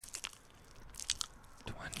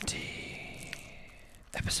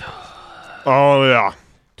Episode. Oh yeah.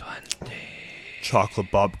 20. Chocolate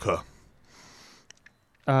babka.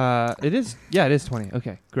 It is. Yeah, it is 20.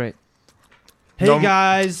 Okay, great. Hey No.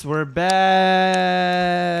 guys, we're back.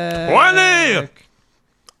 20!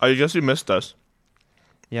 I guess you missed us.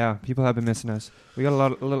 Yeah, people have been missing us. We got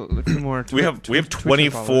a few more. We have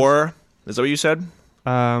 24. Is that what you said?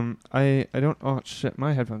 I don't. Oh shit,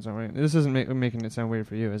 my headphones aren't working. This isn't making it sound weird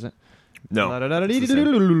for you, is it? No. Well,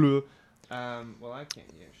 I can't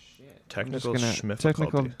hear shit.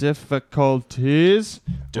 Technical difficulties.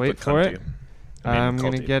 Wait for it. I'm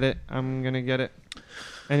gonna Difficulty. get it.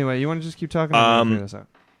 Anyway, you want to just keep talking? Or figure this out?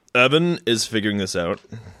 Evan is figuring this out.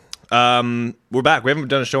 We're back. We haven't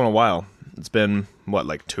done a show in a while. It's been, what,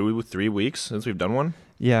 like 2-3 weeks since we've done one?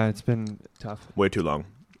 Yeah, it's been tough. Way too long.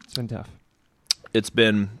 It's been tough. It's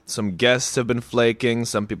been, some guests have been flaking.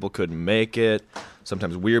 Some people couldn't make it.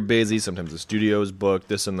 Sometimes we're busy. Sometimes the studio's booked,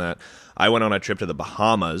 this and that. I went on a trip to the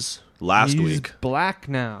Bahamas last He's week. black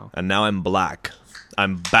now. And now I'm black.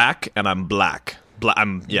 I'm back and I'm black.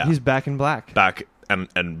 He's back in black. Back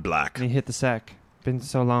and black. And he hit the sack. Been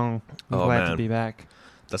so long. I'm glad to be back.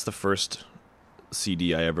 That's the first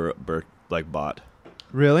CD I ever bought.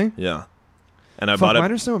 Really? Yeah. And I bought mine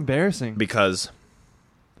it are so embarrassing. because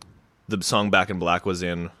the song Back in Black was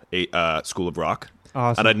in School of Rock.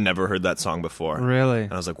 Awesome. And I'd never heard that song before. Really?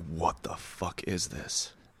 And I was like, what the fuck is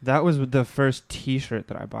this? That was the first T-shirt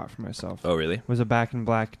that I bought for myself. Oh, really? Was a Back in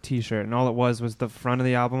Black T-shirt, and all it was the front of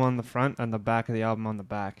the album on the front and the back of the album on the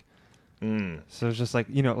back. So it's just like,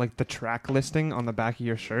 like the track listing on the back of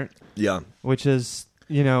your shirt. Yeah. Which is,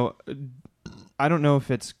 I don't know if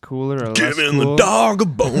it's cooler or less Giving cool the dog a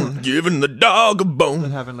bone. Giving the dog a than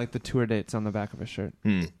bone. having like the tour dates on the back of a shirt.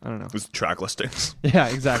 I don't know. It's track listings. Yeah,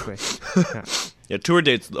 exactly. Yeah. Yeah, tour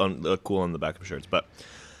dates look cool on the back of shirts, but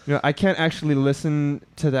I can't actually listen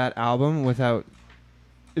to that album without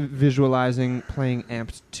visualizing playing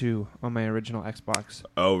Amped 2 on my original Xbox.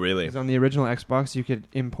 oh, really? Because on the original Xbox, you could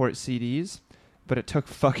import CDs, but it took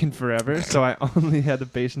fucking forever, so I only had the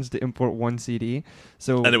patience to import one CD.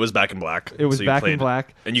 So And it was Back in Black. it was so you Back in played-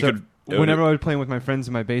 Black. And you So could... whenever I was playing with my friends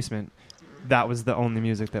in my basement, that was the only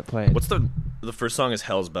music that played. What's the first song is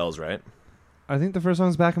Hell's Bells, right? I think the first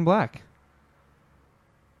song's Back in Black.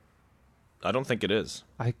 I don't think it is.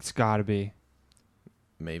 It's gotta be.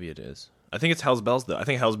 Maybe it is. I think it's Hell's Bells though. I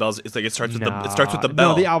think Hell's Bells. It's like it starts with the bell.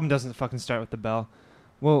 No, the album doesn't fucking start with the bell.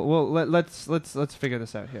 Well, let's figure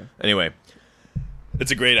this out here. Anyway, it's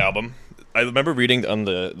a great album. I remember reading on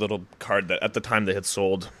the little card that at the time they had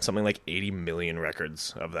sold something like 80 million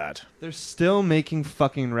records of that. They're still making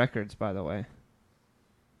fucking records, by the way.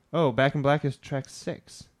 Oh, Back in Black is track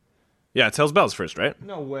 6. Yeah, it's Hell's Bells first, right?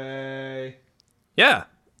 No way. Yeah,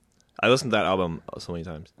 I listened to that album so many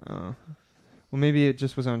times. Oh. Well, maybe it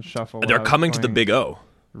just was on shuffle. And they're while I was coming to the playing. Big O.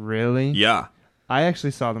 Really? Yeah. I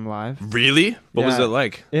actually saw them live. Really? What was Yeah. it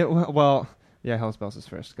like? Yeah, Hell's Bells is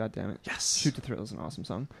first. God damn it. Yes. Shoot to Thrill is an awesome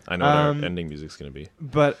song. I know what our ending music's gonna be.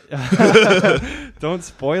 But don't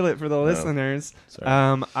spoil it for the listeners.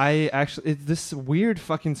 Sorry. I actually it's this weird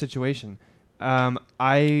fucking situation.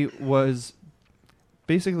 I was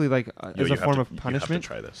basically like as a form of punishment. You have to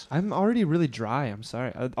try this. I'm already really dry. I'm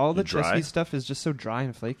sorry. All the You're dry? Chesky stuff is just so dry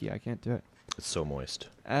and flaky. I can't do it. It's so moist.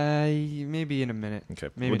 Maybe in a minute. Okay.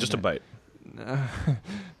 Maybe Well, just a bite.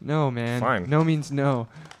 No, man. Fine. No means no.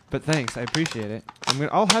 But thanks. I appreciate it.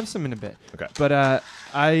 I'll have some in a bit. Okay. But as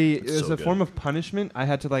so a good. form of punishment, I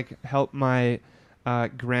had to like help my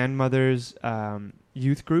grandmother's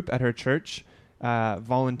youth group at her church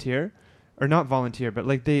volunteer. Or not volunteer, but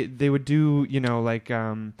like they would do, like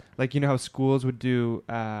how schools would do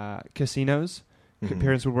casinos. Mhm.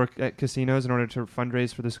 Parents would work at casinos in order to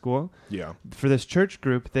fundraise for the school. Yeah. For this church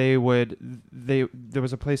group, there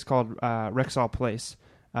was a place called Rexall Place.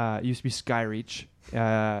 It used to be Skyreach.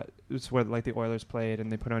 It's where like the Oilers played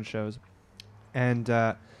and they put on shows. And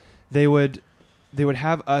they would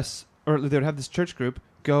have us, or they would have this church group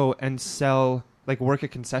go and sell, like work a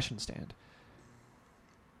concession stand.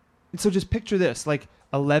 And so just picture this, like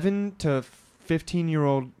 11 to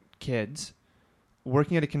 15-year-old kids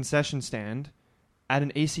working at a concession stand at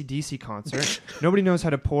an AC/DC concert. Nobody knows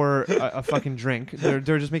how to pour a fucking drink. They're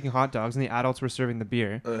just making hot dogs, and the adults were serving the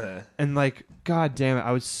beer. And like, god damn it,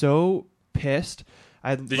 I was so pissed.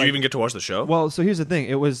 Did you even get to watch the show? Well, so here's the thing.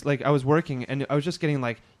 It was like I was working, and I was just getting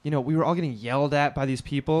like, we were all getting yelled at by these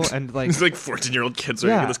people, and like It's like 14-year-old kids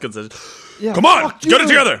Yeah. are this concession. yeah, Come on, fuck get it you!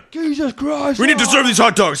 together. Jesus Christ! We need to serve these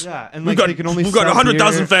hot dogs. Yeah, and We've like got, they can only we've got sell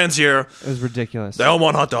 100,000 beer. fans here. It was ridiculous. They all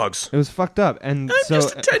want hot dogs. It was fucked up. And I'm so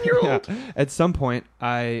just a 10-year-old. yeah, at some point,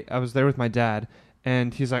 I was there with my dad,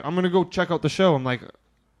 and he's like, "I'm gonna go check out the show." I'm like,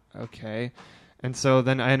 "Okay." And so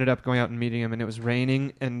then I ended up going out and meeting him, and it was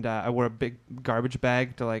raining, and I wore a big garbage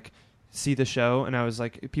bag to like see the show, and I was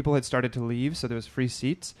like, people had started to leave, so there was free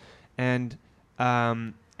seats, and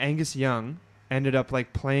Angus Young ended up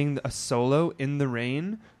like playing a solo in the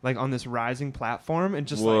rain, like on this rising platform, and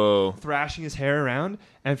just like thrashing his hair around.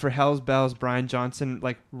 And for Hell's Bells, Brian Johnson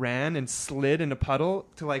like ran and slid in a puddle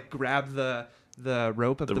to like grab the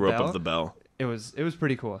rope of the rope bell. of the bell. It was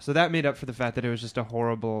pretty cool. So that made up for the fact that it was just a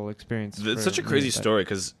horrible experience. It's such a crazy story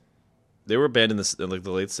because they were a band in like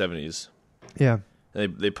the late 70s. Yeah.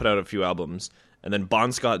 They put out a few albums, and then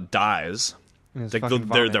Bon Scott dies. Like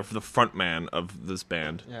they're the front man of this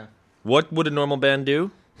band. Yeah. What would a normal band do?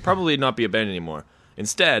 Probably not be a band anymore.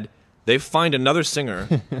 Instead, they find another singer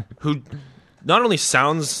who not only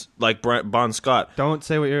sounds like Bon Scott. Don't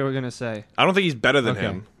say what you were gonna say. I don't think he's better than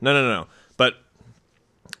him. No. But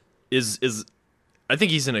is I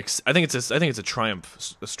think he's I think it's a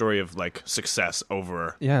triumph, a story of like success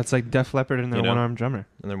over. Yeah, it's like Def Leppard and their one-armed drummer.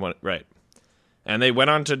 And they're right. And they went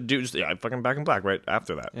on to do fucking Back in Black right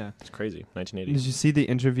after that. Yeah, it's crazy. 1980. Did you see the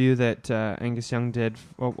interview that Angus Young did?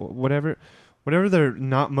 Whatever their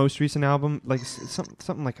not most recent album, like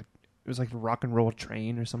something like it was like Rock and Roll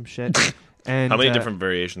Train or some shit. And how many different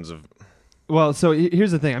variations of? Well, so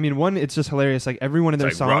here's the thing. I mean, one, it's just hilarious. Like every one of their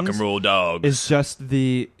like songs, Rock and Roll Dogs is just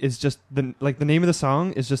the like the name of the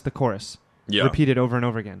song is just the chorus, repeated over and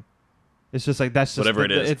over again. It's just like that's just whatever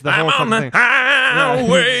it is. It's the whole fucking thing.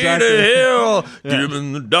 Highway exactly. To hell,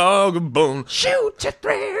 giving the dog a bone. Shoot your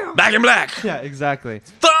thrill. Back in Black. Yeah, exactly.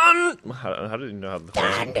 How did you know how the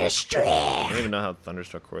Thunderstruck? I don't even know how the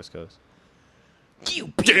Thunderstruck chorus goes.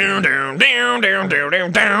 Down, down, down, down, down,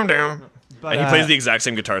 down, down, down. But, and he plays the exact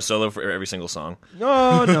same guitar solo for every single song.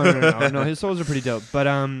 No. His solos are pretty dope.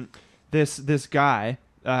 But this guy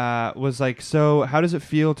was like, so how does it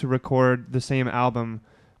feel to record the same album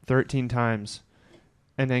 13 times?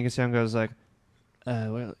 And Angus Young goes like,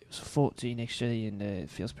 well, it was 14 actually, and it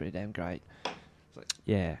feels pretty damn great. It's like,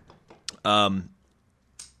 yeah.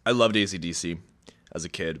 I loved AC/DC as a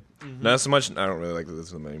kid. Mm-hmm. Not so much. I don't really like to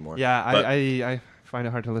listen to them anymore. Yeah, I find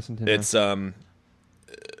it hard to listen to now. It's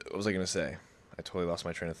what was I going to say? I totally lost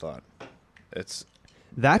my train of thought.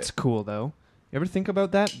 That's cool though. You ever think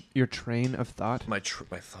about that? Your train of thought? My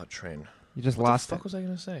thought train. You just lost it. What the fuck was I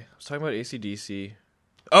going to say? I was talking about AC/DC.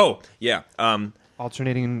 Oh, yeah.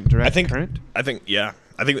 Alternating direct current? I think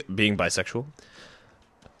being bisexual.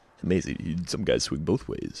 Amazing. Some guys swing both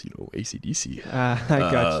ways, AC/DC. I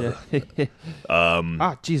gotcha.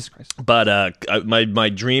 Jesus Christ. But my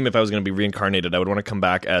dream, if I was going to be reincarnated, I would want to come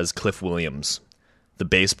back as Cliff Williams, the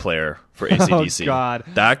bass player for AC/DC. Oh, God.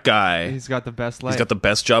 That guy. He's got the best life. He's got the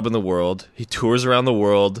best job in the world. He tours around the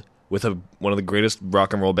world with one of the greatest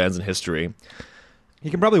rock and roll bands in history. He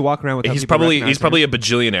can probably walk around with. He's probably a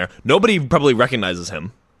bajillionaire. Nobody probably recognizes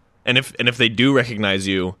him, and if they do recognize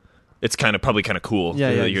you, it's probably kind of cool.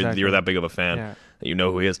 Yeah, you're that big of a fan that you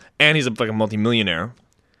know who he is, and he's a fucking multimillionaire.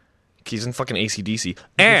 He's in fucking AC/DC,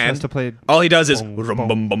 and to play all he does is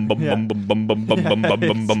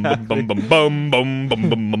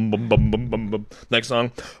next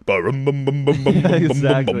song.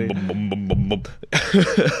 Exactly.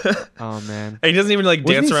 Oh man, and he doesn't even like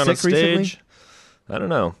dance around on stage. Recently? I don't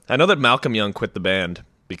know. I know that Malcolm Young quit the band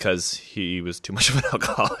because he was too much of an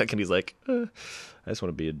alcoholic, and he's like, I just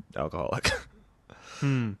want to be an alcoholic.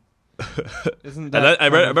 Isn't that? I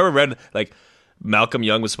remember like Malcolm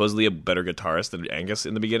Young was supposedly a better guitarist than Angus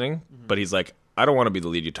in the beginning, but he's like, I don't want to be the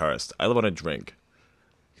lead guitarist. I want to drink.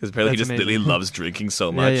 Because apparently he loves drinking so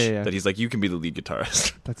much that he's like, you can be the lead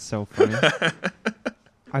guitarist. That's so funny.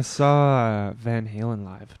 I saw Van Halen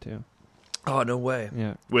live too. Oh, no way.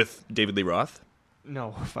 Yeah. With David Lee Roth?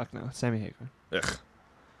 No, fuck no. Sammy Hagar. Ugh.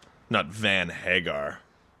 Not Van Hagar.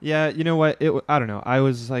 Yeah, you know what? I don't know. I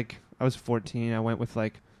was 14. I went with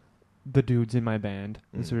like the dudes in my band.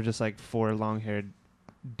 Mm. So we were just like four long-haired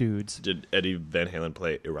dudes. Did Eddie Van Halen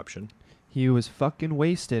play Eruption? He was fucking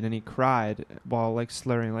wasted and he cried while like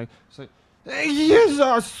slurring like, it's like,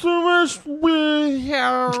 yes, so much we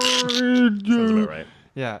have. Sounds about right.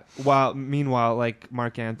 Yeah. Meanwhile, like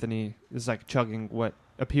Mark Anthony is like chugging what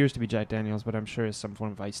appears to be Jack Daniels, but I'm sure is some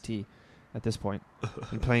form of iced tea at this point,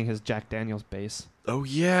 and playing his Jack Daniels bass. Oh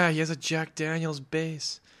yeah, he has a Jack Daniels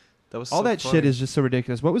bass. That was all so that funny. Shit is just so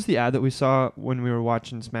ridiculous. What was the ad that we saw when we were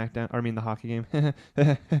watching SmackDown? Or I mean, the hockey game.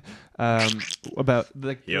 About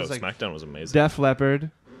like, SmackDown was amazing. Def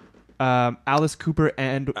Leppard, Alice Cooper,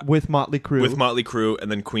 and with Motley Crue. With Motley Crue,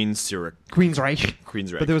 and then Queensryche.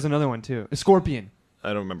 But there was another one too. Scorpion.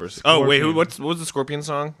 I don't remember. Scorpion. Oh wait, what was the Scorpion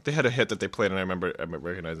song? They had a hit that they played, and I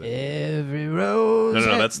recognized it. Every rose.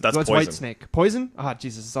 No, that's Poison. White Snake. Poison? Ah,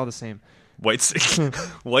 Jesus, it's all the same.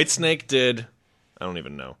 Whitesnake did. I don't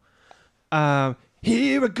even know.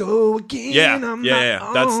 Here I go again.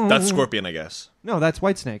 Yeah. That's Scorpion, I guess. No, that's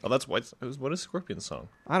Whitesnake. Oh, that's Whitesnake. What is Scorpion's song?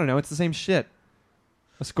 I don't know. It's the same shit.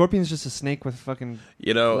 A scorpion's just a snake with fucking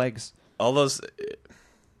legs. All those.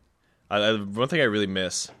 One thing I really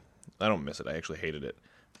miss. I don't miss it. I actually hated it.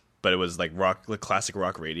 But it was like classic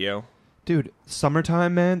rock radio. Dude,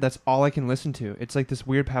 summertime, man, that's all I can listen to. It's like this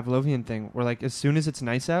weird Pavlovian thing where like as soon as it's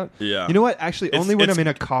nice out. Yeah. You know what? Actually, only when I'm in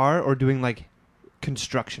a car or doing like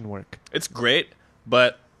construction work. It's great,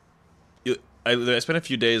 but I spent a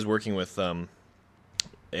few days working with our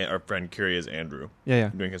friend Curious Andrew.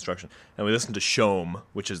 Yeah. Doing construction. And we listened to Shome,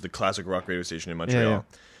 which is the classic rock radio station in Montreal. Yeah.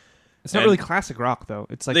 It's not really classic rock though.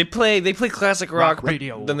 It's like they play classic rock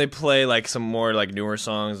radio. Then they play like some more like newer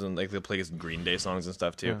songs and like they'll play Green Day songs and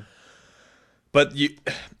stuff too. Yeah. But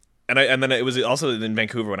and then it was also in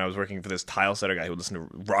Vancouver when I was working for this tile setter guy who would listen to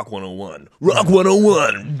Rock 101. Rock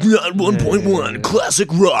 101, 1.1, classic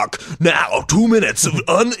rock. Now 2 minutes of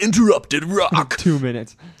uninterrupted rock. 2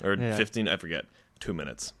 minutes. Or 15, I forget. 2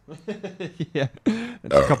 minutes. Yeah.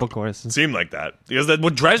 It's a couple choruses. Seemed like that. Because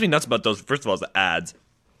what drives me nuts about those, first of all, is the ads.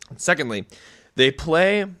 Secondly, they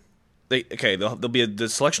play. There'll be the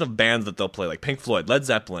selection of bands that they'll play, like Pink Floyd, Led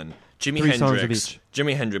Zeppelin, Jimi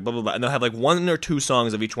Hendrix, blah blah blah, and they'll have like 1 or 2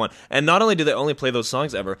 songs of each one. And not only do they only play those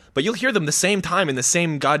songs ever, but you'll hear them the same time in the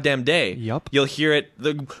same goddamn day. Yup. You'll hear it.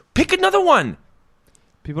 Pick another one.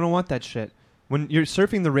 People don't want that shit. When you're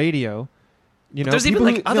surfing the radio, you know, there's even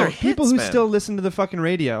like other hits, people who man. still listen to the fucking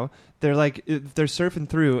radio. They're like they're surfing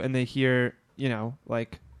through and they hear, you know,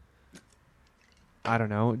 like. I don't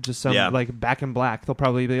know, just some like Back in Black. They'll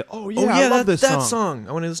probably be, I love this song.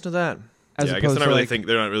 I want to listen to that. I guess they're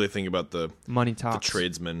not really thinking about the money talks. The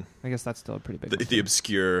tradesmen. I guess that's still a pretty big. The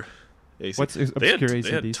obscure. What's obscure?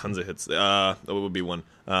 They had tons of hits. What would be one?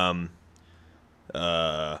 Have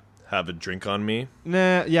a Drink on Me.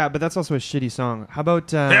 Nah, yeah, but that's also a shitty song. How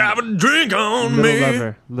about Have a Drink on Me? Little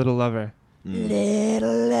Lover. Little Lover.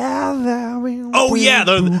 Oh yeah,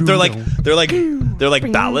 they're like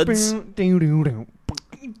ballads.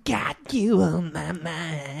 Got you on my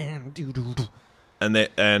mind.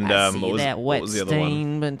 What was the other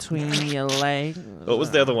one? Between your legs. What was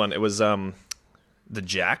the other one? It was the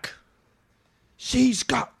Jack. She's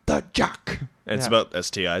got the Jack. And it's about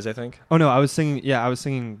STIs, I think. Oh no, I was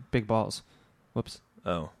singing Big Balls. Whoops.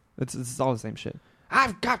 Oh. It's all the same shit.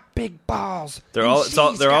 I've got big balls. They're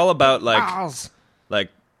all about like balls. Like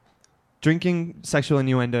drinking, sexual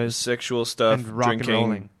innuendos, sexual stuff, and rock drinking, and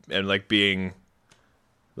rolling, and like being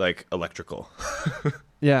like electrical.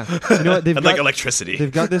 Yeah, you know what? They've and got, like electricity. They've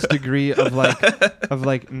got this degree of like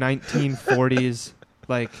 1940s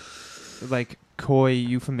like coy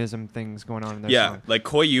euphemism things going on in there. Yeah, like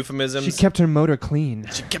coy euphemisms. She kept her motor clean.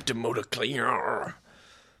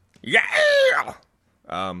 Yeah.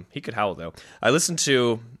 He could howl though. I listened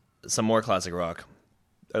to some more classic rock.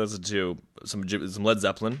 I listened to some Led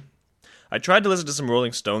Zeppelin. I tried to listen to some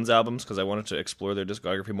Rolling Stones albums because I wanted to explore their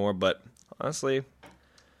discography more, but honestly,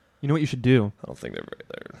 you know what you should do? I don't think they're very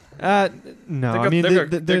there. No, I mean, I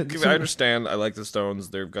understand. I like the Stones.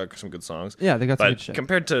 They've got some good songs. Yeah, they got some good shit.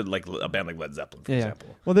 Compared to like a band like Led Zeppelin, for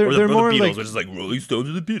example. Well, they're more the Beatles, like, which is like Rolling Stones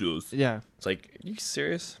and the Beatles. Yeah, it's like, are you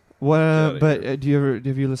serious? What? But have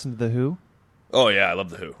you listened to the Who? Oh yeah, I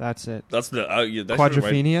love the Who. That's it. That's the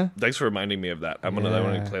Quadrophenia. Thanks for reminding me of that. I want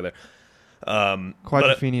to play there.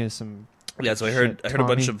 Quadrophenia is some. Yeah, so I heard a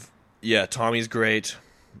bunch of Tommy's great.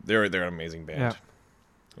 They're an amazing band. Yeah.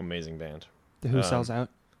 Amazing band. The Who Sells Out.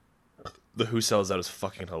 The Who Sells Out is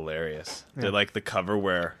fucking hilarious. Yeah. They're like the cover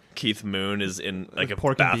where Keith Moon is in like a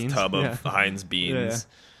bathtub of Heinz beans.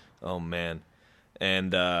 Yeah. Oh man,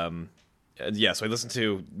 and so I listened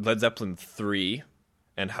to Led Zeppelin 3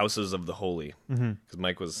 and Houses of the Holy because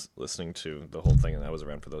Mike was listening to the whole thing and I was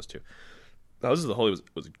around for those two. Houses of the Holy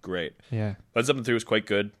was great. Yeah, Led Zeppelin 3 was quite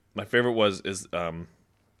good. My favorite is I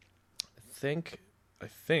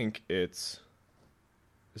think it's.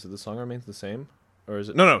 Is it The Song Remains the Same? Or is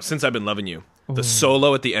it... No, Since I've Been Loving You. Ooh. The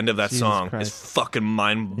solo at the end of that song is fucking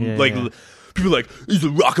mind... People are like, it's a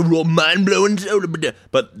rock and roll mind-blowing solo.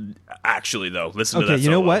 But actually, though, listen to that solo.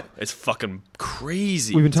 You know what? It's fucking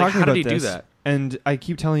crazy. We've been talking about this. How do you do that? And I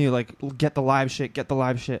keep telling you, like, get the live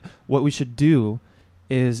shit. What we should do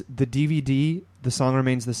is the DVD, The Song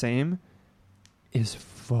Remains the Same, is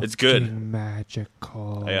it's good.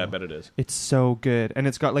 Magical. Yeah, I bet it is. It's so good, and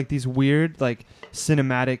it's got like these weird, like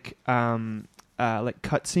cinematic, like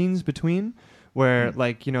cutscenes between, where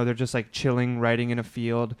like they're just like chilling, riding in a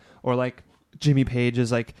field, or like Jimmy Page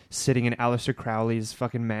is like sitting in Aleister Crowley's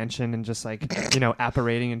fucking mansion and just like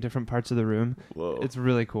apparating in different parts of the room. Whoa. It's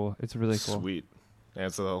really cool. It's really cool. Sweet. Yeah,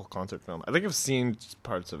 it's a whole concert film. I think I've seen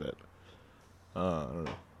parts of it. I don't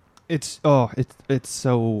know. It's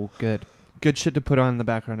so good. Good shit to put on in the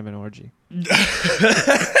background of an orgy.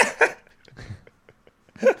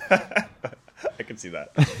 I can see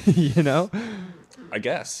that. I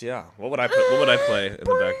guess, yeah. What would I play in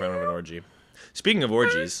the background of an orgy? Speaking of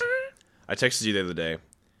orgies, I texted you the other day.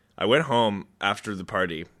 I went home after the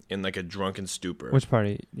party in like a drunken stupor. Which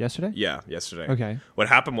party? Yesterday? Yeah, yesterday. Okay. What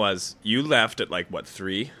happened was you left at like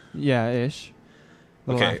 3? Yeah, ish.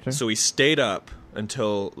 Okay, after. so we stayed up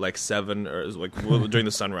until like 7 or like during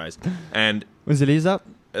the sunrise. And was Elise up?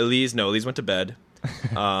 Elise went to bed.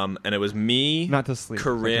 And it was me, not to sleep,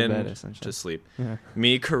 Corinne, to bed, to sleep. Yeah.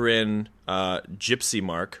 Me, Corinne, Gypsy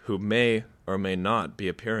Mark, who may or may not be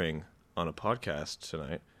appearing on a podcast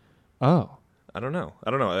tonight. Oh, I don't know.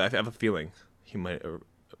 I have a feeling he might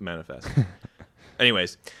manifest.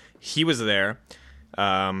 Anyways, he was there,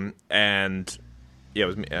 and yeah, it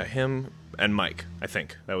was me, him and Mike. I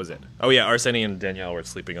think that was it. Oh yeah, Arseny and Danielle were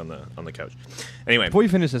sleeping on the couch. Anyway, before you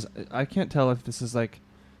finish this, I can't tell if this is like.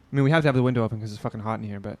 I mean, we have to have the window open because it's fucking hot in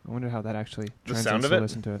here, but I wonder how that actually the sound of it.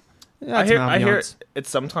 Listen to it. Yeah, I hear it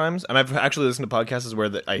sometimes, and I've actually listened to podcasts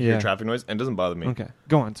where I hear traffic noise, and it doesn't bother me. Okay,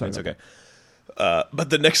 go on. Sorry, it's okay. But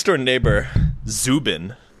the next door neighbor,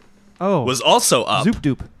 Zubin, was also up. Zoop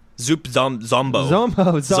Doop. Zombo.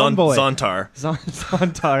 Zontar.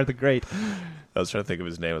 Zontar the Great. I was trying to think of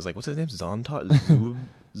his name. I was like, what's his name? Zontar?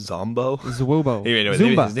 Zombo? Zwubo. Anyway,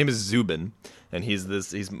 his name is Zubin, and he's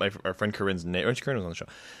our friend Corinne's neighbor. Corinne was on the show.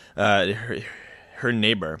 Her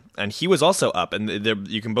neighbor, and he was also up, and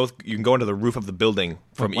you can go into the roof of the building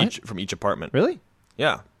from each apartment. Really?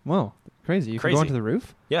 Yeah. Whoa, crazy! You can go onto the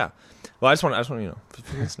roof? Yeah. Well, I just want for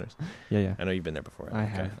the listeners. Yeah. I know you've been there before. I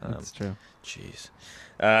have. That's true. Jeez.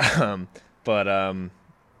 But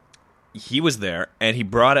he was there, and he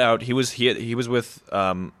brought out. He was with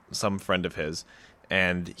some friend of his,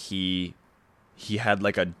 and he had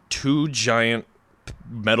like 2 giant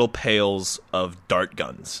metal pails of dart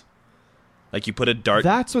guns. Like you put a dart.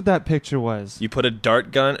 That's what that picture was. You put a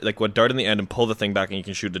dart gun, like one dart in the end, and pull the thing back, and you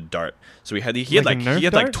can shoot a dart. So he had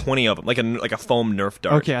like 20 of them, like a foam Nerf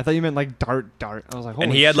dart. Okay, I thought you meant like dart. I was like, holy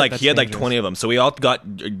and he had shit, like 20 of them. So we all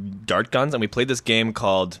got dart guns, and we played this game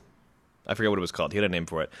called, I forget what it was called. He had a name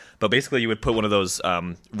for it, but basically you would put one of those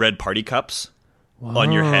red party cups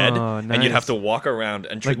on your head, nice. And you'd have to walk around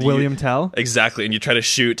and like William Tell. Exactly, and you try to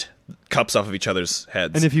shoot cups off of each other's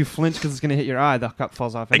heads. And if you flinch because it's going to hit your eye, the cup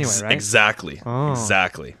falls off anyway, right? Exactly. Oh.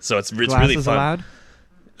 Exactly. So it's really Glasses fun.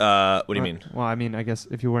 allowed? What do you mean? Well, I mean, I guess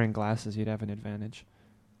if you're wearing glasses, you'd have an advantage.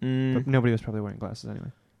 But nobody was probably wearing glasses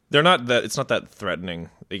anyway. They're not that. It's not that threatening.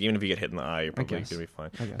 Like, even if you get hit in the eye, you're probably going to be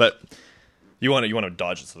fine. But you want to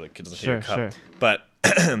dodge it so the kid doesn't hit your cup. Sure. But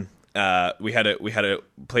we had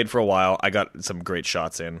it played for a while. I got some great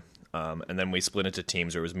shots in, and then we split into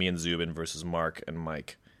teams. Where it was me and Zubin versus Mark and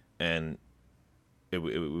Mike, and we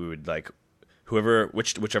would like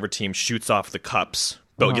whichever team shoots off the cups,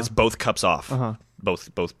 gets both cups off.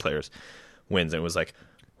 Both players wins. And it was like,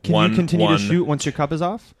 can you continue to shoot once your cup is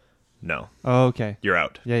off? No. Oh, okay. You're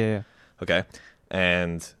out. Yeah. Okay,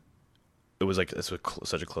 and it was like this was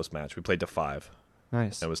such a close match. We played to 5.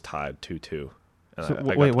 Nice. It was tied 2-2. So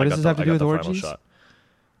what does this have to do with orgies?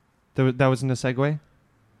 That wasn't a segue.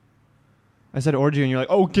 I said orgy, and you're like,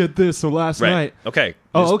 "Oh, get this." So last night. Okay.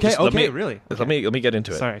 Oh, okay. Okay. Really? Let me get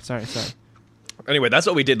into it. Sorry. Anyway, that's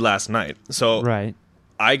what we did last night. So right.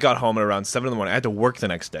 I got home at around 7 a.m. I had to work the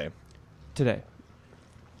next day. Today.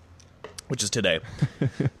 Which is today.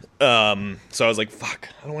 So I was like, fuck,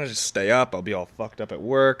 I don't want to just stay up. I'll be all fucked up at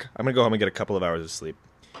work. I'm going to go home and get a couple of hours of sleep.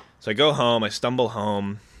 So I go home, I stumble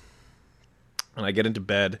home, and I get into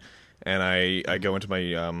bed, and I go into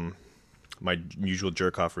my my usual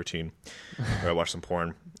jerk-off routine, where I watch some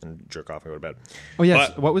porn and jerk off and go to bed. Oh,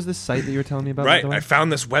 yes. What was this site that you were telling me about? Right. I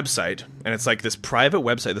found this website, and it's like this private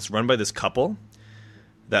website that's run by this couple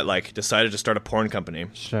that like decided to start a porn company.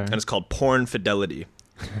 Sure. And it's called Porn Fidelity.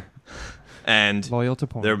 And loyal to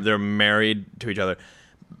porn. They're married to each other,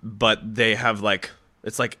 but they have like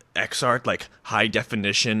it's like XArt, like high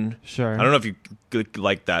definition. Sure. I don't know if you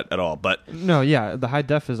like that at all, but no, yeah, the high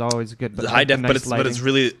def is always good. But the high def, nice but it's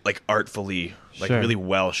really like artfully, like really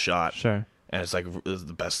well shot. Sure. And it's like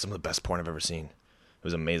some of the best porn I've ever seen. It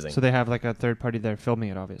was amazing. So they have like a third party there filming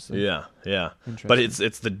it, obviously. Yeah. But it's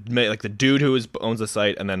the dude who owns the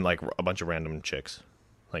site, and then like a bunch of random chicks.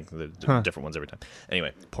 Like the different ones every time.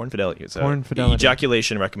 Anyway, Porn Fidelity. It's Porn Fidelity.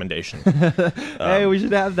 Ejaculation recommendation. Hey, we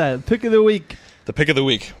should have that. Pick of the week. The pick of the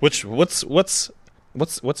week. What's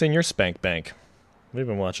in your spank bank? What have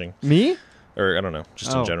you been watching? Me? Or I don't know,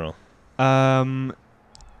 just in general.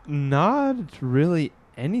 Not really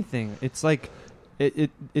anything. It's like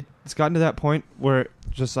it's gotten to that point where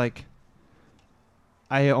just like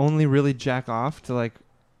I only really jack off to like,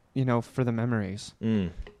 for the memories.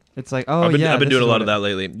 It's like, I've been doing a lot of that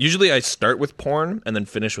lately. Usually I start with porn and then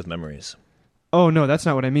finish with memories. Oh no, that's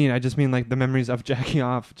not what I mean. I just mean like the memories of jacking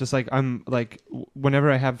off. Just like I'm like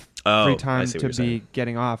whenever I have free time to be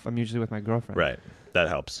getting off, I'm usually with my girlfriend. Right. That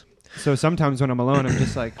helps. So sometimes when I'm alone, I'm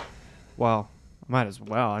just like, well, I might as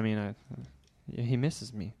well. I mean, he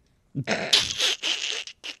misses me.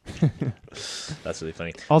 That's really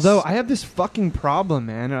funny. Although I have this fucking problem,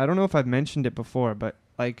 man. I don't know if I've mentioned it before, but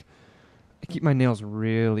like I keep my nails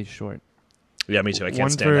really short. Yeah, me too. I can't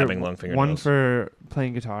stand having long fingernails. One for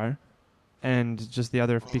playing guitar, and just the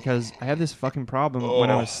other because I have this fucking problem when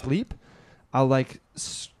I'm asleep. I'll like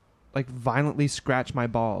violently scratch my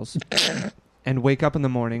balls and wake up in the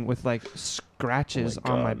morning with like scratches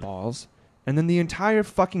on my balls. And then the entire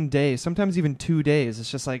fucking day, sometimes even 2 days, it's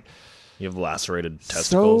just like... You have lacerated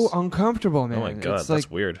testicles. So uncomfortable, man. Oh my God, that's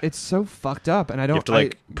weird. It's so fucked up. And I don't... You have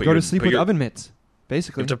to, go to sleep with oven mitts,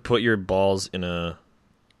 basically. You have to put your balls in a...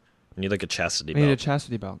 You need like a chastity belt. I need a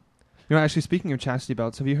chastity belt. Actually, speaking of chastity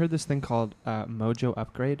belts, have you heard this thing called Mojo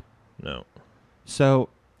Upgrade? No. So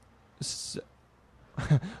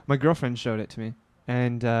my girlfriend showed it to me.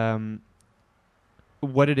 And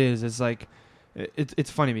what it is like... It's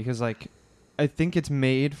funny because like... I think it's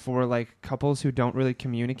made for like couples who don't really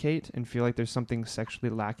communicate and feel like there's something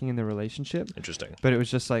sexually lacking in the relationship. Interesting. But it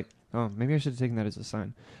was just like, oh, maybe I should have taken that as a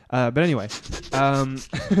sign. But anyway,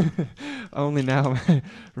 only now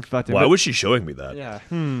reflecting. Why was she showing me that? Yeah.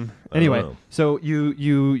 Anyway, so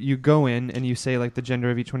you go in and you say like the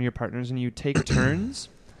gender of each one of your partners and you take turns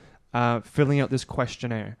filling out this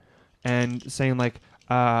questionnaire and saying like,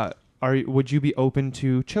 would you be open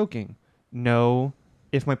to choking? No.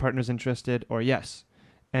 If my partner's interested, or yes.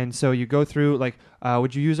 And so you go through, like,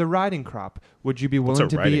 would you use a riding crop? Would you be willing to be...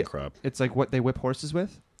 What's a riding crop? It's like what they whip horses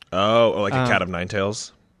with. Oh, like a cat of nine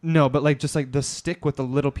tails? No, but like just like the stick with the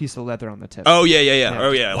little piece of leather on the tip. Oh, yeah.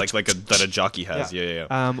 Oh, yeah, like that a jockey has.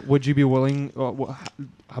 Yeah. Would you be willing... how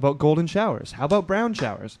about golden showers? How about brown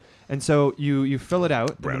showers? And so you fill it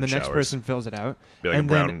out, and then the next person fills it out. Be like and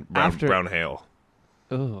brown hail.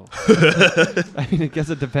 Oh. I mean, I guess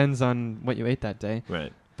it depends on what you ate that day.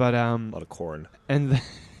 Right. But a lot of corn. And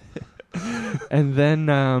then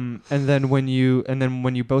when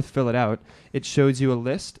you both fill it out, it shows you a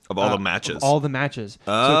list of all the matches.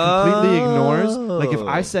 So it completely ignores, like if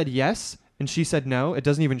I said yes and she said no, it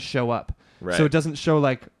doesn't even show up. Right. So it doesn't show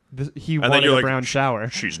like he wanted a brown shower.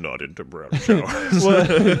 She's not into brown showers.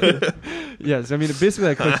 Yes, I mean basically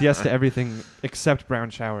I clicked yes to everything except brown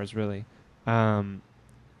showers. Really.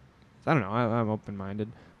 I don't know. I'm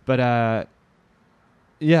open-minded, but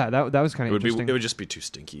yeah, that was kind of interesting. It would just be too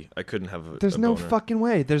stinky. I couldn't have. There's no fucking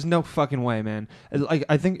way. There's no fucking way, man. Like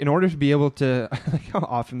I think in order to be able to, like how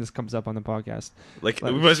often this comes up on the podcast. Like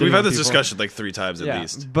we've had this discussion like 3 times at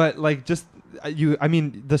least. But like just I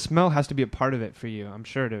mean, the smell has to be a part of it for you. I'm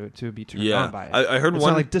sure to be turned on by it. I heard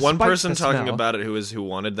one person talking about it who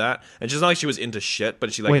wanted that, and she's not like she was into shit,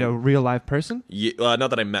 but she like wait, a real live person? Yeah,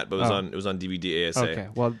 not that I met, but it was on DVD ASA. Okay,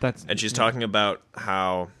 well that's and she's talking about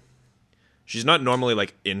how she's not normally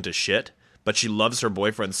like into shit, but she loves her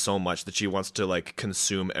boyfriend so much that she wants to like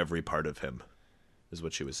consume every part of him. Is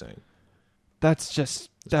what she was saying. That's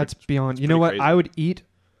beyond. You know what? Crazy. I would eat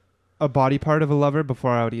a body part of a lover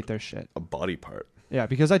before I would eat their shit. A body part. Yeah,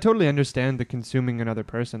 because I totally understand the consuming another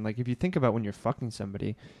person. Like if you think about when you're fucking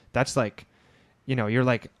somebody, that's like, you're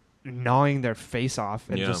like gnawing their face off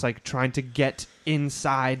and just like trying to get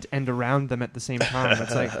inside and around them at the same time.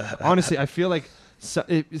 It's like honestly, I feel like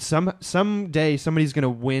someday somebody's gonna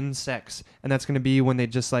win sex, and that's gonna be when they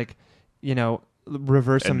just like,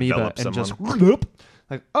 reverse amoeba and just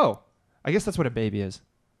like, oh, I guess that's what a baby is.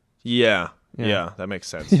 Yeah, that makes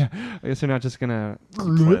sense. Yeah, I guess they're not just gonna.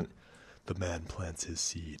 The man plants his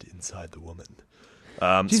seed inside the woman.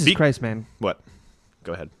 Jesus Christ, man! What?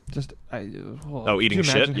 Go ahead. Just eating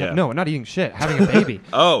shit. No, not eating shit. Having a baby.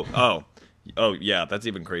 oh, yeah. That's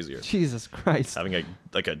even crazier. Jesus Christ! Having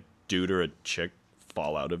a dude or a chick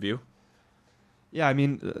fall out of you. Yeah, I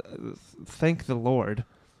mean, thank the Lord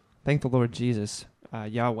Jesus,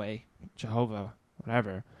 Yahweh, Jehovah,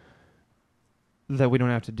 whatever, that we don't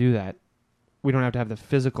have to do that. We don't have to have the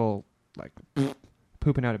physical, like,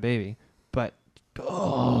 pooping out a baby. But,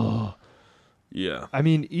 yeah. I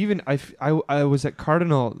mean, even I was at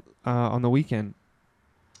Cardinal on the weekend,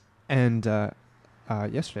 and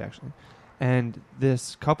yesterday, actually. and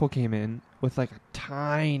this couple came in with like a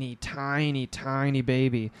tiny, tiny, tiny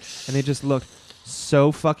baby, and they just looked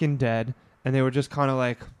so fucking dead, and they were just kind of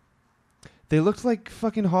like, they looked like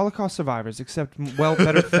fucking Holocaust survivors, except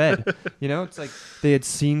better fed. You know, it's like they had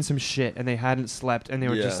seen some shit and they hadn't slept, and they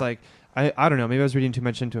were just like, I don't know, maybe I was reading too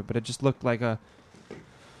much into it, but it just looked like a.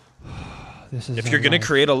 This is. If you're gonna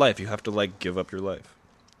create a life, you have to like give up your life.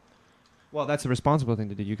 Well, that's a responsible thing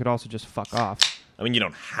to do. You could also just fuck off. I mean, you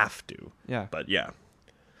don't have to. Yeah. But yeah.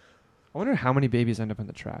 I wonder how many babies end up in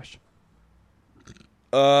the trash.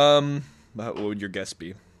 What would your guess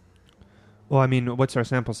be? Well, I mean, what's our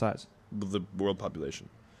sample size? The world population.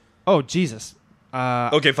 Oh, Jesus.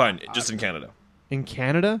 Okay, fine. Just in Canada. In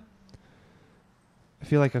Canada? I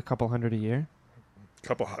feel like a couple hundred a year.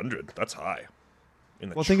 Couple hundred. That's high.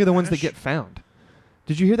 Well, think of the ones that get found.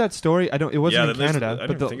 Did you hear that story? It wasn't in Canada,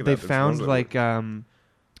 but they found like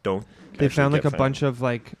they found like a bunch of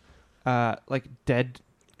like dead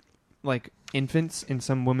like infants in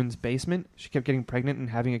some woman's basement. She kept getting pregnant and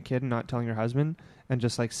having a kid and not telling her husband, and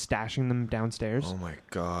just like stashing them downstairs. Oh my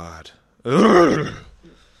god. Ugh.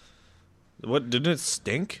 What, didn't it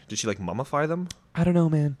stink? Did she like mummify them? I don't know,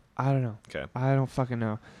 man. I don't know. Okay. I don't fucking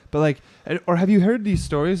know. But like, or have you heard these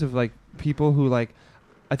stories of like people who like,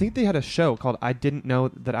 I think they had a show called I Didn't Know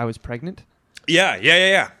That I Was Pregnant.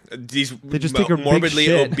 Yeah. They just take a morbidly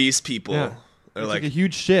big shit. obese people. Yeah. They're It's like a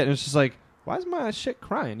huge shit, and it's just like, why is my shit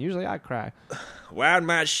crying? Usually I cry. why is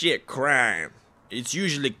my shit crying? It's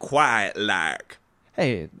usually quiet like.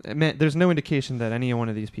 Hey, man, there's no indication that any one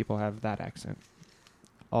of these people have that accent.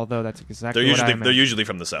 Although that's exactly what I meant. They're usually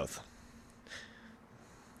from the South.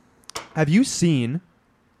 Have you seen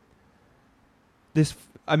this?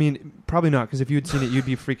 I mean, probably not, because if you had seen it, you'd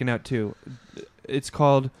be freaking out too. It's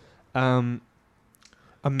called America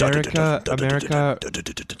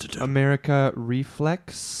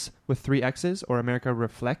Reflex with 3 X's, or America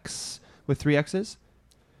Reflex with 3 X's.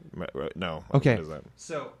 No. Okay. What is that?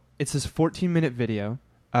 So it's this 14-minute video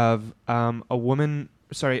of a woman.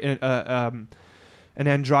 Sorry, an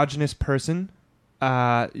androgynous person.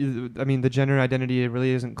 I mean, the gender identity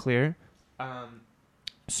really isn't clear.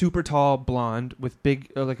 Super tall, blonde, with big,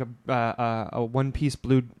 like a one-piece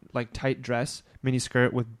blue, like tight dress, mini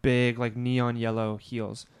skirt with big, like neon yellow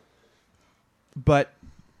heels. But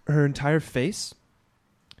her entire face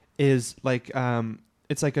is like,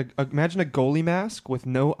 it's like imagine a goalie mask with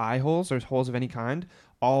no eye holes or holes of any kind,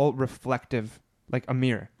 all reflective, like a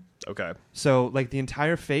mirror. Okay. So like the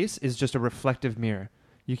entire face is just a reflective mirror.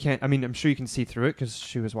 You can't. I mean, I'm sure you can see through it because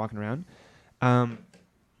she was walking around.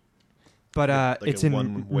 But like it's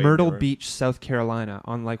in Myrtle Beach, South Carolina,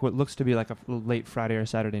 on like what looks to be like a late Friday or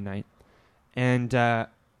Saturday night, and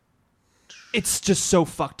it's just so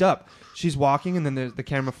fucked up. She's walking, and then the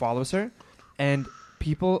camera follows her, and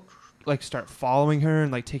people like start following her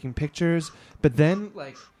and like taking pictures. But then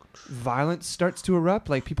like violence starts to erupt.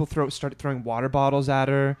 Like people start throwing water bottles at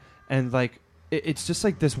her, and like it's just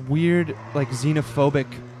like this weird like xenophobic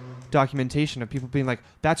documentation of people being like,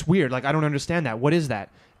 "That's weird. Like I don't understand that. What is that?"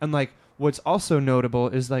 And like what's also notable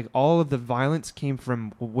is like all of the violence came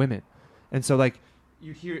from women, and so like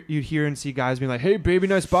you hear and see guys being like, "Hey, baby,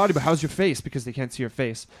 nice body, but how's your face?" Because they can't see her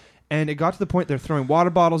face. And it got to the point they're throwing water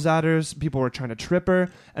bottles at her. People were trying to trip her,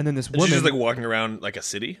 and then this woman she's just like walking around like a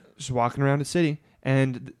city, just walking around a city,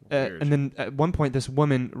 and then at one point this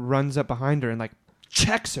woman runs up behind her and like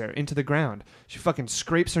checks her into the ground. She fucking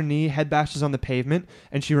scrapes her knee, head bashes on the pavement,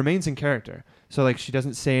 and she remains in character. So like she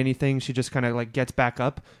doesn't say anything. She just kind of like gets back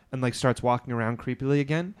up and like starts walking around creepily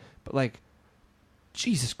again. But like,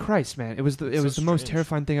 Jesus Christ, man, it was the most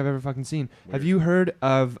terrifying thing I've ever fucking seen. Weird. Have you heard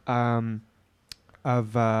of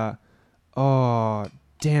oh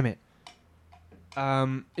damn it,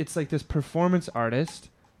 it's like this performance artist.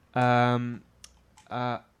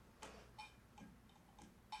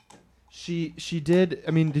 She did.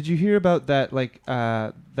 I mean, did you hear about that? Like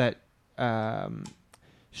that Shia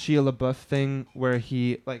LaBeouf thing where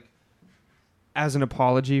he like, as an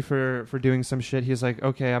apology for doing some shit, he's like,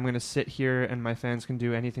 okay, I'm gonna sit here and my fans can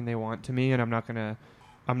do anything they want to me, and I'm not going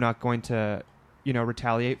to,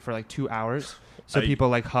 retaliate for like 2 hours. So people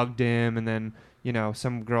like hugged him, and then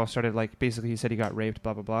some girl started like, basically he said he got raped,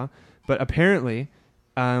 blah blah blah. But apparently,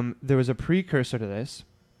 there was a precursor to this.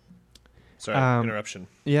 Sorry, interruption.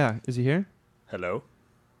 Yeah, is he here? Hello.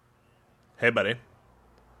 Hey, buddy.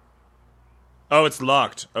 Oh, it's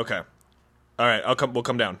locked. Okay. All right, We'll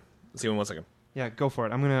come down. See you in 1 second. Yeah, go for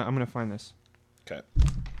it. I'm gonna find this. Okay.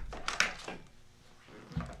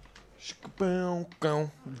 Down.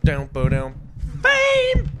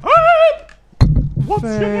 Fame. What's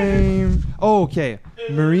your name? Oh, okay.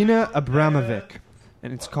 Marina Abramovic.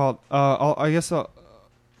 and it's called.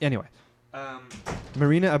 Anyway,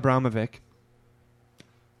 Marina Abramovic,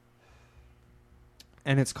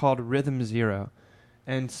 and it's called Rhythm Zero.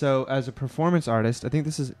 And so, as a performance artist, I think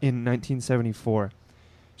this is in 1974.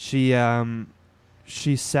 She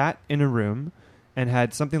sat in a room and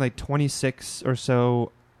had something like 26 or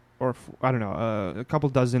so, or I don't know, a couple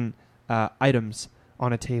dozen items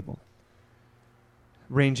on a table,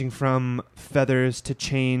 ranging from feathers to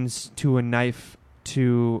chains to a knife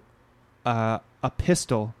to a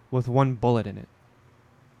pistol with one bullet in it.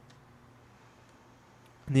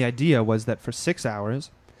 And the idea was that for 6 hours,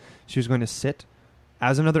 she was going to sit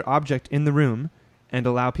as another object in the room and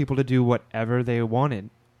allow people to do whatever they wanted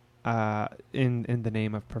in the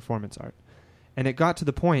name of performance art. And it got to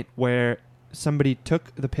the point where somebody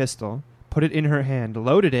took the pistol, put it in her hand,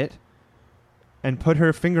 loaded it, and put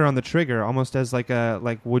her finger on the trigger, almost as like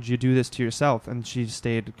would you do this to yourself? And she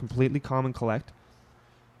stayed completely calm and collect.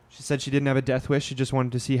 She said she didn't have a death wish. She just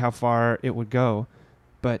wanted to see how far it would go.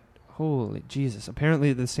 But holy Jesus,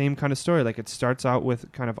 apparently the same kind of story. Like, it starts out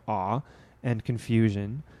with kind of awe and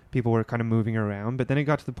confusion. People were kind of moving around, but then it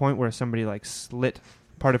got to the point where somebody like slit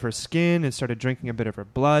part of her skin and started drinking a bit of her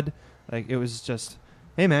blood. Like, it was just,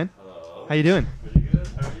 hey man, hello. How you doing? Pretty good.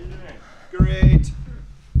 How are you doing? Great.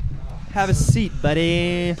 Have a seat,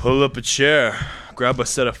 buddy. Pull up a chair. Grab a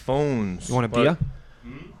set of phones. You want a beer?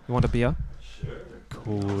 Hmm? You want a beer? Sure.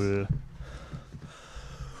 Cool.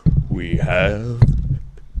 We have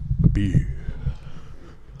beer.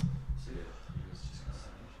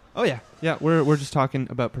 Oh yeah, we're just talking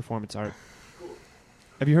about performance art. Cool.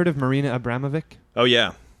 Have you heard of Marina Abramovic? Oh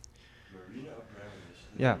yeah. Marina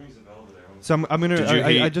Abramovich. Yeah. Rings a bell, but I don't- So I'm gonna.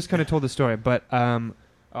 Did you I just kind of told the story, but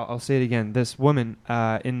I'll say it again. This woman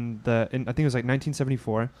in I think it was like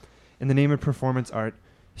 1974, in the name of performance art,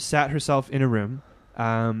 sat herself in a room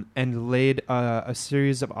and laid a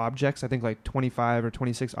series of objects. I think like 25 or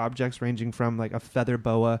 26 objects, ranging from like a feather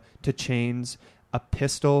boa to chains, a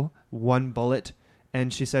pistol, one bullet.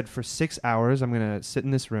 And she said, for 6 hours, I'm going to sit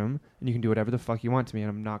in this room, and you can do whatever the fuck you want to me, and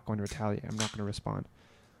I'm not going to retaliate. I'm not going to respond.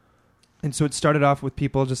 And so it started off with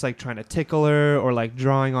people just like trying to tickle her or like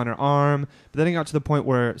drawing on her arm. But then it got to the point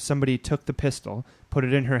where somebody took the pistol, put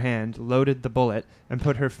it in her hand, loaded the bullet, and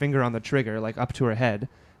put her finger on the trigger, like up to her head,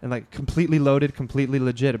 and like completely loaded, completely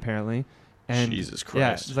legit, apparently. And Jesus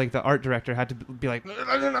Christ. Yeah, like the art director had to be like, no,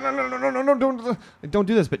 don't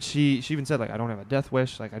do this. But she even said, like, I don't have a death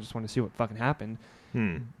wish. Like, I just want to see what fucking happened.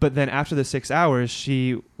 But then after the 6 hours,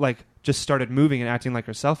 she like just started moving and acting like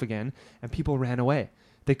herself again, and people ran away.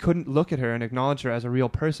 They couldn't look at her and acknowledge her as a real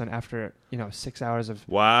person after 6 hours of just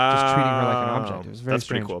treating her like an object. It was very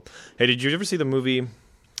strange. Pretty cool. Hey, did you ever see the movie?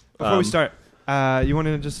 Before we start, you want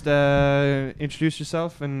to just introduce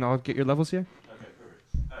yourself, and I'll get your levels here. Okay,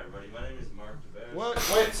 perfect. Hi, everybody. My name is Mark DeBears. What?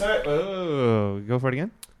 Wait, sorry. Oh, go for it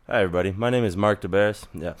again. Hi, everybody. My name is Mark DeBears.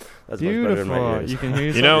 Yeah, that's much better in my Beautiful. ears. You can hear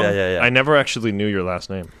yourself. Yeah. I never actually knew your last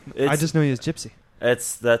name. I just know you as Gypsy.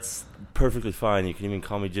 That's perfectly fine. You can even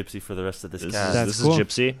call me Gypsy for the rest of this cast. That's This cool. is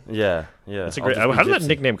Gypsy. Yeah. That's a I'll great. just be How did that Gypsy.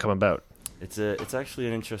 nickname come about? It's actually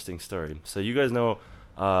an interesting story. So you guys know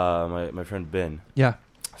my friend Ben. Yeah.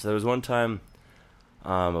 So there was one time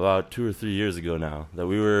about 2 or 3 years ago now that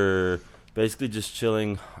we were basically just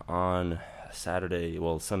chilling on Sunday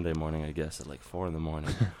morning, I guess, at like 4 a.m.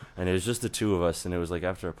 And it was just the two of us, and it was like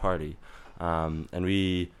after a party, and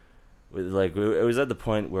it was at the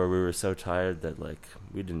point where we were so tired that like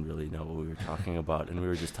we didn't really know what we were talking about, and we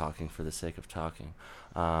were just talking for the sake of talking.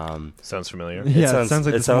 Sounds familiar. Yeah, it sounds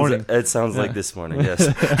like this morning. It sounds Yeah. like this morning. Yes.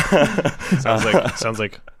 sounds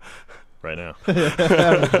like right now.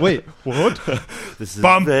 Wait, what? This is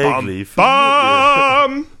Bum, vaguely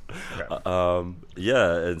bum, familiar.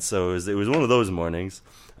 Yeah, and so it was one of those mornings,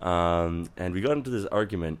 and we got into this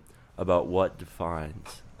argument about what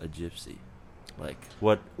defines a gypsy. Like,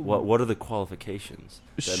 what are the qualifications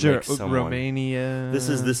that Sure, make someone... Romania. This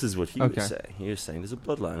is what he Okay. was saying. He was saying there's a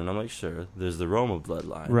bloodline, and I'm like, sure, there's the Roma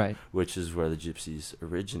bloodline, Right. which is where the gypsies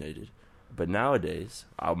originated. But nowadays,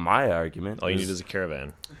 my argument... All you need is a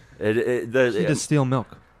caravan. You just steal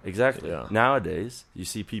milk. Exactly. Yeah. Nowadays, you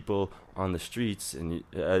see people on the streets, and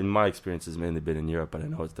in my experience has mainly been in Europe, but I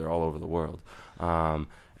know they're all over the world, and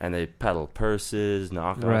they peddle purses,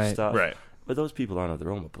 knock off Right. stuff. Right. But those people aren't of the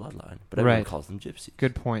Roma bloodline, but everyone Right. calls them gypsies.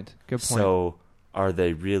 Good point. So, are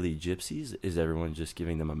they really gypsies? Is everyone just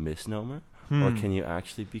giving them a misnomer? Or can you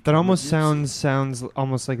actually become That almost a gypsy? sounds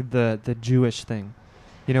almost like the Jewish thing,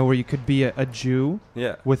 where you could be a Jew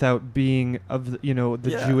Yeah. without being of the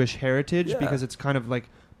Yeah. Jewish heritage, Yeah. because it's kind of like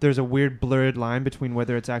there's a weird blurred line between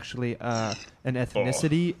whether it's actually an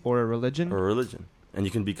ethnicity or a religion. Or religion. and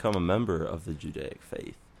you can become a member of the Judaic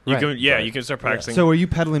faith. You Right. can, yeah, Right. you can start practicing. So, are you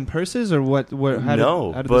peddling purses or what? How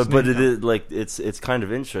No, how did but this name it come? is like it's kind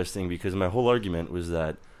of interesting because my whole argument was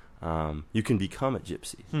that you can become a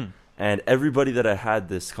gypsy, and everybody that I had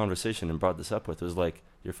this conversation and brought this up with was like,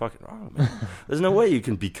 "You're fucking wrong, man. There's no way you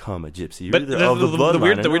can become a gypsy. You're But either of the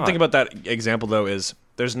bloodline the or weird not." thing about that example though is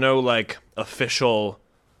there's no like official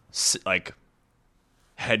like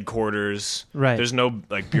headquarters. Right. There's no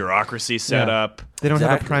like bureaucracy set Yeah. up. They don't have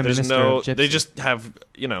a Exactly. prime There's minister. no. of Gypsy. They just have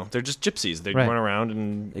they're just gypsies. They Right. run around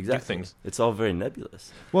and do Exactly. things. It's all very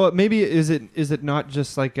nebulous. Well, maybe is it not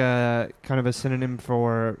just like a kind of a synonym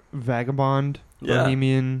for vagabond, Yeah.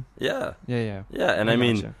 bohemian? Yeah, Yeah. yeah, and I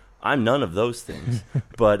mean, gotcha. I'm none of those things,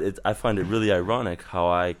 but I find it really ironic how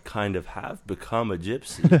I kind of have become a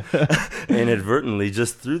gypsy inadvertently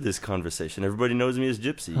just through this conversation. Everybody knows me as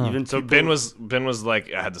Gypsy. Huh. Even So people, Ben was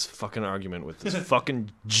like, I had this fucking argument with this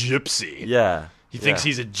fucking gypsy. yeah, He thinks yeah.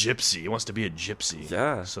 he's a gypsy. He wants to be a gypsy.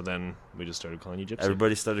 Yeah. So then we just started calling you gypsy.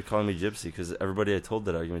 Everybody started calling me Gypsy because everybody I told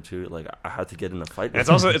that argument to, like, I had to get in a fight. And With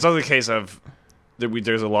it's also the case of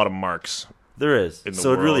there's a lot of marks there is, in the so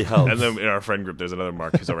world. it really helps. And then in our friend group, there's another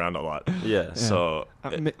Mark who's around a lot. Yeah. So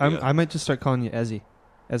I might just start calling you Ezzy,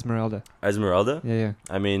 Esmeralda. Esmeralda. Yeah.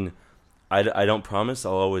 I mean, I don't promise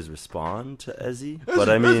I'll always respond to Ezzy, but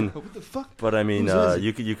I mean, What the fuck? but I mean, Who's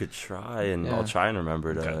Ezzy? you could try, and Yeah. I'll try and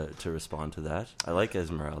remember Okay. to respond to that. I like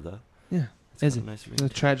Esmeralda. Yeah, It's Ezzy. a nice A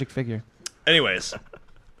tragic figure. anyways,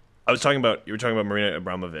 you were talking about Marina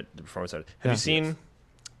Abramovic, the performance artist. Have Yeah. you seen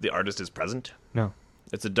The Artist is Present? No.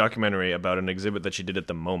 It's a documentary about an exhibit that she did at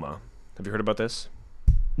the MoMA. Have you heard about this?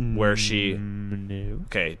 Where she- No.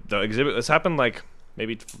 Okay, the exhibit. This happened like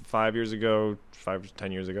maybe 5 years ago, 5 to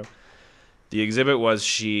 10 years ago. The exhibit was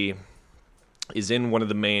she is in one of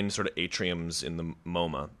the main sort of atriums in the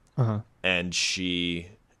MoMA, and she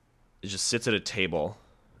just sits at a table,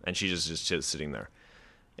 and she just sits sitting there,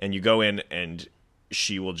 and you go in, and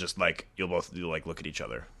she will just like you'll look at each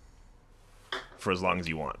other for as long as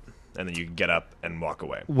you want, and then you can get up and walk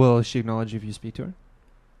away. Will she acknowledge you if you speak to her?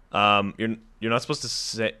 You're not supposed to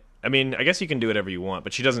say. I mean, I guess you can do whatever you want,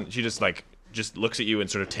 but she doesn't. She just looks at you and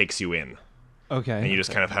sort of takes you in, Okay. and you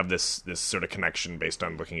just kind of have this sort of connection based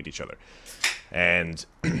on looking at each other. And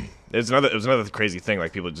it was another crazy thing.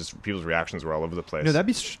 Like people's reactions were all over the place. No, that'd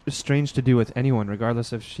be strange to do with anyone,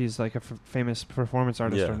 regardless if she's like a famous performance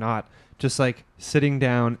artist Yeah. or not. Just like sitting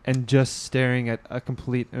down and just staring at a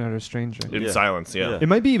complete and utter stranger. in Yeah. silence. Yeah. Yeah. It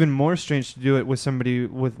might be even more strange to do it with somebody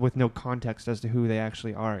with no context as to who they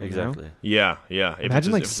actually are. You Exactly. know? Yeah. If Imagine it's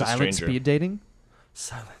like if it's a silent stranger. speed dating.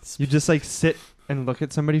 Silence. You just like sit and look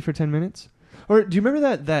at somebody for 10 minutes. Or do you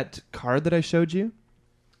remember that card that I showed you?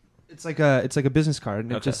 It's like a business card,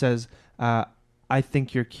 and it Okay. just says, "I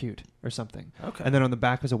think you're cute" or something. Okay. And then on the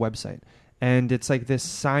back is a website, and it's like this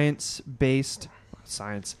science-based.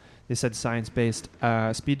 They said science-based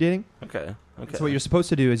speed dating. Okay. Okay. So what you're supposed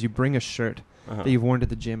to do is you bring a shirt Uh-huh. that you've worn to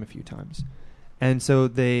the gym a few times, and so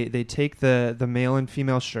they take the male and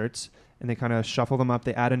female shirts and they kind of shuffle them up.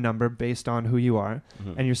 They add a number based on who you are,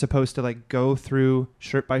 Mhm. and you're supposed to like go through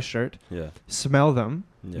shirt by shirt, Yeah. smell them,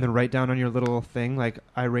 Yeah. and then write down on your little thing like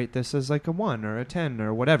I rate this as like a 1 or a 10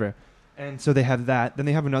 or whatever. And so they have that. Then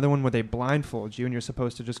they have another one where they blindfold you, and you're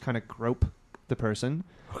supposed to just kind of grope the person.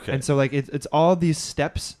 Okay. And so like it's all these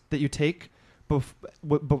steps that you take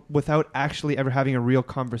without actually ever having a real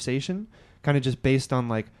conversation, kind of just based on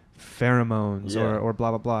like pheromones Yeah. or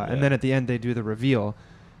blah blah blah. Yeah. And then at the end they do the reveal.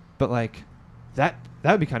 But like that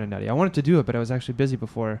would be kind of nutty. I wanted to do it, but I was actually busy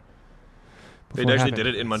before. They before it actually happened.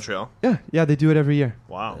 did it in Montreal. Yeah, they do it every year.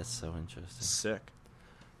 Wow. That's so interesting. Sick.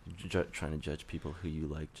 Trying to judge people who you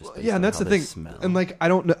like just Well, based yeah, on and that's how the they thing. smell. And like I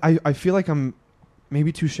don't know, I feel like I'm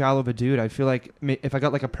maybe too shallow of a dude. I feel like if I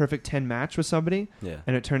got like a perfect 10 match with somebody yeah.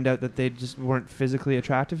 and it turned out that they just weren't physically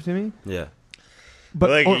attractive to me, Yeah. but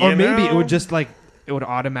Like, or you maybe it know- would just like it would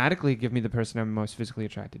automatically give me the person I'm most physically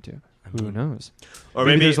attracted to. Who mean, knows? Or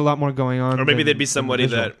maybe maybe there's a lot more going on. Or maybe than- they'd be than somebody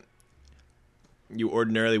visual. that you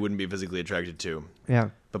ordinarily wouldn't be physically attracted to, Yeah.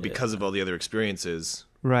 but because of all the other experiences,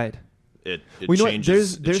 Right. it Well, you know what?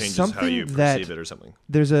 changes. There's it changes how something you that- perceive it or something.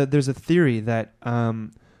 There's a theory that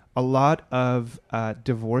a lot of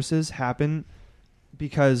divorces happen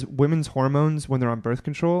because women's hormones when they're on birth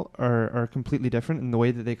control are completely different in the way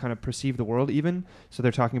that they kind of perceive the world even. So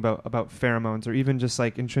they're talking about pheromones or even just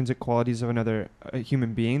like intrinsic qualities of another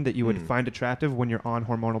human being that you would find attractive when you're on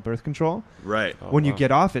hormonal birth control. Right. Oh, When you wow.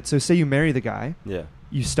 get off it, so say you marry the guy, Yeah.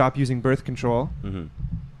 you stop using birth control, Mm-hmm.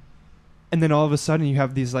 and then all of a sudden you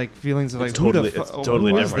have these like feelings of like, It's totally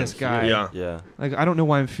who is different. this guy? Yeah. Like I don't know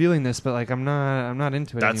why I'm feeling this, but like I'm not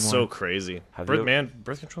into it That's anymore. so crazy.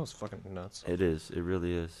 Birth control is fucking nuts. It is. It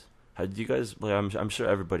really is. How do you guys? Like, I'm sure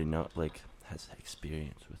everybody has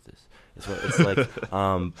experience with this. It's like,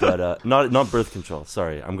 but not birth control.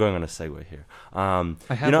 Sorry, I'm going on a segue here. I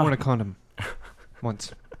have worn a condom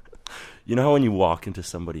once. You know how when you walk into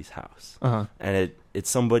somebody's house, and it's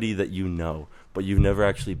somebody that you know, but you've never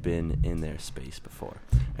actually been in their space before,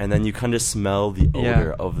 and then you kind of smell the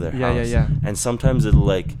odor of their house, and sometimes it'll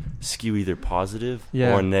like skew either positive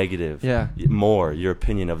or negative, more your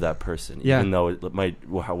opinion of that person, even though it might,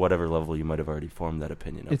 whatever level you might have already formed that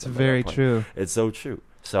opinion of. It's very true. It's so true.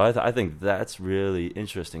 So I think that's really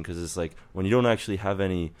interesting because it's like when you don't actually have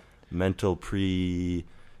any mental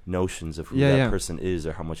notions of who that person is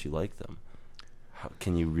or how much you like them. How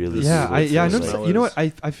can you really? I notice. You know what? I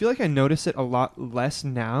feel like I notice it a lot less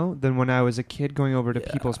now than when I was a kid going over to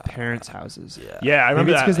people's parents' houses. Yeah, I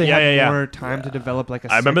remember Maybe it's that. because they had more time to develop like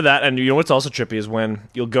a. I remember that, and you know what's also trippy is when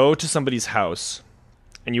you'll go to somebody's house,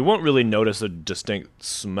 and you won't really notice a distinct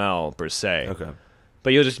smell per se. Okay.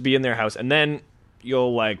 But you'll just be in their house, and then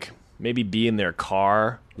you'll like maybe be in their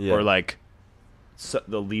car or like. So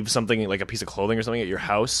they'll leave something like a piece of clothing or something at your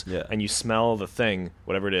house, and you smell the thing,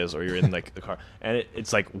 whatever it is, or you're in like the car, and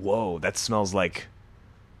it's like, whoa, that smells like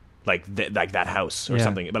that house or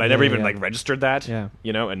something. But I never even like registered that,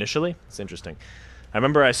 you know, initially. It's interesting. I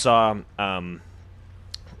remember I saw my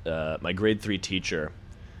grade 3 teacher,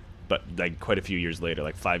 but like quite a few years later,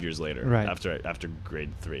 like 5 years later, after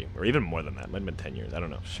grade 3, or even more than that. It might have been 10 years. I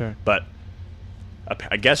don't know. Sure. But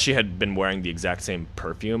I guess she had been wearing the exact same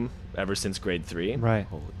perfume ever since grade 3. Right.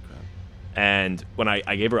 Holy crap. And when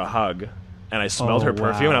I gave her a hug and I smelled her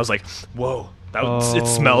perfume, and I was like, whoa, it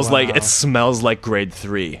smells like grade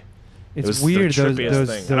 3. It's it was weird, the trippiest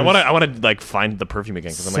thing. And I want to like find the perfume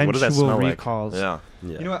again because I'm like, what does that smell recalls. like?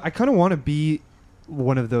 Yeah. You know what? I kind of want to be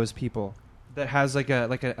one of those people that has like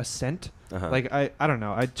a scent. Like I don't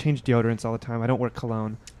know. I change deodorants all the time. I don't wear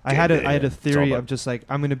cologne. I had a theory of just like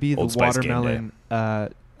I'm gonna be the watermelon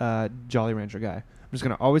Jolly Rancher guy. I'm just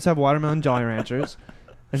gonna always have watermelon Jolly Ranchers,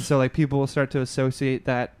 and so like people will start to associate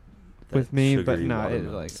that with me. But no,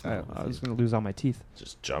 I was gonna lose all my teeth.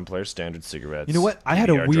 Just John Player Standard cigarettes. You know what? I had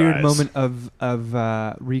a weird moment of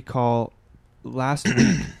recall last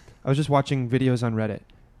week. I was just watching videos on Reddit,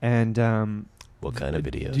 and what kind of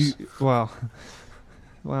videos?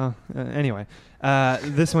 Anyway,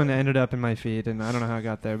 this one ended up in my feed, and I don't know how it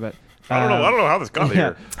got there, but I don't know how this got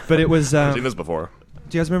here. But it was. I've seen this before.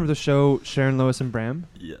 Do you guys remember the show Sharon, Lois, and Bram?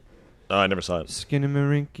 Yeah. Oh, I never saw it.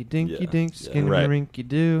 Skinnamarink dinky dink, skinnamarink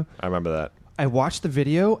doo. I remember that. I watched the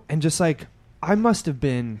video, and just like I must have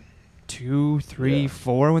been 2, 3,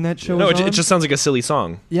 4 when that show was on. It just sounds like a silly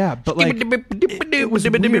song. Yeah, but like it was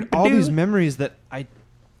weird. All these memories that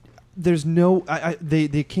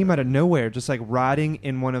they came out of nowhere, just like riding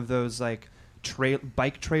in one of those like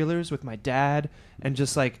bike trailers with my dad, and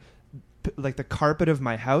just like the carpet of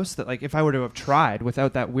my house that like if I were to have tried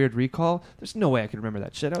without that weird recall, there's no way I could remember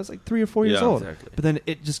that shit. I was like 3 or 4 years old. Exactly. But then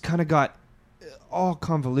it just kind of got all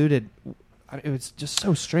convoluted. It was just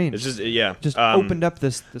so strange. It's just opened up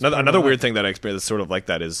this another weird thing that I experienced sort of like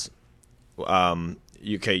that is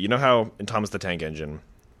you know how in Thomas the Tank Engine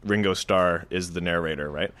Ringo Starr is the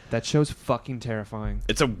narrator, right? That show's fucking terrifying.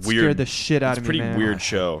 It's a weird, scared the shit out of me. It's a pretty weird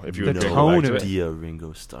show. If you the tone of it.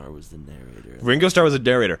 Ringo Starr was the narrator. Ringo Starr was the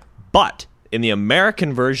narrator, but in the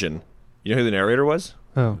American version, you know who the narrator was?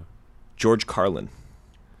 Oh, George Carlin.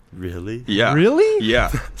 Really? Yeah. Really?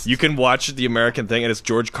 Yeah. You can watch the American thing, and it's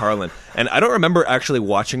George Carlin. And I don't remember actually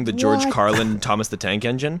watching the George Carlin Thomas the Tank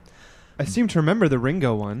Engine. I seem to remember the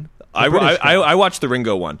Ringo one. I watched the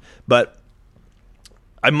Ringo one, but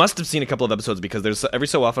I must have seen a couple of episodes because there's every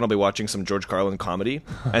so often I'll be watching some George Carlin comedy,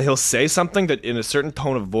 and he'll say something that in a certain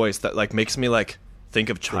tone of voice that like makes me like think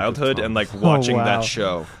of childhood and like watching that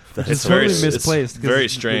show. It's very misplaced. It's very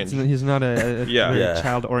strange. He's not a very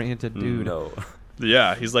child-oriented dude. No.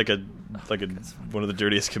 Yeah, he's like one of the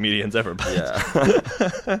dirtiest comedians ever.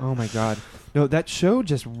 Yeah. Oh my god. No, that show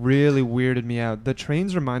just really weirded me out. The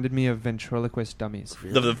trains reminded me of ventriloquist dummies.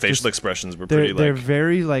 The facial expressions were pretty. They're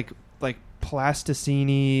very like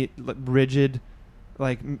plasticine-y, rigid.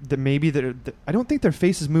 Like maybe I don't think their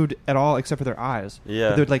faces moved at all except for their eyes. Yeah,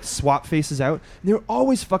 but they'd like swap faces out. And they were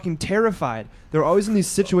always fucking terrified. They were always in these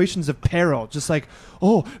situations of peril, just like,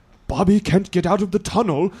 oh, Bobby can't get out of the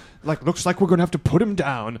tunnel. Like, looks like we're gonna have to put him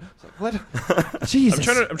down. What? Jesus.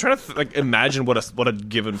 I'm trying to like imagine what a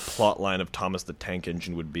given plot line of Thomas the Tank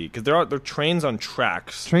Engine would be, because there are trains on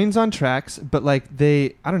tracks. Trains on tracks, but like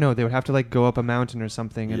I don't know, they would have to like go up a mountain or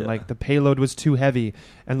something, and like the payload was too heavy,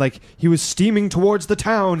 and like he was steaming towards the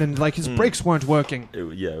town, and like his brakes weren't working. It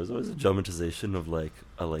was always a dramatization of like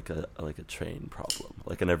a train problem,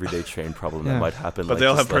 like an everyday train problem that might happen. But like, they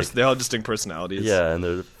all have they all have distinct personalities. Yeah, and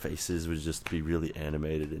their faces would just be really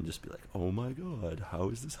animated and just be like, "Oh my god, how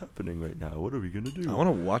is this happening right now? What are we gonna do?" I want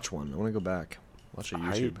to watch one. I want to go back, watch a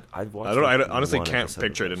YouTube. I've watched. I honestly can't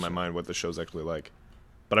picture it in my mind what the show's actually like,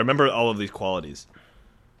 but I remember all of these qualities.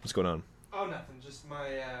 What's going on? Oh, nothing. Just my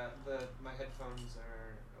my headphones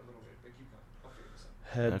are a little weird. But keep going. I'll figure this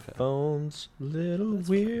out. Headphones, little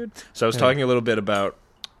weird. So I was talking a little bit about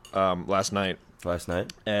last night,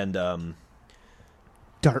 and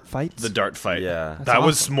Dart fights. the dart fight. Yeah, that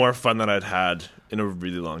was more fun than I'd had in a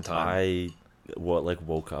really long time. I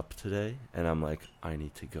woke up today and I'm like, I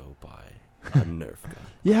need to go buy a Nerf gun.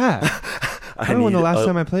 Yeah. I don't know when the last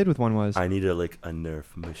time I played with one was. I need a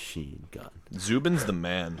Nerf machine gun. Zubin's the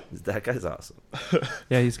man. That guy's awesome.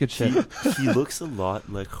 Yeah, he's good shit. He looks a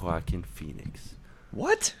lot like Joaquin Phoenix.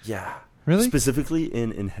 What? Yeah. Really? Specifically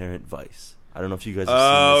in Inherent Vice. I don't know if you guys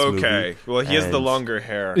have seen this movie. Okay. Well, he has the longer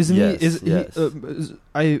hair. Isn't Yes, he? yes.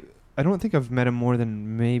 I don't think I've met him more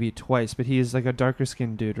than maybe twice, but he is like a darker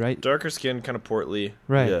skinned dude, right? Darker skin, kind of portly.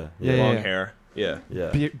 Right. Yeah. Long hair. Yeah.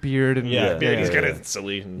 Yeah. Beard and Beard. He's yeah, kind yeah. of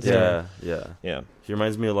silly. And Yeah. He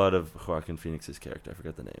reminds me a lot of Joaquin Phoenix's character. I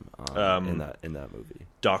forgot the name. In that movie.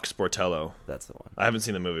 Doc Sportello. That's the one. I haven't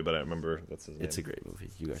seen the movie, but I remember that's his name. It's a great movie.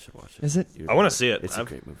 You guys should watch it. Is it? I want to see it. It's a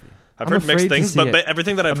great movie. I've I'm heard mixed afraid to things, see but it.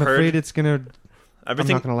 everything that I've I'm heard, afraid it's gonna.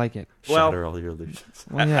 everything. I'm not gonna like it. Well, Shatter all your illusions.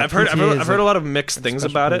 Well, yeah, I've heard PTA is a like lot of mixed things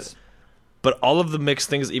special about place. it, but all of the mixed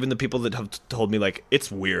things, even the people that have told me like it's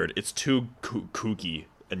weird, it's too kooky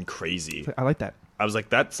and crazy. I like that. I was like,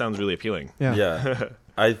 that sounds really appealing. Yeah. Yeah.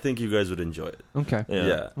 I think you guys would enjoy it. Okay.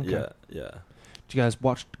 Yeah. Yeah. Did you guys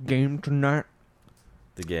watch the game tonight?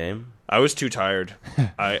 The game? I was too tired.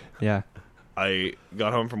 Yeah. I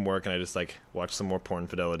got home from work and I just like watched some more Porn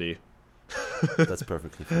Fidelity. That's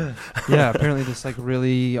perfectly fine. Yeah. Apparently, this like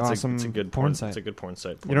really awesome it's a good porn site. It's a good porn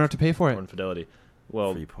site. You don't have to pay for it. Porn Fidelity.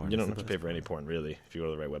 Well, Free porn you is don't the have to pay best for any porn really if you go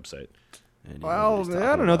to the right website. And you know Well, what he's I talking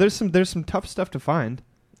don't know. about. There's some tough stuff to find.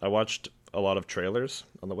 I watched a lot of trailers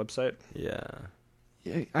on the website. Yeah.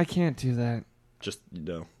 I can't do that. Just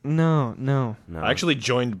No. No. I actually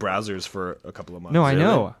joined browsers for a couple of months. No, I Really?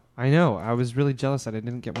 know. I know. I was really jealous that I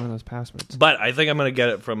didn't get one of those passwords. But I think I'm gonna get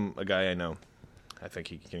it from a guy I know. I think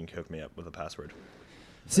he can hook me up with a password.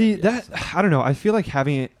 See, that I don't know. I feel like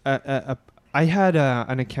having I had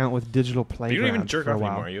an account with Digital But Playground you don't even jerk for a off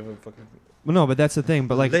while. anymore. You have a fucking Well, no, but that's the thing.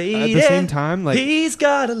 But like at Lady, the same time, like he's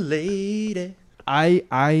got a lady.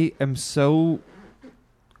 I am so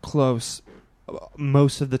close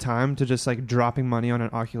most of the time to just like dropping money on an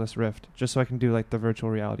Oculus Rift just so I can do like the virtual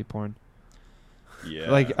reality porn.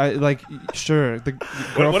 Yeah. Like sure the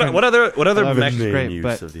girlfriend. What other love it. mech- Main great, use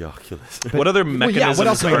but- of the Oculus. what other Well, mechanisms yeah, what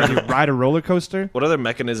else am I are gonna do? Ride a roller coaster? what other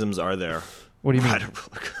mechanisms are there? What do you mean? Ride a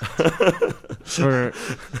roller coaster. Or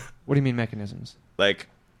what do you mean mechanisms? Like,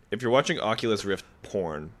 if you're watching Oculus Rift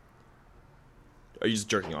porn, are you just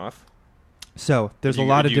jerking off? So there's a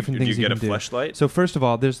lot of different things you you get can a do. fleshlight. So first of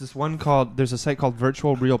all, there's a site called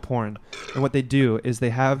Virtual Real Porn, and what they do is they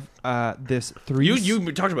have this three.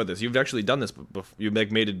 You talked about this. You've actually done this. You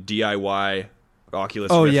like made a DIY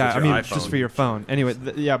Oculus. Oh Rift yeah, with your iPhone. just for your phone. Anyway,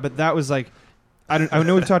 yeah, but that was like, I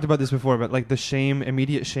know we've talked about this before, but like the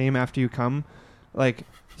immediate shame after you come, like,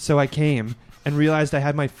 so I came and realized I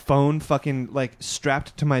had my phone fucking like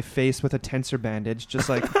strapped to my face with a tensor bandage, just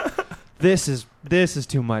like. This is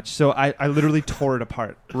too much. So I literally tore it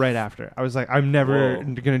apart right after. I was like, I'm never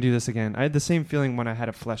going to do this again. I had the same feeling when I had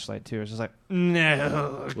a fleshlight too. It was just like,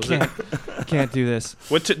 no, can't do this.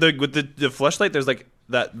 With the fleshlight, there's like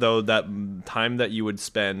that time that you would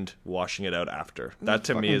spend washing it out after. That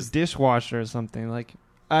to me Fucking is dishwasher or something. Like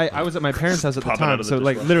I was at my parents' house at the Pop it out time, of the so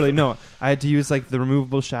like dishwasher. literally no. I had to use like the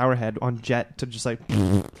removable shower head on jet to just like,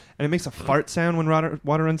 and it makes a fart sound when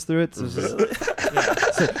water runs through it. So it's just,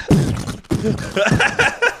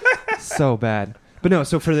 so bad. But no,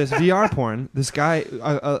 so for this VR porn, this guy,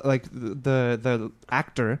 like the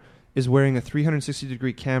actor, is wearing a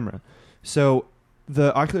 360-degree camera. So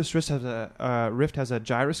the Oculus Rift has a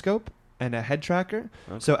gyroscope and a head tracker.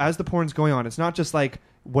 Okay. So as the porn's going on, it's not just like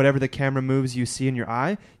whatever the camera moves you see in your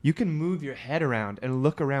eye, you can move your head around and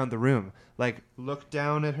look around the room. Like, look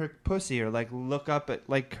down at her pussy or, like, look up at,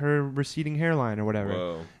 like, her receding hairline or whatever.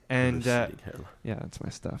 Whoa. And, Receding hairline. yeah, that's my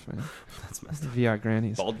stuff, man. That's my That's the VR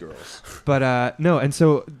grannies. Bald girls. But, no, and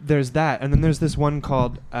so there's that. And then there's this one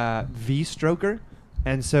called V-Stroker.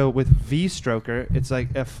 And so with V-Stroker, it's like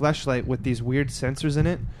a fleshlight with these weird sensors in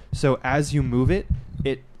it. So as you move it,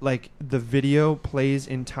 like, the video plays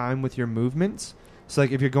in time with your movements. So,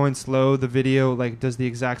 like, if you're going slow, the video, like, does the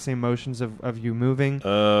exact same motions of you moving.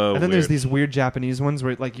 Oh, and then there's these weird Japanese ones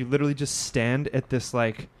where, like, you literally just stand at this,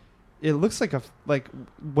 like, it looks like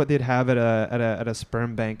what they'd have at a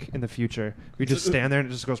sperm bank in the future. You just stand there and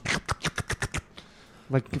it just goes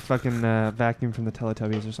like a fucking vacuum from the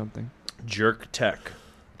Teletubbies or something. Jerk tech.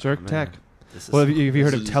 Jerk Man, tech. this is Well, have you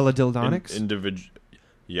heard of This is teledildonics?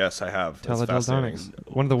 Yes, I have. That's fascinating.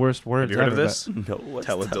 Teledildonics. One of the worst words Have you heard of ever, this? no, what's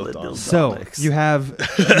Teledildonics. So you have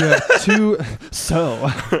two. So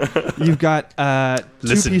you've got two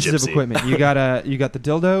Listen, pieces Gypsy. of equipment. You got the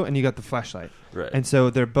dildo and you got the fleshlight, Right. and so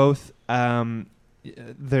they're both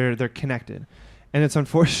they're connected, and it's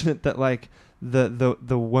unfortunate that like the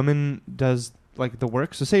woman does like the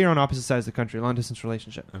work. So say you're on opposite sides of the country, long distance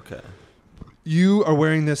relationship. Okay. You are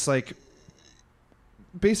wearing this like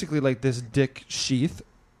basically like this dick sheath.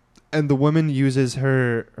 And the woman uses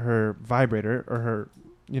her vibrator or her,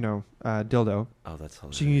 dildo. Oh, that's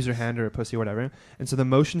hilarious. She can use her hand or her pussy or whatever. And so the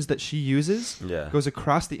motions that she uses Yeah. goes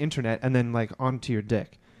across the internet and then like onto your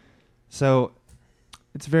dick. So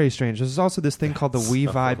it's very strange. There's also this thing called the That's We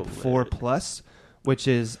so Vibe 4 hilarious. Plus, which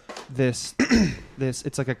is this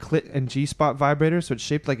it's like a clit and G spot vibrator. So it's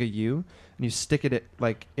shaped like a U, and you stick it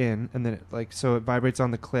like in, and then it like so it vibrates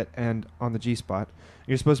on the clit and on the G spot.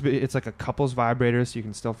 You're supposed to be. It's like a couple's vibrator, so you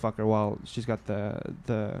can still fuck her while she's got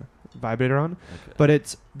the vibrator on. Okay.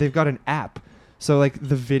 But they've got an app. So like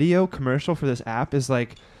the video commercial for this app is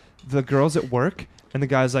like the girls at work, and the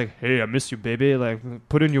guy's like, "Hey, I miss you, baby. Like,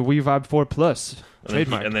 put in your We Vibe 4 Plus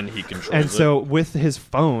trademark." And then he controls And it. so with his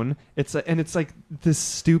phone, it's like this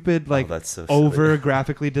stupid like that's so over silly.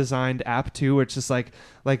 graphically designed app too, where it's just like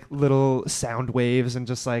little sound waves and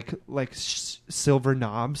just like silver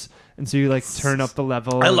knobs, and so you like turn up the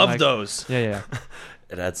level. I and, love like, those. Yeah.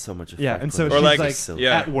 It adds so much effect. Yeah, and so when she's it's like- like silly.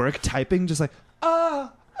 yeah. at work typing, just like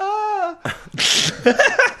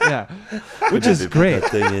yeah, which is They put great.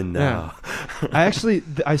 that thing in now. I actually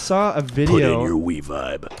I saw a video. We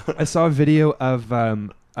Vibe. I saw a video of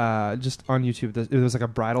just on YouTube. It was like a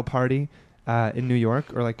bridal party in New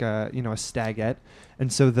York, or like a stagette,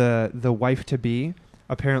 and so the wife to be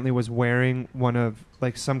apparently was wearing one of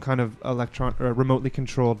like some kind of remotely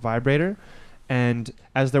controlled vibrator. And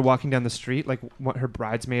as they're walking down the street, like what her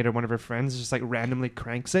bridesmaid or one of her friends just like randomly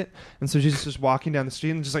cranks it, and so she's just walking down the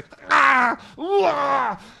street and just like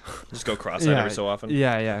Just go cross-eyed every so often.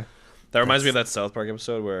 Yeah. That reminds me of that South Park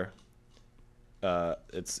episode where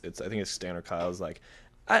it's I think it's Stan or Kyle's like,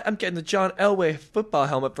 I'm getting the John Elway football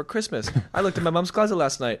helmet for Christmas. I looked in my mom's closet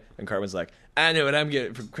last night. And Cartman's like, I know what I'm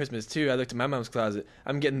getting for Christmas too. I looked in my mom's closet.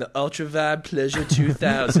 I'm getting the Ultra Vibe Pleasure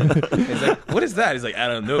 2000. And he's like, what is that? He's like, I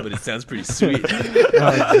don't know, but it sounds pretty sweet.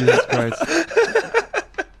 Oh, Jesus Christ.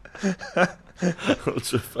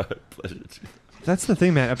 Ultra Vibe Pleasure. That's the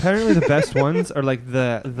thing, man. Apparently the best ones are like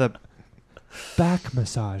the back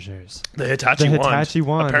massagers. The Hitachi The wand. Hitachi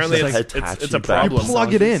wand. Apparently It's it's, like- it's a Hitachi back problem. You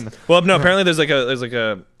plug it in. Well, no. Apparently, there's like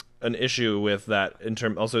an issue with that in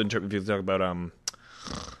term. Also, in term, if you talk about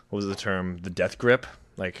what was the term? The death grip.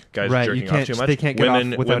 Like guys Right, jerking you off can't- too much. they can't get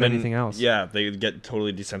off without anything else. Yeah, they get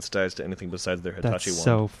totally desensitized to anything besides their That's Hitachi wand.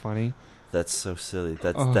 so funny. That's so silly.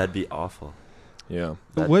 Oh. That'd be awful. Yeah. It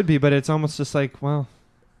That- would be, but it's almost just like, well,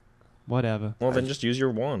 whatever. Well, then just use your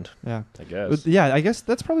wand, Yeah. I guess. But yeah, I guess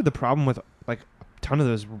that's probably the problem with like a ton of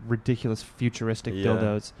those ridiculous futuristic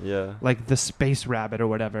dildos. Yeah. Like the space rabbit or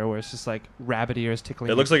whatever, where it's just like rabbit ears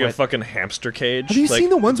tickling. It looks your like a clit. fucking hamster cage. Have you like, seen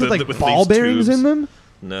the ones with like ball these bearings tubes. in them?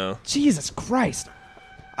 No. Jesus Christ!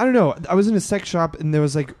 I don't know. I was in a sex shop and there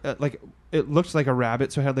was like it looked like a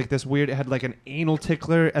rabbit, so it had like this weird. It had like an anal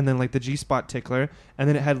tickler and then like the G-spot tickler, and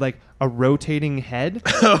then it had like a rotating head,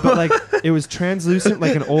 but like it was translucent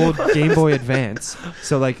like an old Game Boy Advance.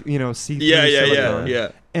 So like see through silicone. Yeah.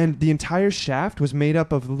 And the entire shaft was made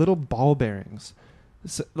up of little ball bearings.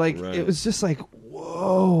 So, like Right. it was just like,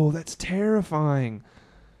 whoa, that's terrifying.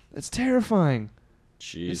 That's terrifying.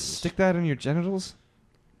 Jesus. Stick that in your genitals.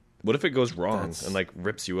 What if it goes wrong That's- and like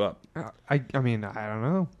rips you up? I mean, I don't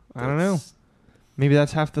know. I don't know. Maybe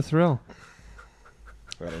that's half the thrill.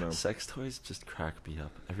 I don't know. Sex toys just crack me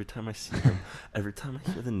up every time I see them. Every time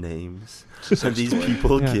I hear the names Sex and these toy.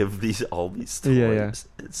 people Yeah. give all these toys. Yeah.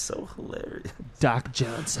 It's so hilarious. Doc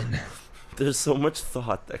Johnson. There's so much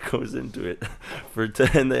thought that goes into it.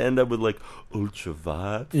 And they end up with like Ultra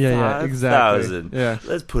Vibe. Yeah, exactly. 5,000. Yeah.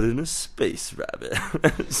 Let's put in a space rabbit.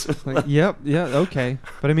 It's just Like, yep, yeah, okay.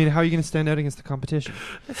 But I mean, how are you going to stand out against the competition?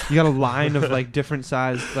 You got a line of like different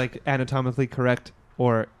size, like anatomically correct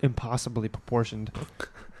or impossibly proportioned,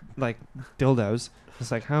 like dildos. It's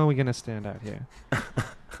like, how are we going to stand out here?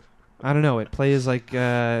 I don't know. It plays like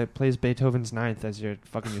plays Beethoven's Ninth as you're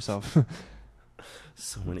fucking yourself.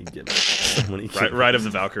 so many gimmicks. So many gimmicks. Ride of the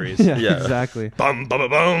Valkyries. Yeah, Yeah. exactly. Bum bum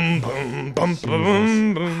bum bum bum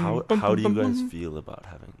bum bum. How do you guys feel about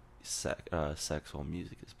having sex while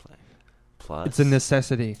music is playing? Plus, It's a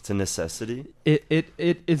necessity. It's a necessity.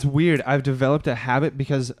 It's weird. I've developed a habit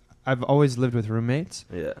because I've always lived with roommates.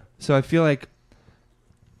 Yeah. So I feel like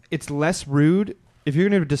it's less rude. If you're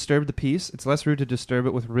going to disturb the peace, it's less rude to disturb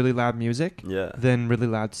it with really loud music Yeah. than really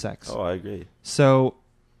loud sex. Oh, I agree. So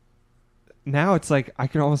now it's like I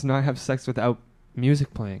can almost not have sex without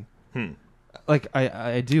music playing. Like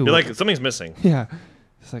I do. You're like, something's missing. Yeah.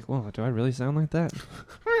 It's like, well, do I really sound like that?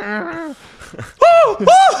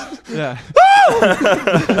 Yeah.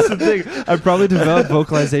 That's the thing. I probably developed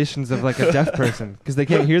vocalizations of like a deaf person because they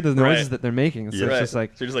can't hear the noises Right. that they're making. So Yeah. it's Right. just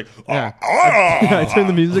like, So you're just like, yeah. I turn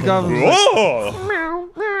the music off. And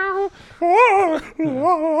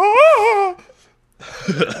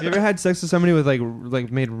have you ever had sex with somebody with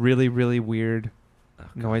like made really, really weird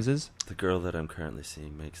noises? The girl that I'm currently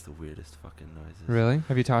seeing makes the weirdest fucking noises. Really?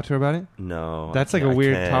 Have you talked to her about it? No. That's I like a can't- I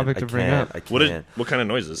weird can't- topic I to bring can't, up. I can't. what kind of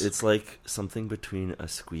noises? It's like something between a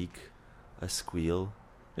squeak, a squeal.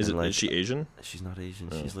 Is and, is she Asian? She's not Asian.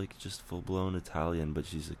 Oh. She's like just full blown Italian, but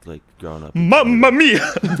she's like grown up. Mamma mia!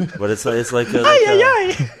 But it's like a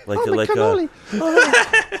like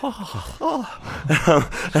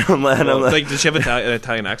I'm Like, does she have an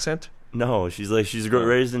Italian accent? no, she's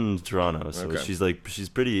raised in Toronto, so Okay. she's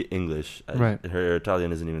pretty English. Right. Her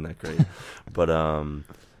Italian isn't even that great, but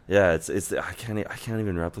yeah, it's I can't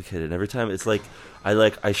even replicate it. And every time it's like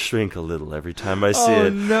I shrink a little every time I see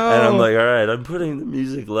it, no. and I'm like, all right, I'm putting the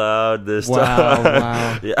music loud this Wow, time.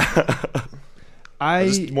 wow. Yeah.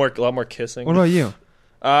 Just a lot more kissing. What about you?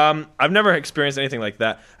 I've never experienced anything like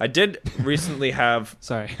that. I did recently have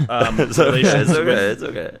Sorry. It's relations okay. with It's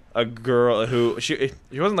okay. a girl who she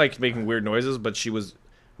wasn't like making weird noises, but she was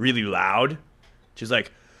really loud. She's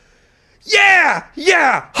like, yeah,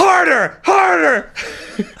 harder.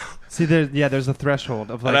 See, there's a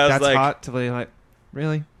threshold of like And I was that's like- hot to like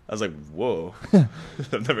really. I was like, whoa.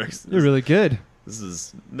 I've never. You're really good. This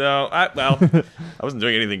is no. I wasn't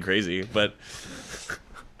doing anything crazy, but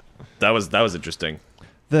that was interesting.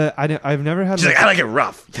 I've never had. She's like, I like it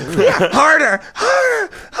rough. harder.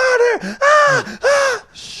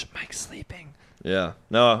 Shh, Mike's sleeping. Yeah.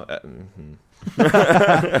 No.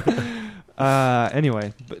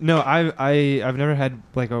 Anyway, but no, I've never had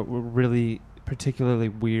like a really particularly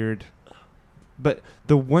weird. But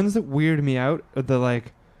the ones that weird me out are the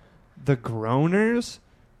groaners,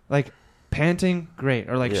 like panting, great,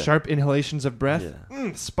 or like Yeah. sharp inhalations of breath,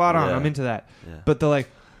 Yeah. spot on. Yeah. I'm into that. Yeah. But the like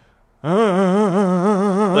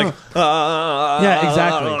Like, yeah,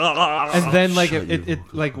 exactly. And then like Shut it you.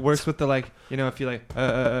 like works with the like, you know, if you like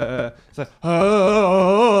it's like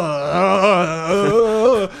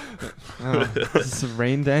this is a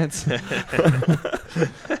rain dance.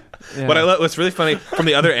 Yeah. What's really funny from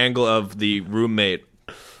the other angle of the roommate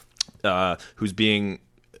who's being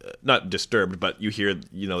not disturbed, but you hear, in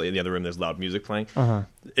the other room there's loud music playing. Uh-huh.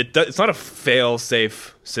 It's not a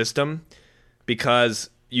fail-safe system, because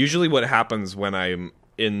usually what happens when I'm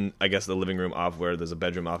in, I guess, the living room off where there's a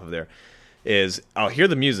bedroom off of there, is I'll hear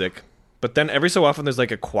the music, but then every so often there's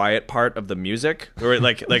like a quiet part of the music, or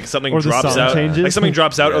like something Or the drops song out, changes. like something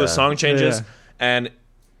drops out, or Yeah. the song changes, Yeah. and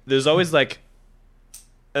there's always like,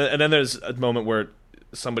 and then there's a moment where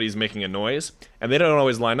somebody's making a noise, and they don't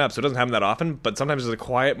always line up, so it doesn't happen that often. But sometimes there's a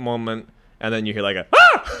quiet moment, and then you hear like a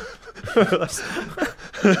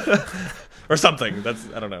or something. That's,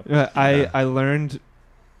 I don't know. Yeah, I learned,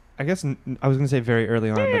 I guess I was going to say very early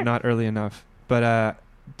on, but not early enough. But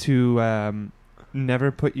to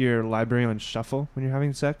never put your library on shuffle when you're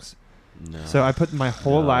having sex. No. So I put my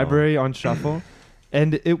whole No. library on shuffle,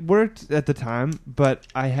 and it worked at the time. But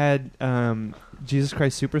I had Jesus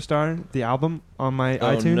Christ Superstar, the album, on my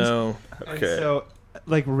iTunes. No. And Okay. so,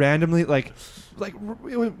 like randomly, like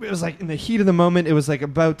it was like in the heat of the moment. It was like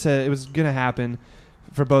it was gonna happen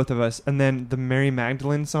for both of us. And then the Mary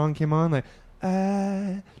Magdalene song came on, like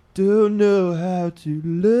I don't know how to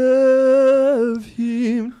love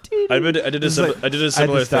him. I did a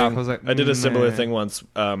similar thing. I did a similar man. thing once.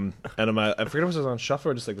 And I forget if it was on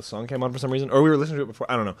shuffle or just like the song came on for some reason, or we were listening to it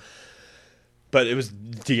before. I don't know. But it was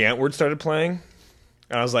the Antwoord started playing,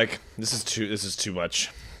 and I was like, "This is too much.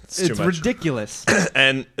 It's too much. Ridiculous."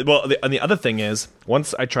 And well, and the other thing is,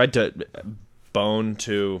 once I tried to bone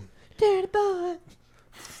to. Dirty boy,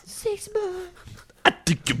 6 boy.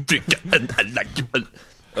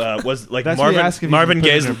 Was like That's what you ask if you Marvin can put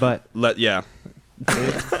it in Gaye's her butt. yeah,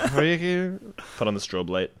 Are you here? put on the strobe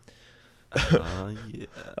light.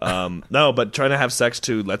 Yeah. No, but trying to have sex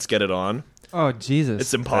to Let's Get It On, Oh Jesus!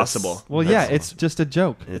 it's impossible. Well, yeah, it's just a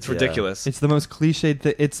joke. It's ridiculous. It's the most cliched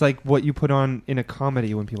thing. It's like what you put on in a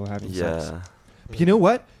comedy when people are having sex. Yeah. But you know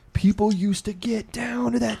what? People used to get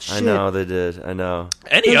down to that shit. I know they did. I know.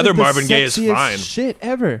 Any It was other like the Marvin Gaye is sexiest fine. shit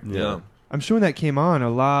ever. Yeah. I'm sure when that came on, a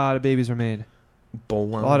lot of babies were made. A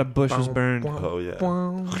lot of bushes burned. Oh yeah.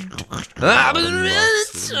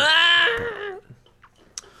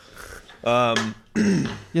 You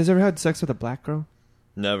guys ever had sex with a black girl?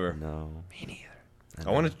 Never. No. Me neither.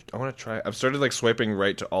 I want to try. I've started like swiping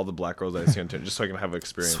right to all the black girls I see on Tinder, just so I can have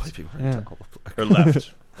experience. Swiping right Yeah. to all the black- Or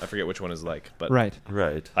left. I forget which one is like, but Right.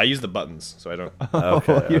 Right. I use the buttons, so I don't.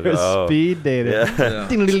 Okay. You're a Oh. speed dater. Yeah.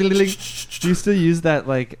 Do you still use that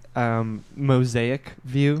like mosaic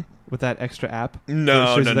view with that extra app? No, It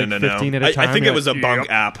shows no, you, no, like, no, 15 no. at a time, I think you're it was a like, bunk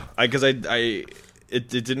app. Because it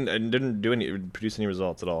didn't do any produce any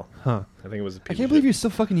results at all. Huh. I think it was. I can't believe you're still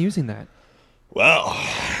fucking using that. Well,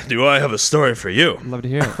 do I have a story for you? I'd love to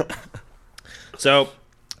hear it. So,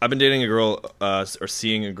 I've been dating a girl, or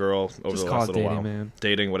seeing a girl over Just the call last it little dating, while. man.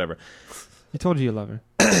 Dating, whatever. You told you love her.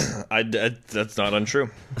 That's not untrue.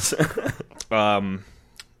 And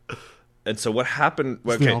so what happened?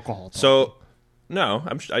 It's the alcohol talk. So, no,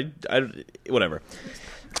 whatever.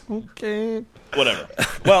 Okay. Whatever.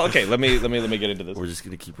 Well, okay. Let me get into this. We're just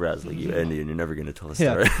gonna keep razzling you, Andy, and you're never gonna tell a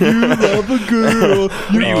Yeah. story. You love a girl.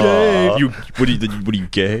 You're gay. What are you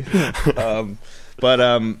gay?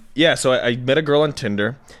 Yeah. So I met a girl on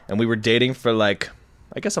Tinder, and we were dating for like,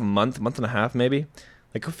 I guess a month and a half, maybe,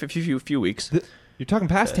 like a few weeks. You're talking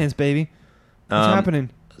past tense, baby. What's happening?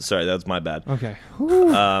 Sorry, that was my bad. Okay. Whew.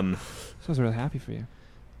 So I Um, was really happy for you.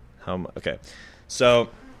 Okay. So,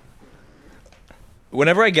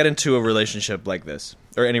 whenever I get into a relationship like this,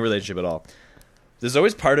 or any relationship at all, there's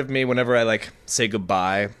always part of me whenever I like say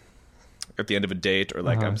goodbye at the end of a date, or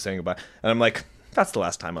like Uh-huh. I'm saying goodbye, and I'm like, that's the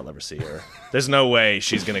last time I'll ever see her. There's no way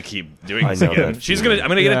she's gonna keep doing I this know again. that I'm feeling.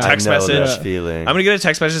 gonna get a Yeah. text I know message. that feeling. I'm gonna get a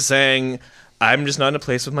text message saying, I'm just not in a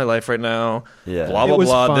place with my life right now. Yeah. Blah It blah was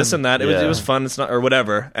blah. fun. This and that. It Yeah. was fun. It's not, or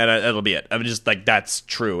whatever, and it'll be it. I'm just like, that's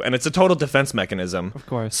true, and it's a total defense mechanism. Of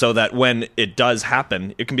course. So that when it does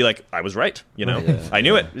happen, it can be like, I was right. You know, Yeah. I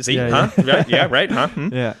knew it. See, Yeah, huh? Right? Yeah, right, huh? Hmm?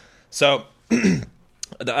 Yeah. So I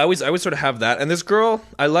always sort of have that. And this girl,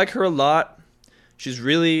 I like her a lot. She's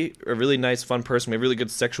really a really nice, fun person. We have really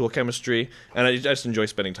good sexual chemistry, and I just enjoy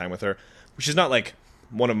spending time with her. She's not like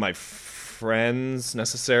one of my friends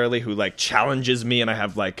necessarily who like challenges me, and I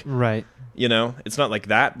have like, Right. you know, it's not like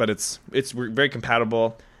that, but we're very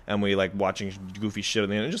compatible, and we like watching goofy shit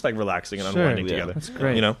and just like relaxing and Sure. unwinding Yeah. together. That's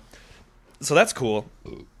great. You know, so that's cool.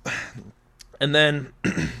 And then,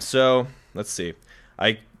 so let's see.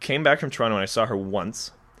 I came back from Toronto and I saw her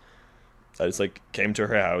once. I just like came to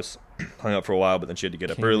her house, hung out for a while, but then she had to get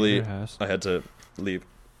up Came to early. your house. I had to leave,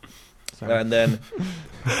 Sorry. and then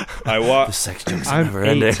I The walked. sex jokes are I'm never 8.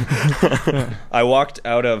 ending. I walked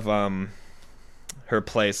out of her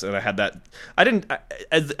place, and I had that. I didn't.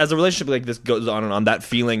 As a relationship like this goes on and on, that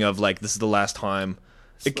feeling of like this is the last time.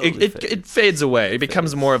 Slowly It fades away. It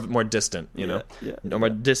becomes more distant. You know, Yeah. a more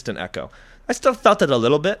distant echo. I still felt it a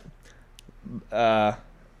little bit, and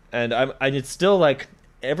it's still like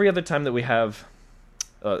every other time that we have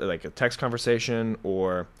like a text conversation,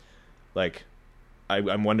 or like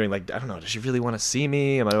I'm wondering, like, I don't know, does she really want to see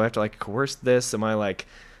me? Do I have to like coerce this? Am I like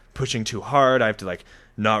pushing too hard? I have to like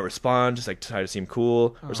not respond, just like try to seem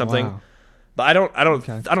cool or something. Wow. But I don't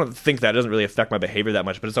Okay. I don't think that. It doesn't really affect my behavior that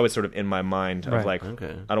much, but it's always sort of in my mind of Right. like,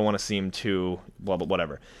 Okay. I don't want to seem too well, but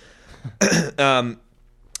whatever.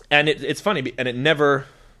 And it's funny, and it never,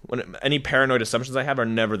 any paranoid assumptions I have are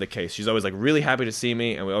never the case. She's always like really happy to see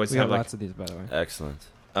me, and we always We have got like, lots of these, by the way. Excellent.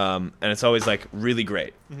 and it's always like really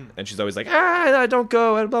great. And she's always like, don't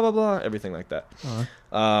go, and blah blah blah, everything like that.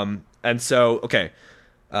 Uh-huh. And so okay,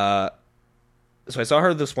 so I saw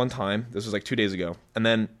her this one time. This was like 2 days ago, and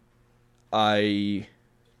then I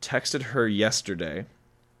texted her yesterday,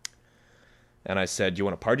 and I said, "Do you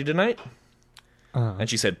want to party tonight?" Uh-huh. And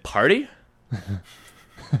she said, "Party?"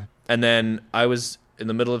 And then I was in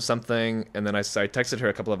the middle of something, and then I texted her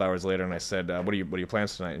a couple of hours later, and I said, what are your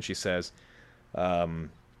plans tonight? And she says,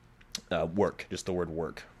 work, just the word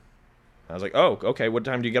work. I was like, oh, okay, what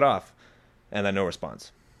time do you get off? And then no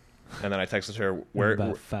response. And then I texted her, where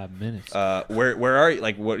about 5 minutes. where are you?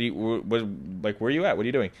 Like, where are you at? What are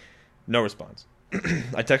you doing? No response.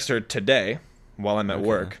 I text her today while I'm at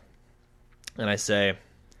work, and I say,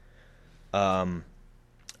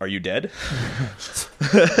 are you dead?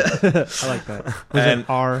 I like that. Was it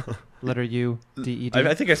R, letter U, D-E-D?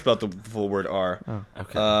 I think I spelled the full word R. Oh.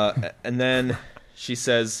 Okay. And then she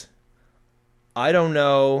says, I don't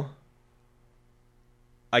know.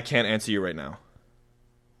 I can't answer you right now.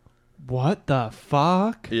 What the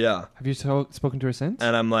fuck? Yeah. Have you spoken to her since?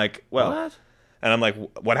 And I'm like, well, What? And I'm like,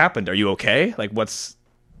 what happened? Are you okay? Like,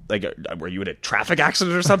 were you in a traffic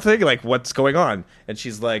accident or something? Like, what's going on? And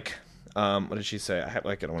she's like, what did she say? I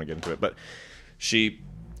don't want to get into it, but she's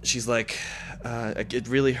like, it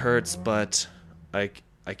really hurts, but I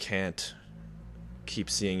can't keep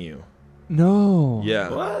seeing you. No.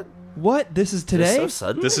 Yeah. What? This is Just today? so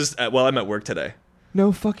sudden? This is, I'm at work today.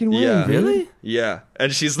 No fucking way. Yeah. dude. Really? Yeah.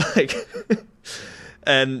 And she's like,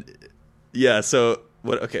 and yeah, so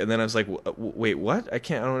what? Okay. And then I was like, wait, what? I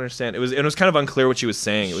don't understand. It was kind of unclear what she was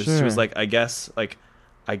saying. She Sure. was like, I guess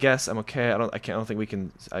I'm okay. I don't think we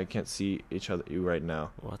can, I can't see you right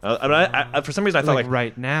now. What I for some reason I thought Like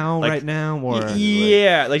right now, like- or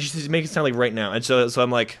yeah, like she's making it sound like right now. And so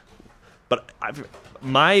I'm like, but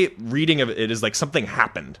my reading of it is like something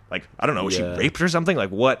happened. Like, I don't know, was she Yeah. raped or something? Like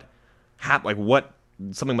what happened? Like what?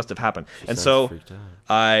 Something must have happened. And sounds so freaked out.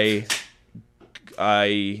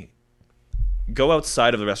 I go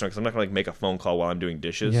outside of the restaurant because I'm not gonna like make a phone call while I'm doing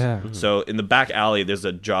dishes. Yeah. So in the back alley, there's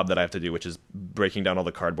a job that I have to do, which is breaking down all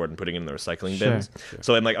the cardboard and putting it in the recycling Sure. bins.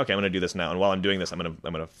 So I'm like, okay, I'm gonna do this now. And while I'm doing this, I'm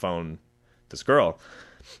gonna phone this girl.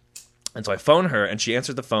 And so I phone her, and she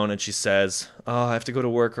answered the phone, and she says, "Oh, I have to go to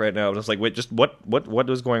work right now." And I was like, "Wait, just what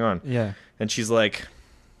was going on?" Yeah. And she's like,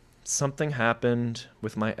 "Something happened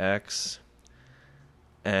with my ex,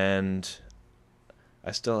 and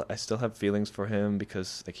I still have feelings for him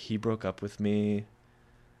because like he broke up with me,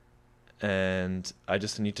 and I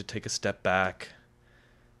just need to take a step back,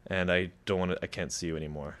 and I can't see you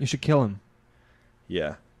anymore." You should kill him.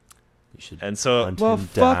 Yeah. You should And so hunt Well, him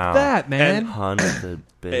fuck down. that, man. And- Hunt the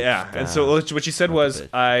bitch yeah, and down. so what she said Hunt was, the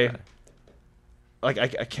bitch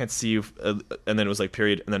I can't see you, and then it was like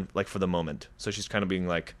period, and then like for the moment. So she's kind of being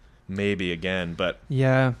like maybe again, but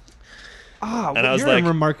Yeah. Ah, And I was you're like- in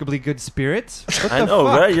remarkably good spirits. What I the know,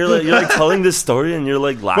 fuck? right? You're like telling this story and you're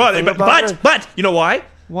like laughing about it. but you know why?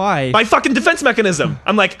 Why? My fucking defense mechanism.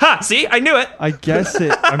 I'm like, ha, see, I knew it. I guess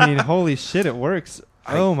it. I mean, holy shit, it works.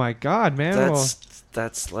 Oh my god, man.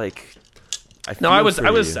 That's like. No, I feel was for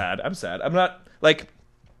you. sad. I'm sad. I'm not like.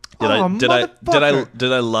 Did Oh,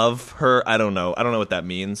 I love her? I don't know. I don't know what that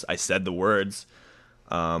means. I said the words.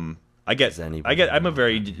 I'm a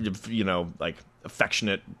very like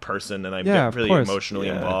affectionate person, and I'm Yeah, of really course. emotionally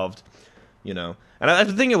Yeah. involved. And I've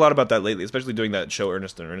been thinking a lot about that lately, especially doing that show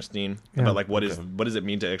Ernest and Ernestine Yeah. about like what does it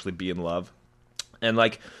mean to actually be in love, and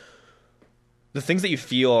like the things that you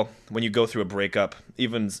feel when you go through a breakup,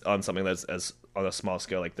 even on something that's as on a small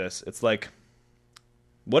scale like this. It's like,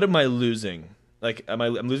 what am I losing? Like, I'm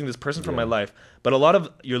losing this person from my life, but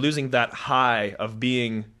you're losing that high of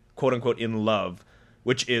being quote unquote in love,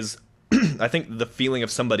 which is, I think, the feeling of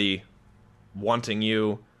somebody wanting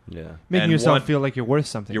you, Yeah. Making and yourself feel like you're worth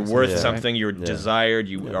something. you're worth Yeah. something, you're Yeah. desired,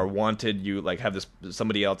 you Yeah. are wanted, you like have this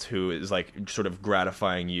somebody else who is like sort of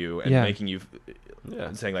gratifying you and Yeah. making you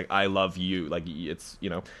Yeah. saying like I love you, like it's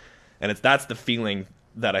and that's the feeling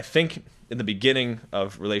that I think in the beginning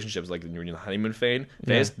of relationships, like when you're in the honeymoon phase,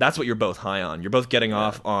 Yeah. that's what you're both high on. You're both getting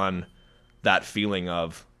off on that feeling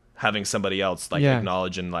of having somebody else like Yeah.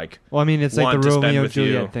 acknowledge and like Well, I mean, it's like want the to spend Romeo with you.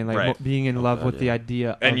 Juliet thing, like Right. being in love God, with the yeah.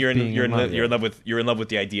 idea and of you're being in love. you're in love with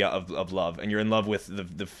the idea of love, and you're in love with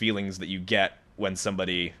the feelings that you get when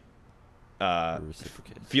somebody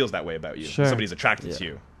Reciprocate. feels that way about you. Sure. Somebody's attracted Yeah. to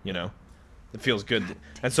you, it feels good.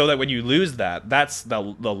 And so that when you lose that's the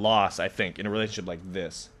loss, I think, in a relationship like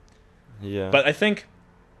this. Yeah. But I think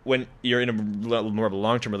when you're in a more of a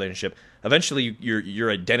long-term relationship, eventually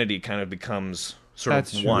your identity kind of becomes sort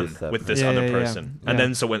That's of true. one With that with this person. other Yeah, yeah, yeah. person. Yeah. And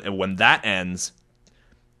then so when that ends,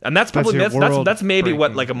 and that's probably your that's world maybe what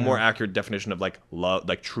breaking, like a more yeah. accurate definition of like love,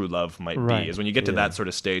 like true love might Right. be, is when you get to Yeah. that sort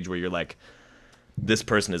of stage where you're like, this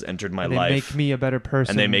person has entered my And they life, make me a better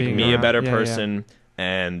person. and they make being me a around- better yeah, yeah. person.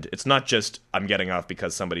 And it's not just I'm getting off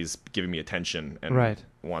because somebody's giving me attention and Right.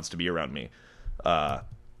 wants to be around me.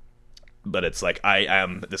 but it's like I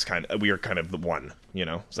am this kind. We are kind of the one.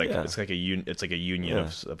 It's like Yeah. it's like a union Yeah.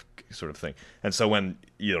 of sort of thing. And so when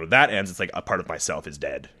that ends, it's like a part of myself is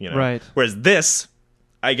dead. Right. Whereas this,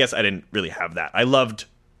 I guess I didn't really have that. I loved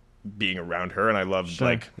being around her, and I loved Sure.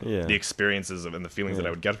 like Yeah. the experiences and the feelings that Yeah.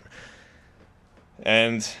 I would get.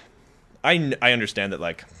 And I understand that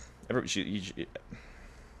like Well, She hey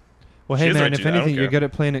is the man, right if dude. I don't anything, you're care. good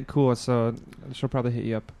at playing it cool, so she'll probably hit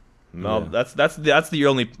you up. no, Yeah. that's the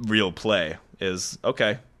only real play is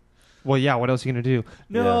okay. Well, yeah. What else are you gonna do?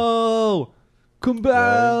 No, come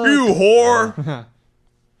back. You whore.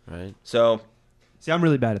 Right. So See, I'm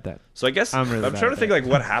really bad at that. I guess I'm really I'm bad trying at to think that.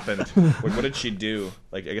 like what happened. Like, what did she do?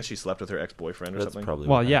 Like I guess she slept with her ex-boyfriend or That's something. probably.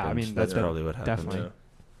 Well, what yeah, happened. I mean, that's that's probably what happened. definitely.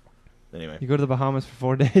 Yeah. Anyway. You go to the Bahamas for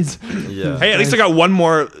 4 days. Yeah. Hey, at least I got one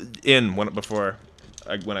more in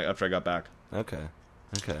after I got back. Okay.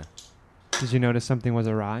 Did you notice something was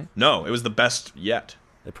awry? No, it was the best yet.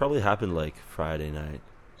 It probably happened like Friday night,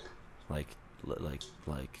 like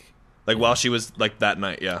Like while she was like that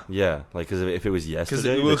night, yeah. yeah, like because if it was Because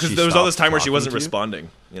yesterday, that she there was all this stopped time where she talking wasn't to you? responding,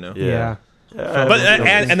 Yeah. Yeah. But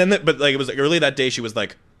and then but like it was like early that day she was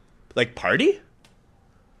like party?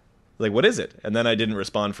 Like what is it? And then I didn't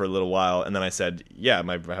respond for a little while, and then I said, "Yeah, I'm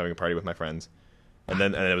having a party with my friends." And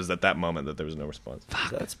it was at that moment that there was no response.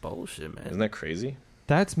 That's bullshit, man. Isn't that crazy?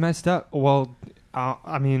 That's messed up. Well,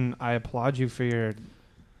 I mean, I applaud you for your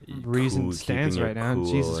reason stands keeping right it now. cool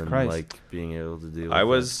Jesus and, Christ. like being able to do. I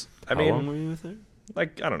was. I How long mean, were you with her?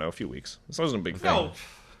 like I don't know, a few weeks. This wasn't a big thing. No,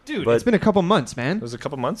 dude, But- it's been a couple months, It man. was a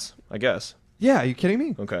couple months, I guess. Yeah, are you kidding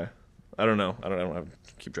me? Okay. I don't know. I don't have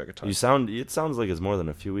keep track of time. It sounds like it's more than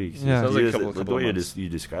a few weeks. Yeah. Sounds like a You- couple the way months. you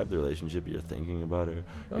describe the relationship, you're thinking about her.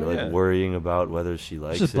 Oh, You're like yeah. worrying about whether she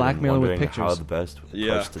likes just it, blackmail her and with wondering pictures. how the best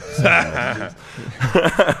Yeah. parts to send messages.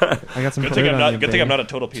 I got some. Good thing flirt I'm on not. you, Good thing I'm baby. not a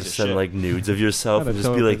total piece Just of send shit. like nudes of yourself Not a and just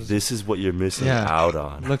be total like, piece. "This is what you're missing Yeah. out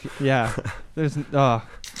on. Look, yeah. There's.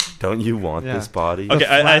 Don't you want Yeah. this body?" Okay,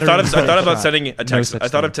 I thought about shot. sending a No text. such I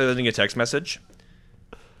thought thing. of sending a text message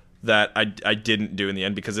that I didn't do in the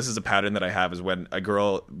end because this is a pattern that I have is when a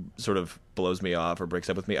girl sort of blows me off or breaks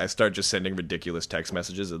up with me, I start just sending ridiculous text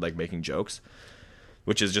messages and like making jokes,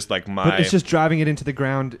 which is just like my. But it's just driving it into the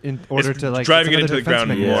ground in order it's to like driving it it's into the another defense ground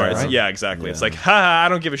mechanism, more. mechanism, It's, right? yeah, exactly. It's Yeah. like, ha, I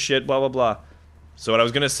don't give a shit. Blah blah blah. So what I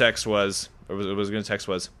was gonna text was,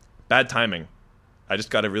 was bad timing. I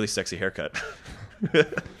just got a really sexy haircut.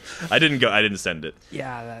 I didn't send it.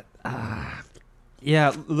 Yeah,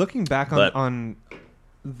 yeah. Looking back But- on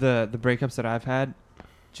the breakups that I've had,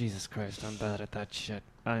 Jesus Christ, I'm bad at that shit.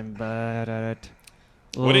 I'm bad at it.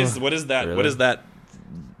 What is Ugh. what is that? What Really? is that?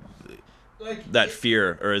 That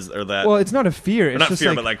fear or that? Well, it's not a fear. or It's not just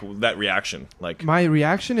fear, like, but like that reaction. Like my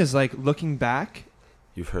reaction is like looking back.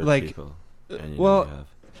 You've hurt like, people. And you well, know you have.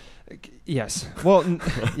 Yes. Well,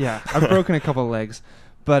 yeah. I've broken a couple legs,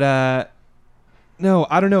 but no,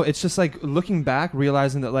 I don't know. It's just like looking back,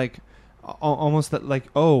 realizing that like almost that like,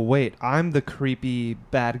 oh wait, I'm the creepy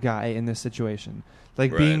bad guy in this situation.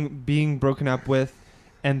 Like Right. being broken up with,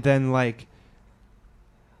 and then like,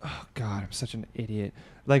 oh god, I'm such an idiot.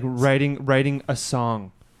 Like writing a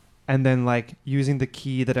song, and then like using the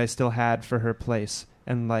key that I still had for her place,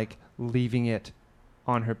 and like leaving it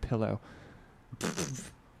on her pillow.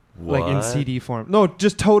 Like in What? CD form. No,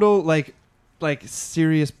 just total like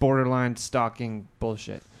serious borderline stalking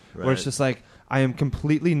bullshit. Where it's Right. just like I am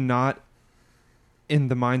completely not in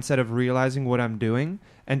the mindset of realizing what I'm doing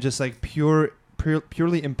and just like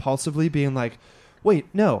purely impulsively being like, wait,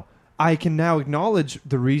 no, I can now acknowledge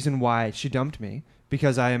the reason why she dumped me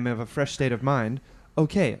because I am of a fresh state of mind.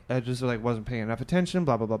 Okay, I just like wasn't paying enough attention,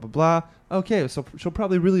 blah blah blah blah blah. Okay, so she'll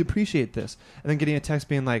probably really appreciate this. And then getting a text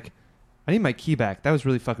being like, I need my key back. That was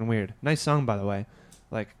really fucking weird. Nice song, by the way.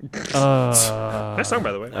 Like, nice song,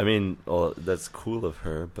 by the way. I mean, well, that's cool of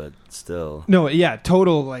her, but still. no, yeah,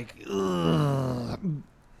 total like.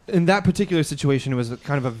 In that particular situation, it was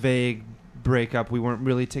kind of a vague breakup. We weren't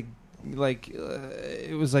really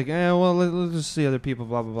it was like, well, let's just see other people,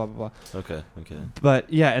 blah blah blah blah blah. Okay.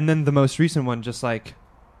 But yeah, and then the most recent one, just like,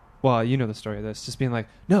 well, you know the story of this, just being like,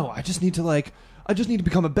 no, I just need to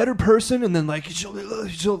become a better person, and then like she'll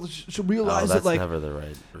realize that's that like never the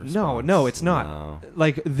right response. no, it's not. No.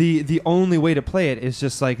 Like the only way to play it is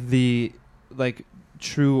just like the like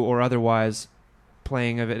true or otherwise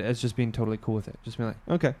playing of it as just being totally cool with it. Just being like,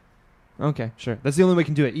 okay, sure. That's the only way you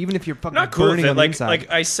can do it. Even if you're fucking Not cool with burning it. on the Like inside.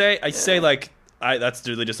 like I say like that's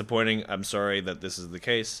really disappointing. I'm sorry that this is the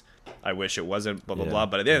case. I wish it wasn't. Blah blah Yeah. blah.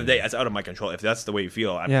 But at the end of the day, it's out of my control. If that's the way you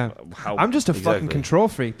feel, I'm just a fucking Exactly. control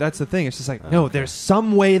freak. That's the thing. It's just like, no, Okay. there's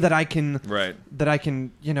some way that I can right.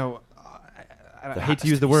 you know, I hate to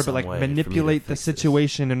use the word, but like manipulate the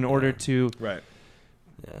situation in order to. Right.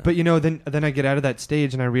 Yeah. But then I get out of that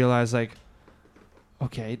stage and I realize like,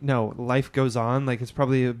 okay, no, life goes on. Like it's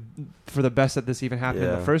probably for the best that this even happened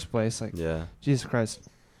in the first place. Like, Jesus Christ.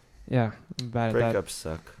 Yeah, I'm bad at that. Breakups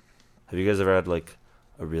suck. Have you guys ever had like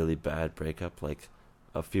a really bad breakup? Like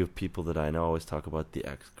a few people that I know always talk about the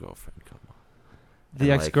ex-girlfriend coma.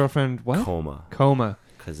 The ex-girlfriend what? Coma.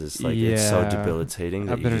 Because it's like it's so debilitating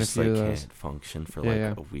that I've you been just like can't function for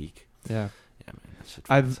like a week. Yeah. Yeah, man. That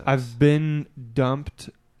shit I've been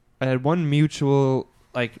dumped. I had one mutual,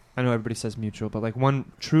 like I know everybody says mutual, but like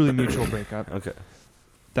one truly mutual breakup. Okay.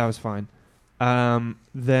 That was fine.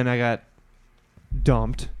 Then I got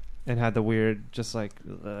dumped and had the weird, just like.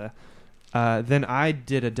 Then I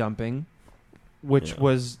did a dumping, which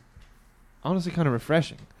was honestly kind of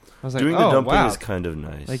refreshing. I was like, doing the dumping is kind of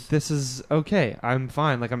nice. Like, this is okay. I'm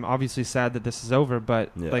fine. Like, I'm obviously sad that this is over,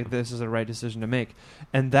 but like, this is the right decision to make.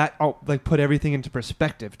 And that like put everything into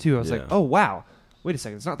perspective too. I was like, oh wow, wait a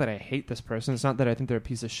second. It's not that I hate this person. It's not that I think they're a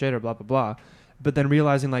piece of shit or blah blah blah. But then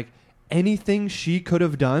realizing like anything she could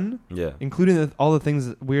have done, including all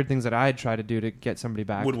the weird things that I'd try to do to get somebody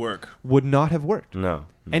back, would not have worked. No.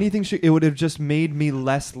 Anything it would have just made me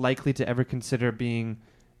less likely to ever consider being.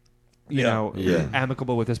 You know,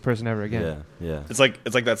 amicable with this person ever again. Yeah. It's like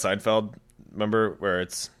that Seinfeld, remember, where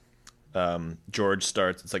it's George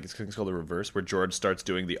starts. It's called the reverse, where George starts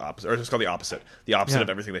doing the opposite, or it's called the opposite of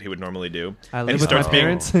everything that he would normally do. And he starts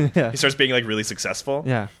he starts being like really successful.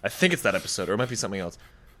 Yeah, I think it's that episode, or it might be something else.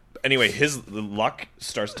 But anyway, the luck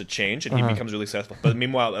starts to change, and he becomes really successful. But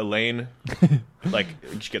meanwhile, Elaine, like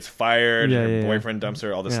she gets fired, her boyfriend dumps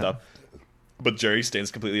her, all this stuff. But Jerry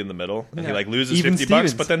stays completely in the middle, and he like loses Even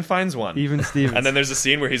 $50, but then finds one. Even Stevens. And then there's a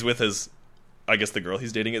scene where he's with I guess the girl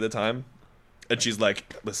he's dating at the time, and she's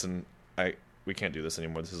like, "Listen, we can't do this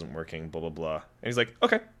anymore. This isn't working." Blah blah blah. And he's like,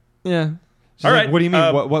 "Okay, yeah." She's all right. What do you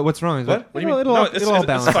mean? What's wrong? What? What do you mean? It'll all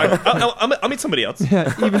balance. It's fine. I'll meet somebody else.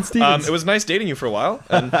 Yeah, even Stevens. It was nice dating you for a while,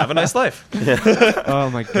 and have a nice life.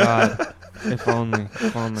 Oh my god! If only.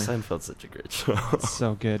 Seinfeld's such a great show. It's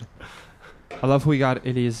so good. I love who we got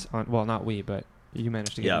Elise on. Well, not we, but you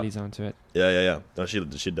managed to get Elise onto it. Yeah. No, she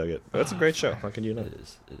dug it. That's a great show. How can you not? It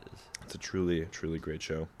is. It's a truly great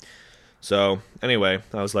show. So anyway,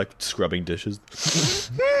 I was like scrubbing dishes.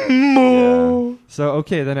 So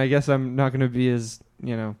okay, then I guess I'm not going to be as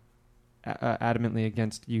adamantly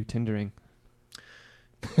against you Tindering.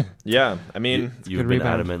 Yeah, I mean, you've been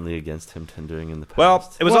adamantly against him Tindering in the past.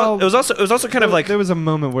 Well, it was also kind of like there was a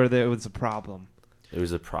moment where there was a problem. It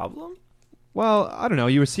was a problem? Well, I don't know.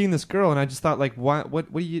 You were seeing this girl, and I just thought, like, what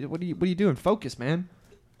are you doing? Focus, man.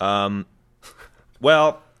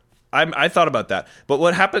 Well, I thought about that, but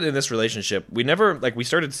what happened in this relationship? We never we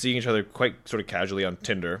started seeing each other quite sort of casually on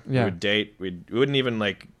Tinder. Yeah. We would date. We wouldn't even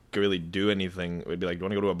like really do anything. We'd be like, "Do you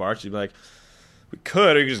want to go to a bar?" She'd be like, "We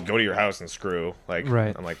could, or you could just go to your house and screw." Like,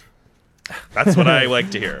 right. I'm like, that's what I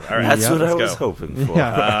like to hear. All right, that's what I was hoping for.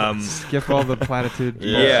 Yeah. Skip all the platitude.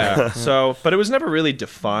 Yeah. So, but it was never really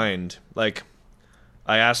defined. Like,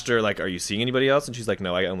 I asked her, like, "Are you seeing anybody else?" And she's like,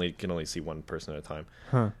 "No, I can only see one person at a time."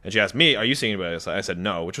 Huh. And she asked me, "Are you seeing anybody else?" I said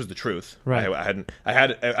no, which was the truth. Right. I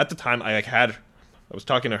had at the time I was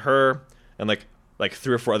talking to her and like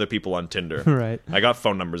 3 or 4 other people on Tinder. Right. I got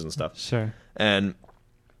phone numbers and stuff. Sure. And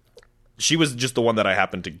she was just the one that I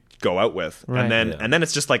happened to go out with. Right. And then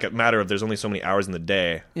it's just like a matter of there's only so many hours in the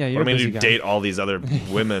day. Yeah, what am I going to date all these other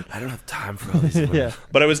women? I don't have time for all these women. Yeah.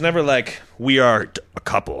 But I was never like, we are a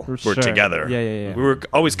couple. Sure. We're together. Yeah. We were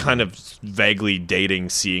always kind of vaguely dating,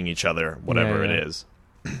 seeing each other, whatever it is.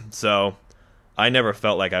 So I never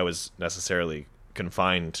felt like I was necessarily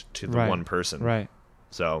confined to the one person. Right.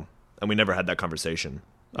 So, and we never had that conversation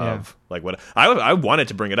of like what I wanted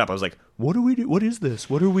to bring it up. I was like, what do we do? What is this?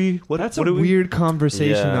 What are we? What? That's what a weird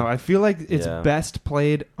conversation, though. I feel like it's best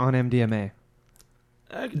played on MDMA.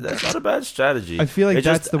 That's not a bad strategy. I feel like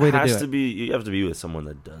that's the way to do it. You have to be with someone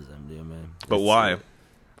that does MDMA. But why?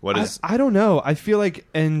 What is? I don't know. I feel like,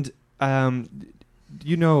 and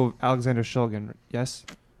you know Alexander Shulgin, yes?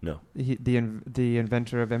 No. The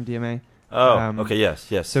inventor of MDMA. Oh, okay, yes.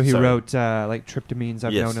 So he wrote like tryptamines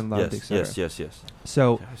I've known and loved, etc. Yes.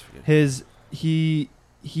 So he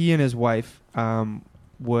and his wife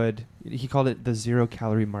he called it the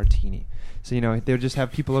 0-calorie martini. So they would just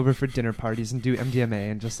have people over for dinner parties and do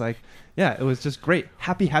MDMA and just like it was just great,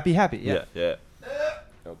 happy. Yeah.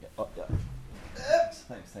 Okay. Oh, yeah.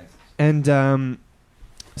 Thanks. And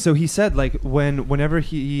so he said, like, whenever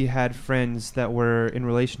he had friends that were in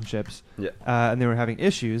relationships, and they were having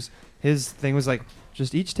issues, his thing was like,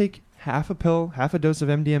 just each take half a dose of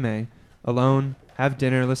MDMA alone, have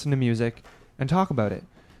dinner, listen to music, and talk about it.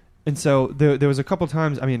 And so there was a couple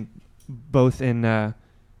times, I mean, both in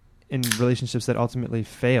relationships that ultimately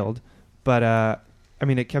failed, but I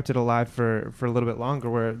mean, it kept it alive for a little bit longer,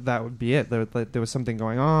 where that would be it. There was something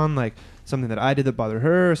going on, like something that I did that bothered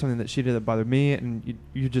her, something that she did that bothered me, and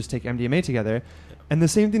you just take MDMA together. And the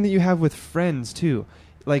same thing that you have with friends too.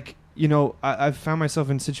 Like, you know, I've found myself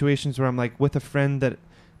in situations where I'm like with a friend that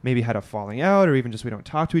maybe had a falling out, or even just we don't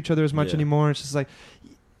talk to each other as much anymore. It's just like,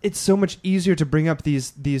 it's so much easier to bring up these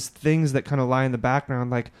things that kind of lie in the background,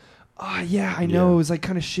 like, oh yeah, I know it was like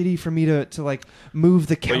kind of shitty for me to like move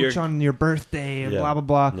the couch on your birthday and blah blah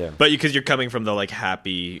blah. Yeah. But because you're coming from the like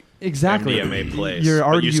happy MDMA place, you're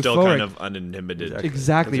already but you're still euphoric. kind of uninhibited.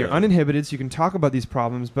 Exactly. You're uninhibited, so you can talk about these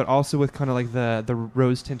problems, but also with kind of like the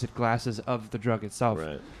rose tinted glasses of the drug itself.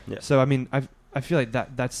 Right. Yeah. So I mean, I feel like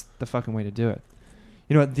that's the fucking way to do it.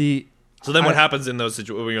 You know what So then what happens in those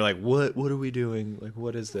situations when you're like, what are we doing? Like,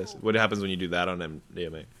 what is this? What happens when you do that on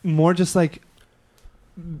MDMA? More just like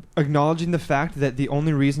acknowledging the fact that the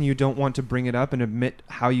only reason you don't want to bring it up and admit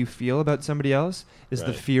how you feel about somebody else is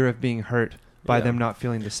the fear of being hurt by them not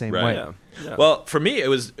feeling the same way. Yeah. Well, for me, it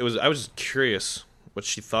was I was curious what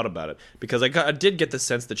she thought about it, because I did get the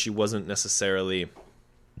sense that she wasn't necessarily.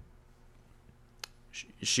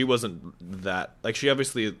 She wasn't that, like, she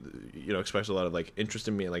obviously, you know, expressed a lot of like interest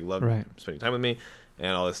in me and like loved spending time with me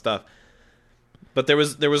and all this stuff. But there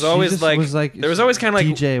was always there was always kind of like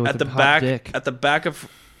DJ with at the back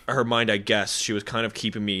of her mind, I guess she was kind of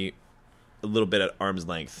keeping me a little bit at arm's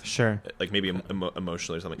length. Sure. Like maybe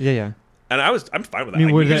emotionally or something. Yeah. And I'm fine with that. I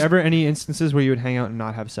mean, were there ever any instances where you would hang out and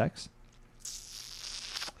not have sex?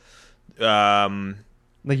 Like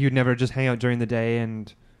you'd never just hang out during the day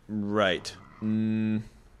and... Right. No.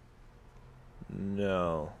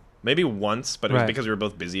 Maybe once, but it was because we were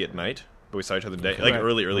both busy at night. But we saw each other day, like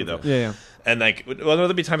early though. Yeah. And like, well,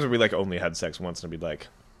 there'd be times where we like only had sex once, and it'd be like,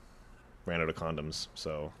 ran out of condoms,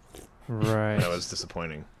 so that was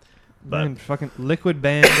disappointing. But man, fucking liquid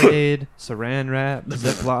Band-Aid, Saran wrap,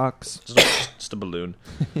 Ziplocs, just a balloon.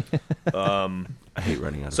 I hate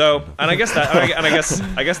running out of So, condoms. and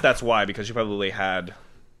I guess that's why, because she probably had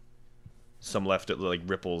some left like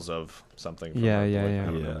ripples of something. From Yeah. I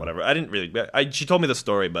don't know, whatever. I didn't really. She told me the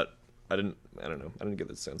story, but I don't know. I didn't get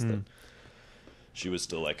the sense that she was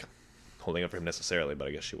still like holding up for him necessarily, but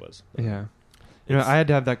I guess she was. Yeah. You know, I had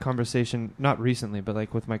to have that conversation, not recently, but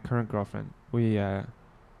like with my current girlfriend. We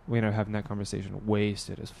ended up having that conversation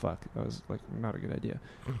wasted as fuck. That was like not a good idea.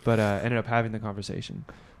 But ended up having the conversation.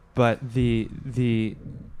 But the you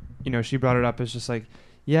know, she brought it up as just like,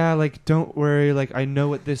 yeah, like don't worry, like I know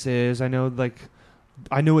what this is. I know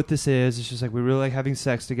what this is. It's just like we really like having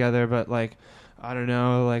sex together, but like I don't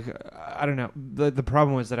know. The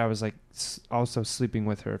problem was that I was like also sleeping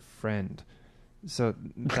with her friend, so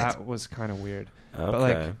that was kind of weird. Okay. But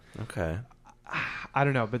like, okay, I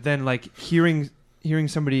don't know. But then like hearing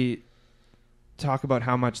somebody talk about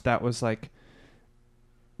how much that was like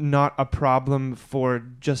not a problem for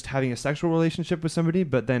just having a sexual relationship with somebody,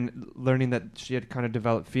 but then learning that she had kind of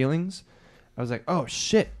developed feelings, I was like, oh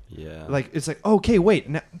shit. Yeah. Like it's like, okay, wait,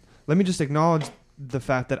 now, let me just acknowledge the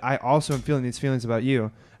fact that I also am feeling these feelings about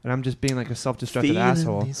you, and I'm just being like a self-destructive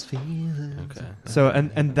asshole. These feelings. Okay. So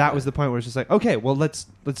and that was the point where it's just like, okay, well let's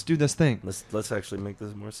do this thing. Let's actually make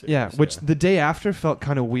this more serious. Yeah, which the day after felt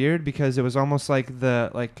kind of weird because it was almost like I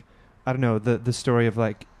don't know, the story of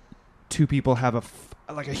like two people have a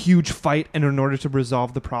huge fight, and in order to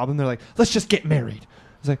resolve the problem, they're like, let's just get married.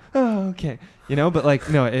 It's like, oh, okay, you know, but like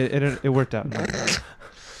no, it worked out.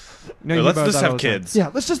 No, let's just have kids.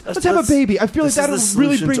 Yeah, let's have a baby. I feel like that'll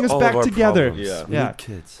really bring us back together. Yeah. We need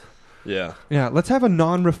kids. Yeah. Yeah, let's have a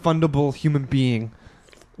non-refundable human being.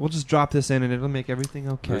 We'll just drop this in and it'll make everything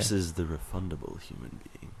okay. Versus the refundable human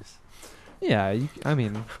beings. Yeah,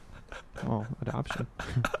 adoption.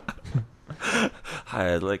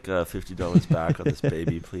 Hi, I'd like $50 back on this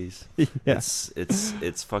baby, please. Yeah.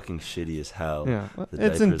 It's fucking shitty as hell. Yeah,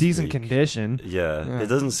 it's in decent condition. Yeah, it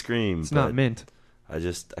doesn't scream. It's not mint. I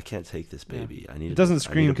can't take this baby. Yeah. It doesn't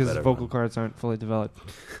scream because vocal cords aren't fully developed.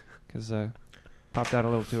 Because popped out a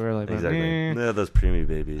little too early. But exactly. Yeah, those preemie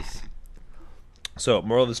babies. So,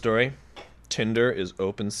 moral of the story: Tinder is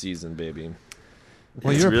open season, baby.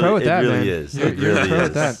 Well, you're a pro at that, man. It really is. You're a pro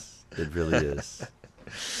at that. It really is.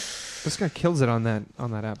 This guy kills it on that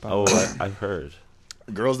app. Oh, I've heard.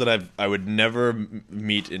 Girls that I would never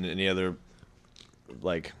meet in any other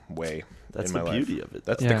like way. That's in my the beauty life. of it.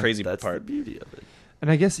 That's the crazy part. That's the beauty of it. And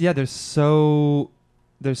I guess there's so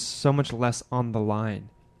much less on the line.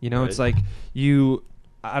 You know, It's like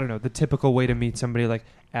I don't know, the typical way to meet somebody, like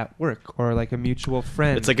at work or like a mutual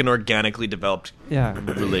friend. It's like an organically developed yeah,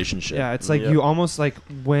 relationship. yeah. It's like you almost like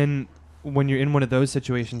when you're in one of those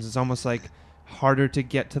situations, it's almost like harder to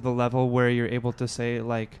get to the level where you're able to say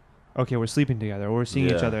like, okay, we're sleeping together or we're seeing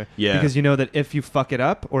each other. Yeah. Because you know that if you fuck it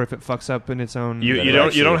up or if it fucks up in its own, you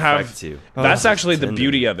don't have. That's actually the Tinder.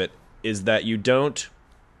 beauty of it, is that you don't.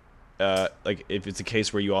 Like if it's a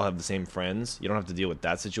case where you all have the same friends, you don't have to deal with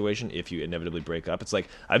that situation if you inevitably break up. It's like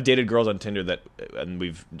I've dated girls on Tinder that and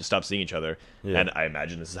we've stopped seeing each other, and I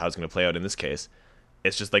imagine this is how it's going to play out in this case.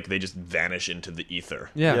 It's just like they just vanish into the ether.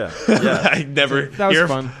 yeah. I never That was hear.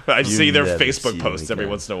 fun. I You see their never Facebook see them posts every again.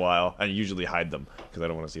 once in a while, and usually hide them because I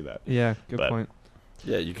don't want to see that Yeah, good But- point.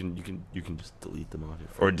 Yeah, you can just delete them off your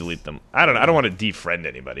phone. or delete them. I don't want to defriend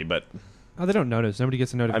anybody, but Oh, they don't notice. Nobody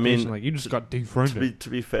gets a notification like you just got defriended. To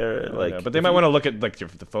be fair, like, yeah, but they might want to look at like the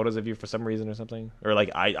photos of you for some reason or something, or like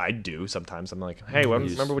I do sometimes. I'm like, hey,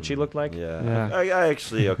 remember what she looked like? Yeah. Yeah. I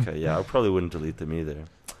actually yeah. I probably wouldn't delete them either.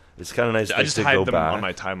 It's kind of nice I just to hide go them back. on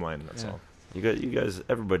my timeline. That's all. You guys,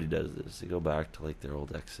 everybody does this. You go back to like their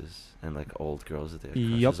old exes and like old girls that they had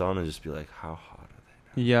Yep. crushes on, and just be like, how hot are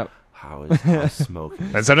they now? Yep. How smoking?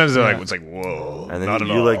 And sometimes they're Yeah. like, it's like, whoa, And then not at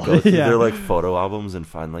you all. like go through Yeah. their like photo albums and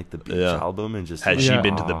find like the beach Yeah. album and just Has like, she Yeah.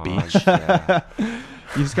 been to the "Aw, beach? yeah."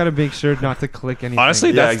 You just got to make sure not to click anything. Honestly,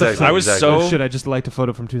 Yeah, that's exactly, the. I was exactly. Oh, shit, I just liked a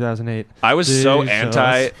photo from 2008. I was so Jesus.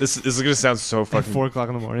 anti. This is gonna sound so At fucking. 4 o'clock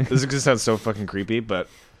in the morning. This is gonna sound so fucking creepy, but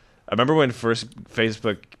I remember when first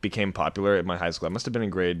Facebook became popular at my high school. I must have been in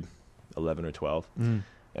grade 11 or 12,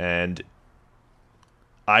 and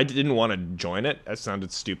I didn't want to join it. That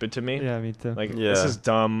sounded stupid to me. Yeah, me too. Like, Yeah. this is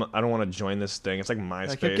dumb. I don't want to join this thing. It's like MySpace.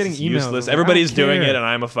 I kept getting It's emails. useless. I'm like, Everybody's I don't doing care. it, and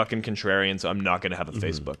I'm a fucking contrarian, so I'm not going to have a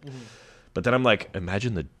Facebook. But then I'm like,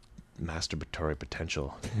 imagine the masturbatory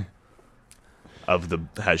potential of the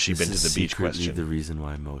has she been to This the is beach secretly question. the reason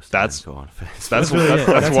why most That's- men go on Facebook. That's really it. that's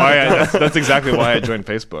That's why how- that's exactly why I joined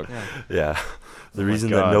Facebook. Yeah. The Oh my reason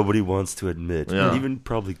God. that nobody wants to admit. Yeah. And even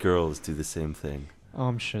probably girls do the same thing. Oh,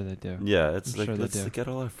 I'm sure they do. Yeah, it's I'm like, sure they let's do. get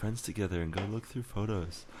all our friends together and go look through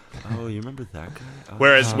photos. Oh, you remember that guy? Oh,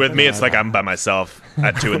 Whereas Oh, with me, it's God. like I'm by myself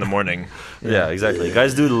at 2 a.m. yeah, exactly.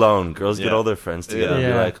 Guys do it alone. Girls get Yeah. all their friends together and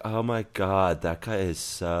Yeah. be like, oh my God, that guy is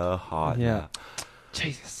so hot. Yeah.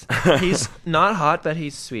 Jesus. He's not hot, but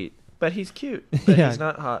he's sweet. But he's cute. But Yeah. he's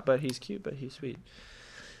not hot, but he's cute. But he's sweet.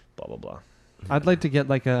 Blah blah blah. I'd like to get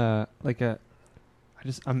like a.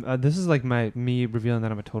 This is like me revealing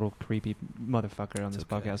that I'm a total creepy motherfucker on this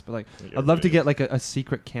okay. podcast. But like, I'd love to get like a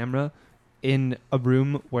secret camera in a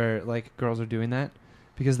room where like girls are doing that,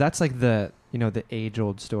 because that's like the the age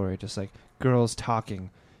old story, just like girls talking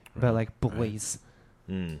about like boys.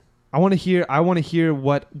 Mm. I want to hear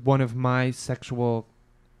what one of my sexual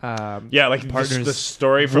Yeah, like partners the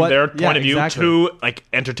story from their point of view exactly. to like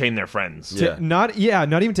entertain their friends. Yeah. not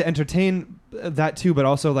even to entertain that too, but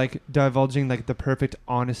also like divulging like the perfect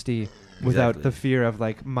honesty without Exactly. the fear of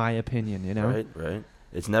like my opinion, Right.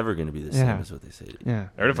 It's never going to be the Yeah. same as what they say. Yeah.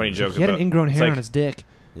 I heard a funny joke He had an about ingrown it's hair like- on his dick,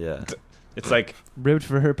 Yeah. it's like ribbed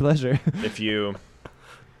for her pleasure.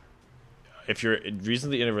 if you're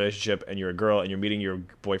recently in a relationship and you're a girl and you're meeting your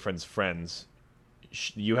boyfriend's friends,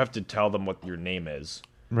 you have to tell them what your name is.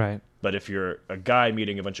 Right. But if you're a guy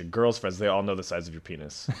meeting a bunch of girls' friends, they all know the size of your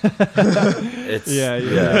penis. It's yeah.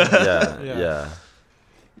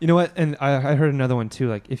 You know what? And I heard another one too.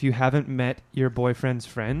 Like, if you haven't met your boyfriend's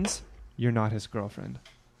friends, you're not his girlfriend.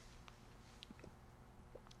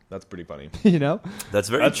 That's pretty funny. You know? That's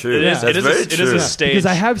very true. It is. That's very It is true. a stage. Because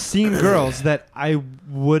I have seen girls that I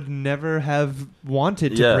would never have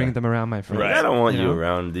wanted to Yeah. bring them around my friends. Right. I don't want You you know?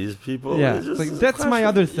 around these people. Yeah. It's just Like, a that's my question.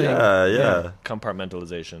 other thing. Yeah.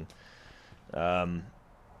 Compartmentalization. What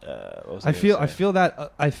was I gonna say? feel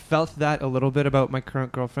that I felt that a little bit about my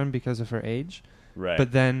current girlfriend because of her age, Right.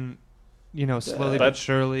 but then, slowly But- but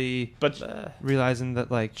surely but realizing that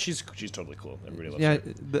like she's totally cool. Everybody loves yeah,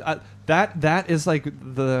 her. that is like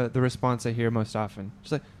the response I hear most often.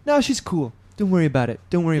 She's like, no, she's cool. Don't worry about it.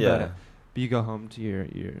 Don't worry about Yeah. it. But you go home to your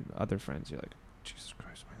other friends. You're like, Jesus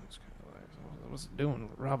Christ, man, this guy, what's it doing?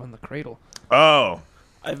 Robbing the cradle. Oh,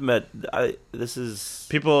 This is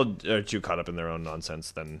people are too caught up in their own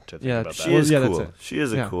nonsense than to think Yeah, about she that. Well, is yeah, that's cool. it. She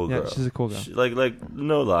is a Yeah, cool yeah, girl. she's a cool girl. Like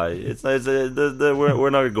no lie. It's nice. We're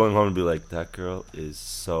not going home and be like, that girl is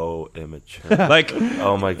so immature. Like,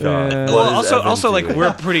 Oh my God. Yeah. What well, is also, Evan like doing?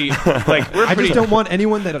 we're pretty, I just don't want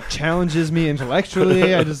anyone that challenges me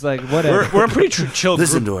intellectually. I just like whatever. we're a pretty chill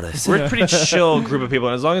Listen group. to what I say. We're a pretty chill group of people,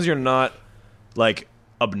 and as long as you're not like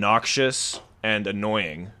obnoxious and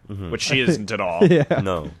annoying, which she isn't at all, yeah.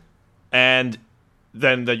 No. and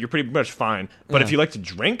then that you're pretty much fine. But Yeah. if you like to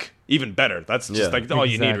drink, even better. That's just Yeah. like all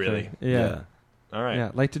you need, Exactly. really. Yeah. All right.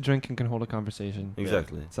 Yeah, like to drink and can hold a conversation.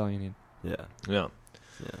 Exactly. That's all you need. Yeah. Yeah.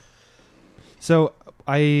 Yeah. So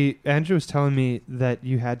Andrew was telling me that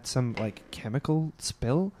you had some like chemical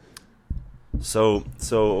spill. So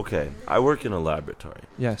okay. I work in a laboratory.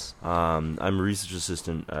 Yes. I'm a research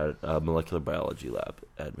assistant at a molecular biology lab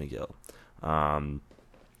at McGill.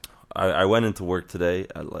 I went into work today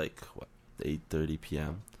at like 8:30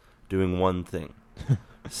 p.m. doing one thing,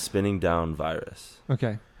 spinning down virus.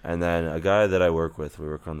 Okay. And then a guy that I work with, we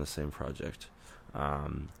work on the same project.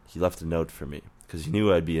 He left a note for me because he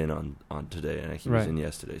knew I'd be in on today, and he was in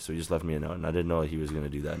yesterday. So he just left me a note, and I didn't know he was going to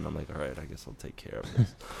do that. And I'm like, all right, I guess I'll take care of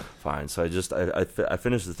this. Fine. So I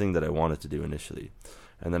finished the thing that I wanted to do initially,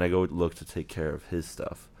 and then I go look to take care of his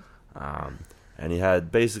stuff. And he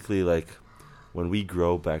had basically like, when we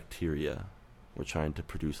grow bacteria, we're trying to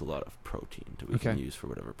produce a lot of protein that we can use for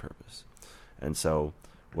whatever purpose. And so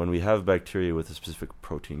when we have bacteria with a specific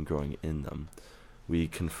protein growing in them, we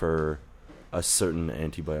confer a certain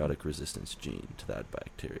antibiotic resistance gene to that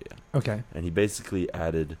bacteria. Okay. And he basically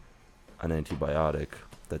added an antibiotic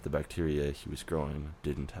that the bacteria he was growing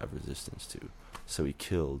didn't have resistance to. So he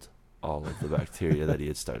killed all of the bacteria that he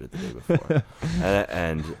had started the day before.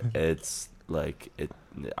 And it's like,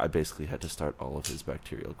 I basically had to start all of his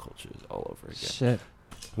bacterial cultures all over again. Shit.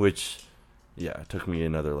 Which, yeah, it took me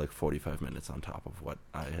another like 45 minutes on top of what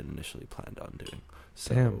I had initially planned on doing.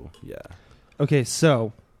 So, Damn. Yeah. Okay,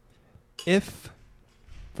 so if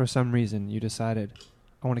for some reason you decided,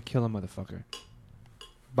 I want to kill a motherfucker,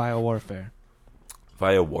 biowarfare.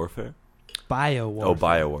 Via warfare? Biowarfare. Oh,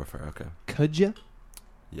 biowarfare, okay. Could you?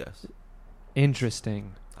 Yes.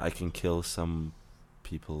 Interesting. I can kill some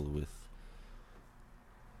people with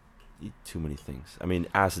too many things. I mean,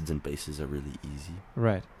 acids and bases are really easy.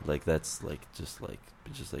 Right. Like that's like just like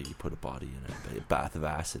you put a body in a bath of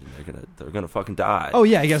acid and they're gonna fucking die. Oh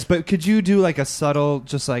yeah, I guess. But could you do like a subtle,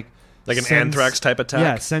 just like an anthrax type attack?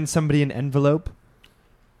 Yeah, send somebody an envelope.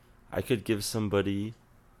 I could give somebody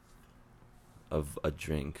a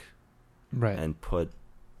drink, right, and put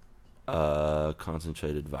a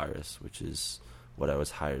concentrated virus, which is what I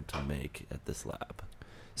was hired to make at this lab.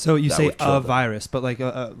 So you That say would kill a them. virus, but like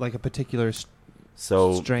a particular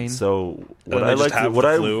strain. So what And I they just like to, have what the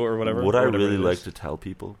I flu or whatever, what or I whatever really it like is. to tell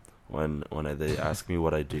people when they ask me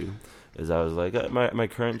what I do is I was like, my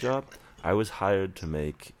current job, I was hired to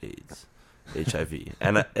make AIDS, HIV,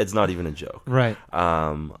 and it's not even a joke. Right.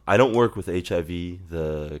 I don't work with HIV,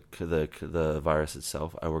 the virus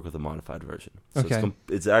itself. I work with a modified version. So Okay.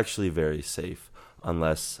 it's actually very safe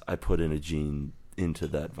unless I put in a gene into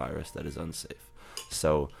that virus that is unsafe.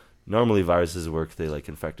 So normally viruses work, they like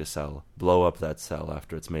infect a cell, blow up that cell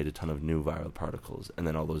after it's made a ton of new viral particles, and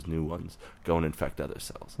then all those new ones go and infect other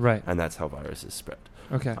cells. Right. And that's how viruses spread.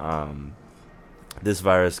 Okay. This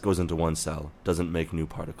virus goes into one cell, doesn't make new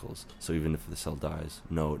particles, so even if the cell dies,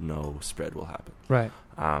 no spread will happen. Right.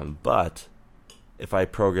 But if I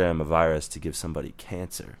program a virus to give somebody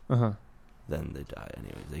cancer, Uh-huh. then they die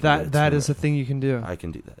anyway. They can get a That is tumor. a thing you can do. I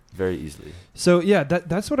can do that very easily. So yeah,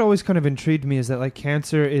 that's what always kind of intrigued me, is that like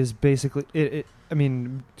cancer is basically it I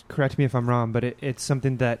mean, correct me if I'm wrong, but it's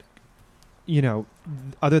something that, you know,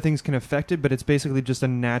 other things can affect it, but it's basically just a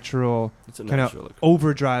natural It's a kind of natural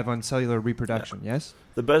overdrive on cellular reproduction. Yes.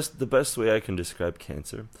 The best way I can describe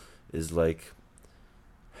cancer is like,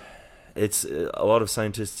 it's a lot of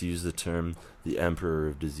scientists use the term the emperor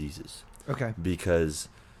of diseases Okay. because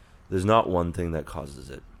there's not one thing that causes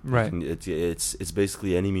it. Right. It's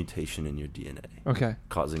basically any mutation in your DNA Okay.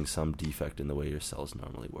 causing some defect in the way your cells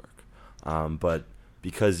normally work. But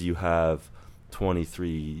because you have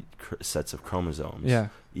 23 sets of chromosomes, Yeah.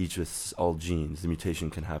 each with all genes, the mutation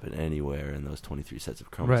can happen anywhere in those 23 sets of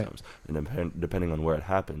chromosomes. And depending on where it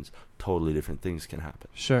happens, totally different things can happen.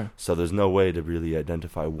 Sure. So there's no way to really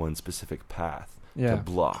identify one specific path Yeah. to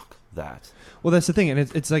block that. Well, that's the thing, and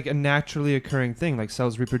it's like a naturally occurring thing. Like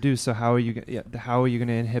cells reproduce, so how are you going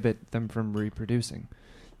to inhibit them from reproducing?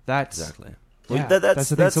 That's Exactly. Yeah, Well, that's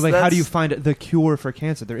the thing. So like, how do you find the cure for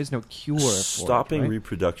cancer? There is no cure. Stopping for it, right?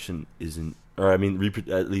 reproduction isn't, or I mean,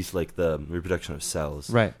 at least like the reproduction of cells,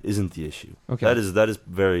 Right. isn't the issue. Okay. That is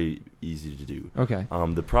very easy to do. Okay.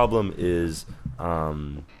 The problem is,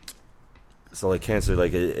 so like cancer,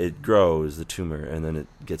 like it grows, the tumor, and then it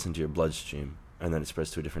gets into your bloodstream, and then it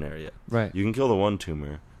spreads to a different area. Right. You can kill the one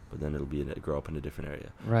tumor, but then it'll grow up in a different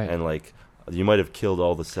area. Right. And like, you might have killed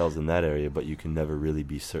all the cells in that area, but you can never really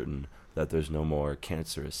be certain that there's no more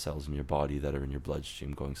cancerous cells in your body that are in your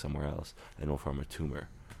bloodstream going somewhere else and will form a tumor.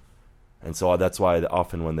 And so that's why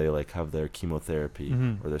often when they like have their chemotherapy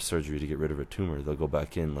Mhm. or their surgery to get rid of a tumor, they'll go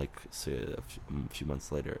back in like say a few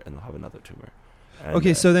months later and they'll have another tumor. And,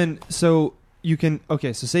 Okay, so you can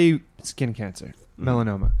so say skin cancer,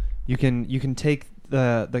 melanoma. You can take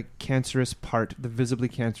the cancerous part, the visibly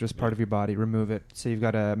cancerous part of your body, remove it. Say you've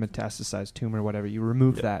got a metastasized tumor or whatever, you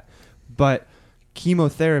remove that. But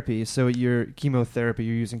chemotherapy, you're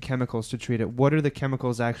using chemicals to treat it. What are the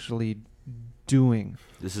chemicals actually doing?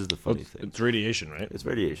 This is the funny thing. It's radiation, right? It's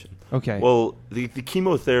radiation. Okay. Well, the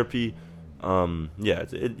chemotherapy,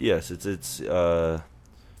 it's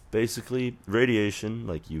basically radiation,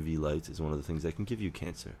 like UV light, is one of the things that can give you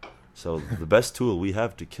cancer. So the best tool we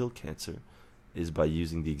have to kill cancer is by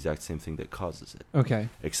using the exact same thing that causes it. Okay.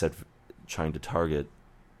 Except trying to target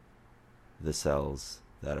the cells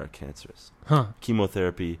that are cancerous.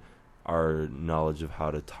 Chemotherapy, our knowledge of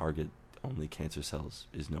how to target only cancer cells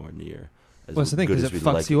is nowhere near as well, that's the thing, because it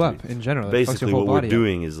fucks you up in general. Basically, what we're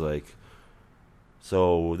doing is like,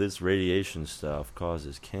 So this radiation stuff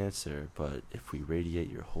causes cancer, but if we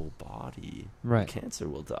radiate your whole body, right, cancer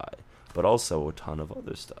will die. But also a ton of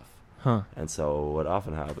other stuff. Huh. And so what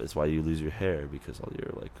often happens is why you lose your hair, because all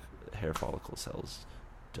your like hair follicle cells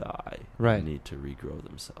die. Right. And need to regrow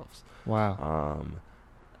themselves. Wow.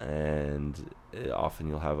 And often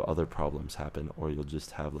you'll have other problems happen, or you'll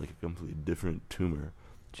just have like a completely different tumor.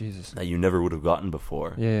 Jesus. That you never would have gotten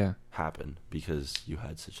before. Yeah. Happen because you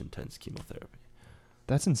had such intense chemotherapy.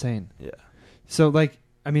 That's insane. Yeah. So like,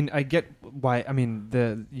 I mean, I get why. I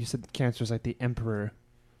mean, you said cancer is like the emperor,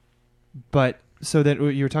 but so that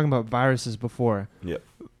you were talking about viruses before. Yep.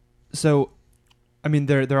 So, I mean,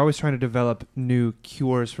 they're always trying to develop new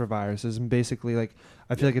cures for viruses, and basically, like,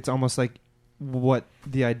 I feel like it's almost like what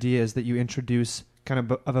the idea is that you introduce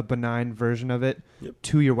kind of a benign version of it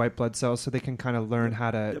to your white blood cells, so they can kind of learn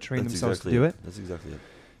how to train themselves to do it. That's exactly it.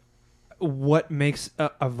 What makes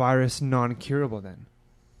a virus non-curable then?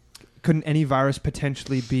 Couldn't any virus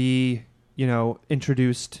potentially be,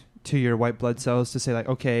 introduced to your white blood cells to say like,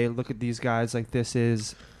 okay, look at these guys, like this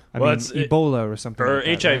is, Ebola or something. Or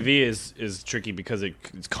like that, HIV right? is tricky because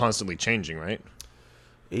it's constantly changing, right?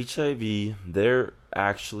 HIV, there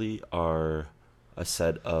actually are a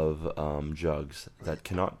set of drugs that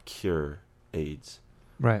cannot cure AIDS,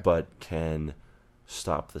 right? But can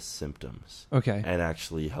stop the symptoms. Okay. And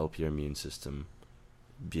actually help your immune system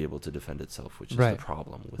be able to defend itself, which is right. the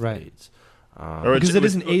problem with right. AIDS. Because it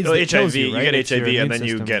isn't AIDS that HIV, kills you, right? you get HIV and then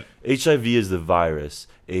system. you get... HIV is the virus.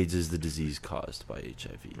 AIDS is the disease caused by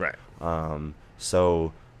HIV. Right.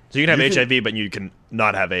 So you can have HIV, but you can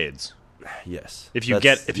not have AIDS. Yes. If you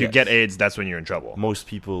get AIDS, that's when you're in trouble. Most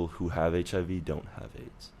people who have HIV don't have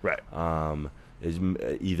AIDS. Right. Is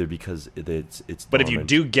either because it's But dormant. if you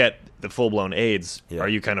do get the full-blown AIDS, Yeah. are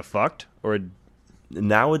you kind of fucked? Or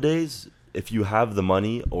nowadays, if you have the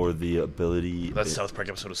money or the ability... That South Park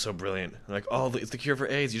episode was so brilliant. Like, it's the cure for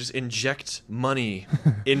AIDS. You just inject money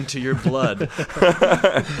into your blood.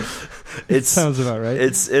 It sounds about right.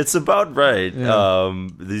 It's about right. Yeah.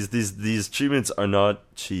 These treatments are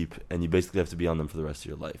not cheap, and you basically have to be on them for the rest of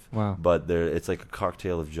your life. Wow. But it's like a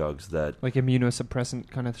cocktail of drugs that... Like immunosuppressant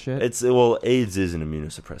kind of shit? AIDS is an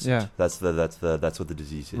immunosuppressant. Yeah. That's what the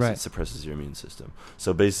disease is. Right. It suppresses your immune system.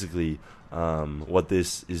 So basically, what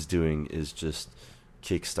this is doing is just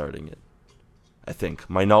kickstarting it. I think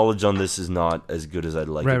my knowledge on this is not as good as I'd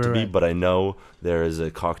like it to be, but I know there is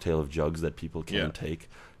a cocktail of drugs that people can take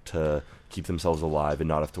to keep themselves alive and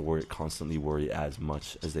not have to constantly worry as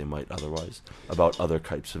much as they might otherwise about other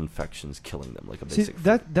types of infections killing them, like a basic.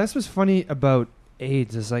 That's what's funny about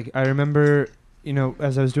AIDS is like I remember,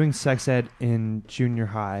 as I was doing sex ed in junior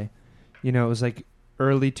high, it was like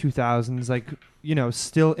early 2000s, like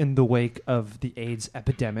still in the wake of the AIDS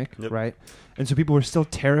epidemic, right? And so people were still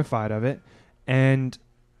terrified of it. And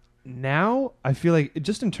now I feel like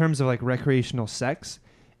just in terms of like recreational sex,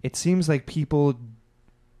 it seems like people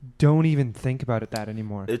don't even think about it that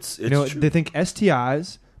anymore. It's true. They think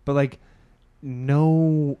STIs, but like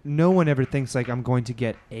no one ever thinks like I'm going to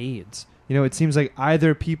get AIDS. It seems like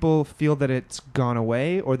either people feel that it's gone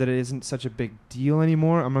away or that it isn't such a big deal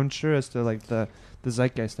anymore. I'm unsure as to like the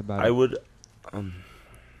zeitgeist about it. I would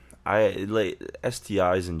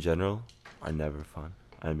STIs in general are never fun.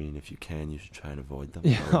 I mean, if you can, you should try and avoid them.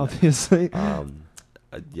 Yeah, obviously.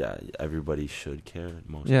 Yeah, everybody should care.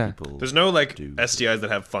 Most people. There's no like STIs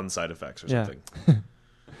that have fun side effects or something.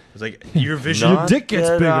 It's like your vision, your dick gets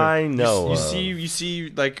bigger. I know. You see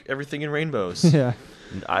like everything in rainbows. Yeah.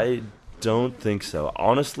 I don't think so.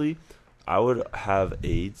 Honestly, I would have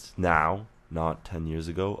AIDS now, not 10 years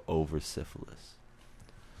ago, over syphilis.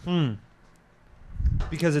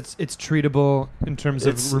 Because it's treatable in terms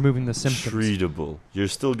of removing the symptoms. Treatable. You're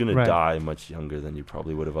still going to die much younger than you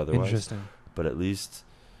probably would have otherwise. Interesting. But at least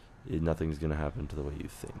nothing's going to happen to the way you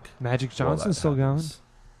think. Magic Johnson's still going?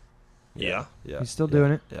 Yeah. He's still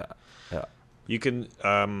doing it. Yeah. You can.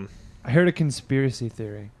 I heard a conspiracy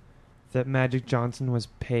theory that Magic Johnson was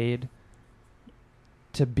paid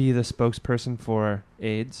to be the spokesperson for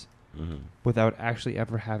AIDS without actually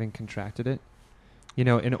ever having contracted it. You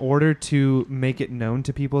know, in order to make it known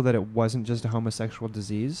to people that it wasn't just a homosexual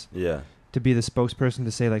disease. Yeah. To be the spokesperson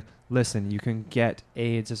to say, like, listen, you can get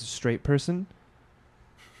AIDS as a straight person.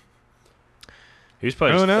 He was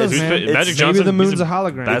probably. I don't know, man. Magic Johnson. Maybe the moon's a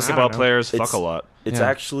hologram. Basketball players fuck a lot. It's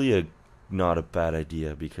actually not a bad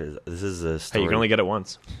idea because this is a story. Hey, you can only get it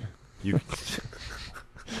once. You.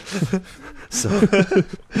 So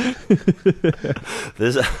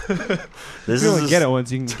this you only get it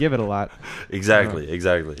once. You can give it a lot. Exactly.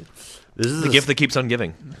 This is the gift that keeps on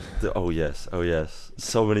giving. Oh yes.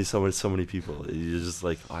 So many people. You're just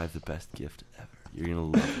like, I have the best gift ever. You're gonna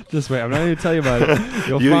love it. Just wait. I'm not going to tell you about it.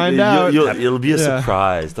 You'll find out. It'll be a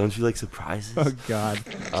surprise. Don't you like surprises? Oh God.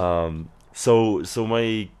 So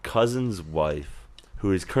my cousin's wife,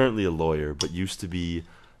 who is currently a lawyer but used to be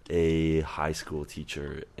a high school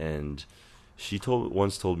teacher, and she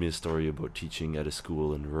once told me a story about teaching at a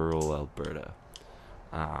school in rural Alberta.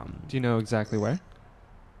 Do you know exactly where?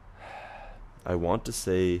 I want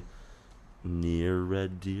to near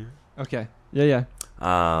Red Deer. Okay. Yeah.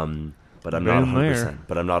 But I'm not 100%.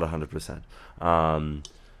 But I'm not 100%.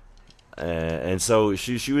 And so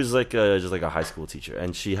she was like just like a high school teacher,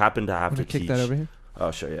 and she happened to have to teach. Kick that over here.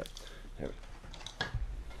 Oh sure, yeah.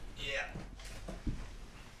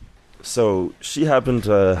 So she happened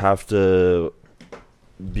to have to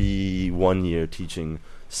be 1 year teaching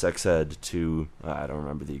sex ed to I don't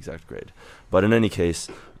remember the exact grade, but in any case,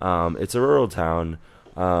 it's a rural town.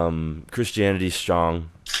 Christianity's strong.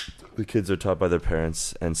 The kids are taught by their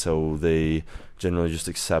parents, and so they generally just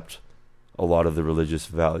accept a lot of the religious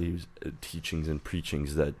values, teachings, and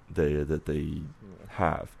preachings that they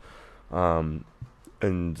have. And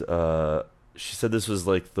she said this was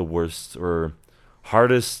like the worst or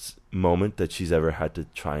hardest moment that she's ever had to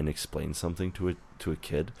try and explain something to a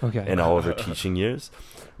kid in all of her teaching years,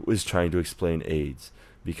 was trying to explain AIDS,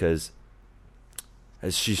 because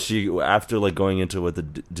as she after like going into what the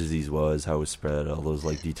disease was, how it was spread, all those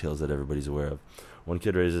like details that everybody's aware of, one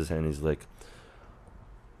kid raises his hand and he's like,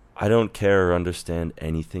 I don't care or understand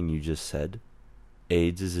anything you just said.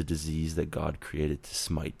 AIDS is a disease that God created to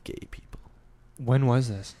smite gay people. When was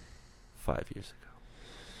this? 5 years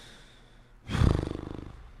ago.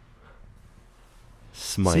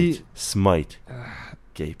 Smite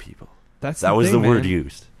gay people. That was thing, the word man.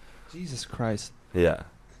 used. Jesus Christ. Yeah.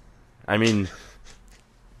 I mean,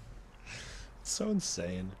 So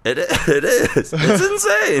insane. it is. It's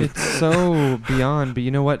insane. It's so beyond. But you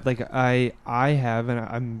know what? Like I have, and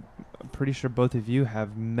I'm pretty sure both of you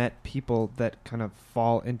have met people that kind of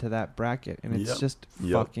fall into that bracket, and it's just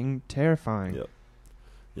fucking terrifying.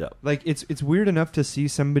 Yep. Like it's weird enough to see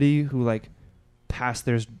somebody who like passed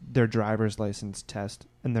their driver's license test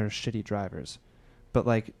and they're shitty drivers, but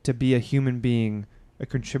like to be a human being, a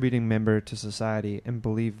contributing member to society, and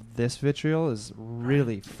believe this vitriol is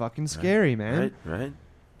really fucking scary, man. Right.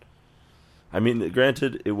 I mean,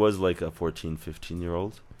 granted, it was like a 14,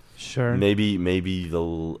 15-year-old. Sure. Maybe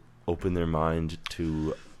they'll open their mind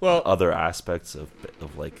to other aspects of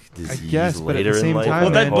like disease, I guess, but later at the same in life.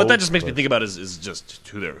 time, What that just makes me think about is just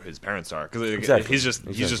who his parents are, because Exactly. he's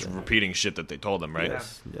just repeating shit that they told him, right?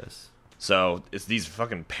 Yes. So it's these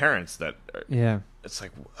fucking parents that are, Yeah. it's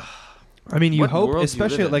like, I mean, you What hope, world do you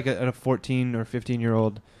especially live like at a 14 or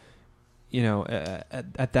 15-year-old, you know,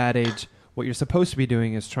 at that age, what you're supposed to be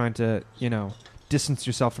doing is trying to, you know, distance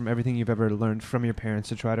yourself from everything you've ever learned from your parents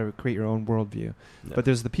to try to create your own worldview. Yeah. But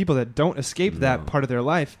there's the people that don't escape that part of their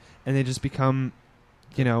life, and they just become,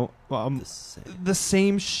 you know, the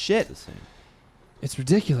same shit. It's the same. It's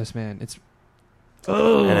ridiculous, man. It's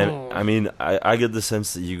And I mean, I get the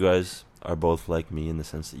sense that you guys are both like me in the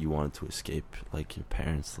sense that you wanted to escape like your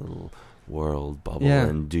parents' little world bubble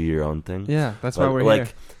and do your own thing. Yeah, that's but why we're like,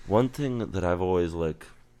 here. One thing that I've always like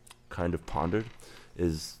kind of pondered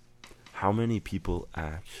is how many people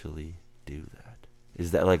actually do that.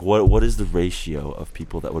 Is that like what is the ratio of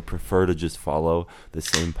people that would prefer to just follow the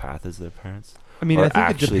same path as their parents? I mean, or I think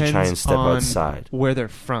actually it depends try and step on outside. where they're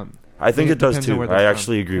from. I think it does depends on too. where they're I from.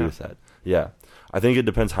 actually agree with that. Yeah. I think it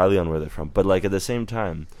depends highly on where they're from. But like at the same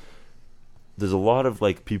time, there's a lot of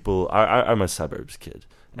like people. I'm a suburbs kid,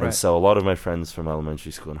 and so a lot of my friends from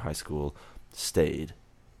elementary school and high school stayed.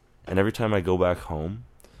 And every time I go back home,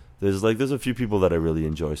 there's a few people that I really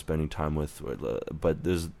enjoy spending time with, but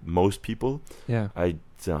there's most people. Yeah. I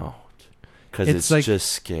don't. because it's like,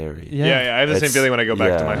 just scary. Yeah, I have the same feeling when I go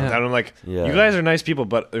back to my hometown. I'm like, you guys are nice people,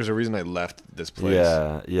 but there's a reason I left this place.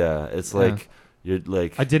 Yeah. It's like you're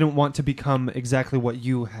like, I didn't want to become exactly what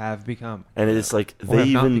you have become, and it's like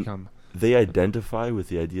they identify with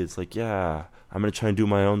the idea. It's like, I'm gonna try and do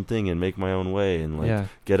my own thing and make my own way and like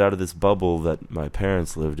get out of this bubble that my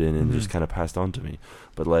parents lived in and just kind of passed on to me.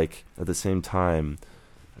 But like at the same time,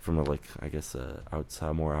 from a, like, I guess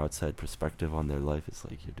a more outside perspective on their life, it's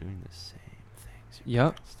like you're doing the same things.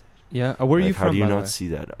 Yeah. Where are you from? How do you not see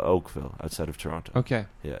that? Oakville, outside of Toronto. Okay.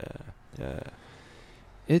 Yeah.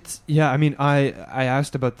 It's I mean, I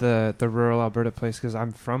asked about the rural Alberta place because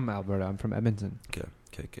I'm from Alberta. I'm from Edmonton. Okay.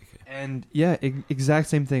 And exact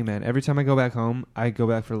same thing, man. Every time I go back home, I go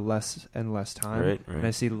back for less and less time, right. and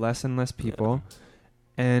I see less and less people,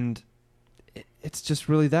 and it's just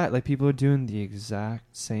really that, like, people are doing the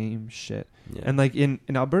exact same shit. And like in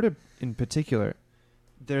Alberta in particular,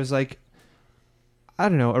 there's like, I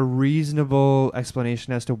don't know, a reasonable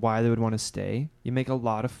explanation as to why they would want to stay. You make a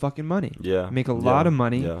lot of fucking money. Yeah. You make a lot of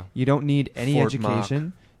money. Yeah. You don't need any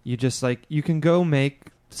education. You just like, you can go make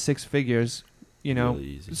 6 figures, you know,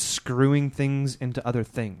 really screwing things into other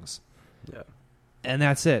things. Yeah. And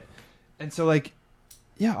that's it. And so like,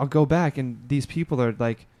 I'll go back and these people are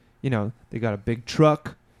like, you know, they got a big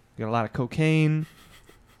truck, got a lot of cocaine,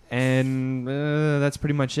 and that's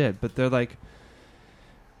pretty much it. But they're like,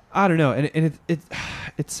 I don't know, and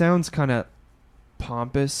it sounds kind of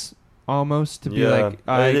pompous almost to be like,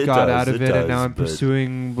 I got out of it and now I'm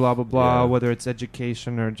pursuing blah blah blah, whether it's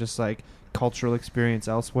education or just like cultural experience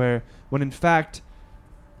elsewhere. When in fact,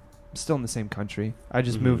 I'm still in the same country. I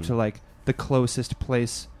just moved to like the closest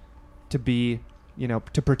place to be, you know,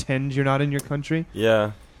 to pretend you're not in your country.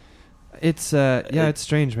 Yeah. It's it's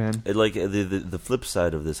strange, man. It like the flip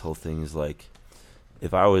side of this whole thing is like,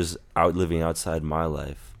 if I was out living outside my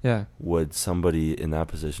life, would somebody in that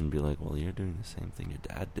position be like, "Well, you're doing the same thing your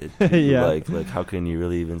dad did"? Like how can you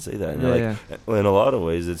really even say that? And well, in a lot of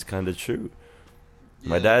ways, it's kind of true.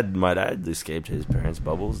 My dad escaped his parents'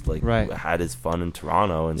 bubbles, like had his fun in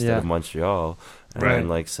Toronto instead of Montreal, and then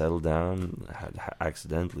like settled down, had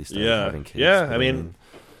accidentally started having kids. Yeah, I mean,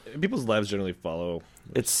 people's lives generally follow.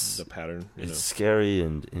 It's the pattern. It's scary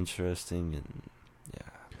and interesting, and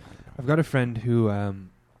I've got a friend who,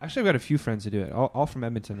 actually I've got a few friends who do it, all from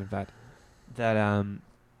Edmonton, in fact, that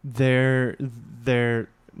their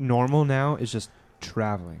normal now is just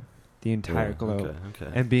traveling the entire globe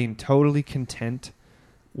and being totally content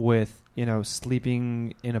with, you know,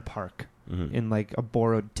 sleeping in a park in like a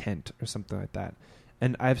borrowed tent or something like that.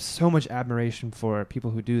 And I have so much admiration for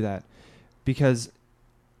people who do that, because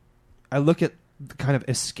I look at the kind of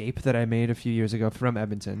escape that I made a few years ago from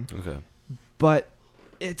Edmonton. But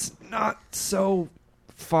it's not so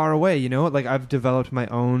far away, you know? Like, I've developed my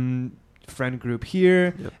own friend group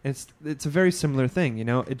here. It's a very similar thing, you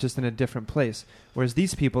know? It's just in a different place. Whereas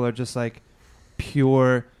these people are just like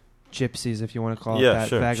pure gypsies, if you want to call it that,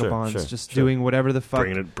 vagabonds, doing whatever the fuck.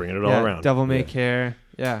 Bringing it all around. Devil may care.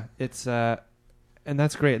 Yeah, it's and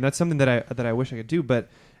that's great, and that's something that I wish I could do. But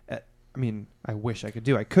I mean, I wish I could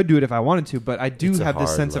do. I could do it if I wanted to, but I do have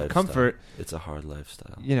this sense of comfort. It's a hard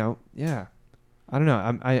lifestyle. You know, I don't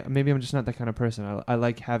know. Maybe I'm just not that kind of person. I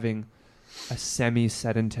like having a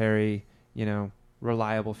semi-sedentary, you know,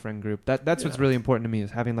 reliable friend group. That's what's really important to me,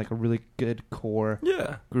 is having like a really good core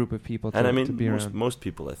group of people to be around. Most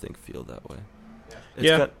people, I think, feel that way. I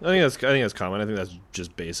think that's common. I think that's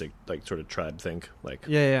just basic, like, sort of tribe think. Like,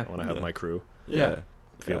 I want to have my crew. Be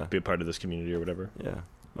a part of this community or whatever. Yeah.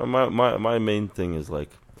 My main thing is like,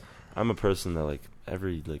 I'm a person that like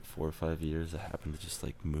every like 4 or 5 years I happen to just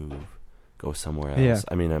like go somewhere else.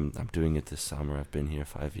 I mean, I'm doing it this summer. I've been here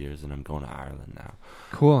 5 years and I'm going to Ireland now.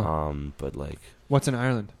 Cool. But like, what's in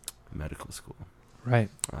Ireland? Medical school. Right.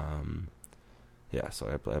 So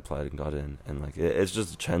I applied and got in, and like it's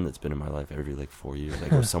just a trend that's been in my life. Every like 4 years I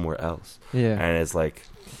go somewhere else. And it's like,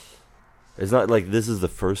 it's not like this is the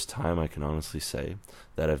first time I can honestly say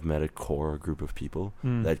that I've met a core group of people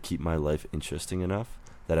that keep my life interesting enough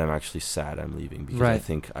that I'm actually sad I'm leaving, because I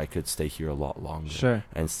think I could stay here a lot longer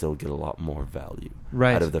and still get a lot more value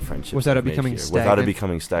out of the friendship without it becoming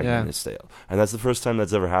stagnant and stale. And that's the first time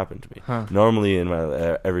that's ever happened to me. Normally in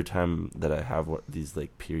my every time that I have these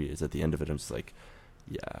like periods, at the end of it I'm just like,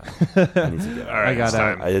 I need to go. All right, I got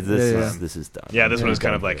out. This is done. Yeah, this one is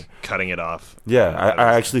kind of like cutting it off. Yeah,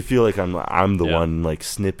 I actually feel like I'm the one like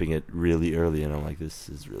snipping it really early, and I'm like, this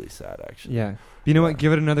is really sad, actually. Yeah, but you know what?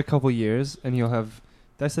 Give it another couple years, and you'll have.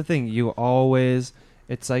 That's the thing. You always.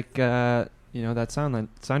 It's like you know, that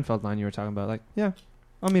Seinfeld line you were talking about. Like,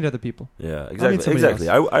 I'll meet other people. Yeah, exactly.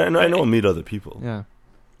 I know I'll meet other people. Yeah.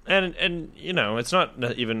 And you know, it's not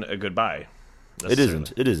even a goodbye. It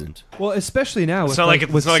isn't. Well, especially now. It's with not like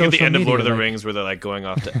it's not like at the end of Lord of the like, Rings where they're like going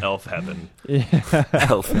off to elf heaven.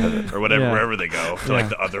 Elf heaven. Or whatever, wherever they go to like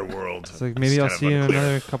the other world. It's like maybe I'll see you in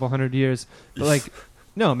another couple hundred years. But like,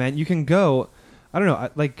 no, man, you can go. I don't know.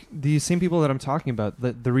 Like these same people that I'm talking about.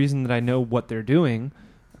 The reason that I know what they're doing,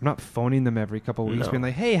 I'm not phoning them every couple of weeks, being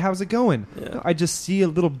like, "Hey, how's it going?" Yeah. No, I just see a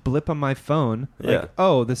little blip on my phone. Like,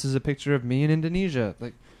 oh, this is a picture of me in Indonesia.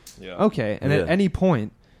 Like, okay, and at any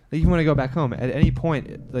point. Like, you want to go back home. At any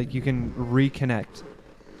point, like, you can reconnect,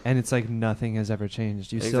 and it's like nothing has ever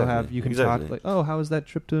changed. You still have, you can talk like, oh, how was that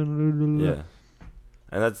trip to? Yeah,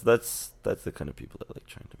 and that's the kind of people that I like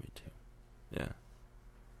trying to meet too.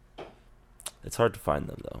 Yeah, it's hard to find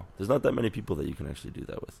them though. There's not that many people that you can actually do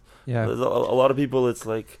that with. Yeah, there's a lot of people. It's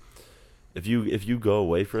like if you go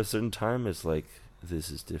away for a certain time, it's like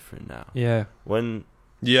this is different now. Yeah,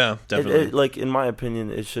 Yeah, definitely. Like, in my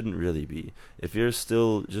opinion, it shouldn't really be. If you're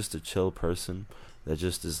still just a chill person that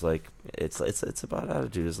just is like, it's about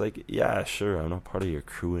attitude. It's like, yeah, sure, I'm not part of your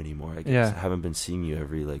crew anymore. I guess I haven't been seeing you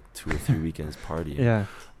every like 2 or 3 weekends partying. Yeah,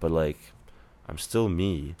 but like, I'm still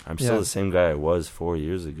me. I'm still the same guy I was 4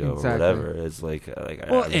 years ago or whatever. It's like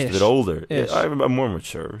I'm just a bit older. I'm more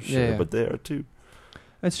mature, sure, but they are too.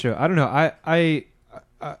 That's true. I don't know. I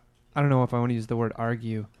don't know if I want to use the word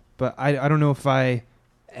argue, but I don't know if I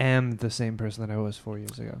am the same person that I was 4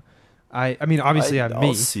 years ago. I mean, obviously I'm me.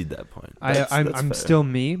 I'll see that point. I'm still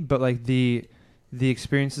me, but like the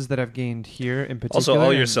experiences that I've gained here in particular. Also,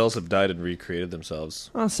 all your cells have died and recreated themselves.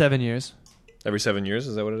 Well, 7 years. Every 7 years,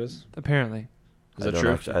 is that what it is? Apparently. Is that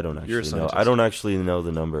true? I don't actually know. I don't actually know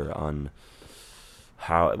the number on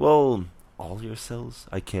how. Well, all your cells.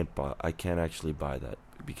 I can't actually buy that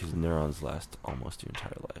because neurons last almost your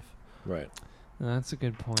entire life. Right. That's a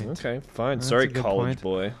good point. Okay, fine. That's Sorry, college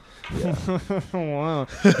boy. Yeah. Wow.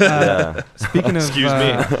 Speaking of, excuse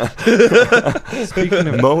me. Speaking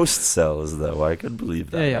of most cells, though, I could believe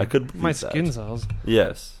that. Yeah. I could believe my that. skin cells.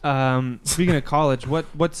 Yes. Speaking of college,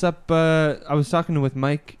 what's up? I was talking with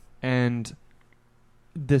Mike, and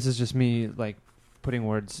this is just me like putting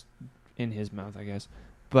words in his mouth, I guess.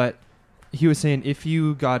 But he was saying if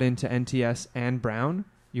you got into NTS and Brown,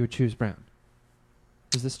 you would choose Brown.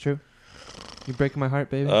 Is this true? You breaking my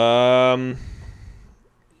heart, baby? I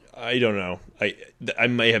don't know. I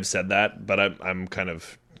may have said that, but I'm kind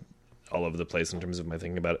of all over the place in terms of my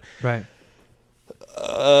thinking about it. Right.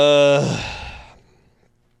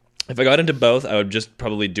 If I got into both, I would just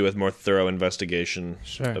probably do a more thorough investigation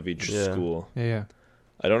of each school. Yeah.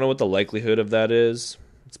 I don't know what the likelihood of that is.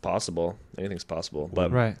 It's possible. Anything's possible.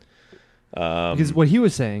 But right. Because what he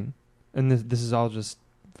was saying, and this is all just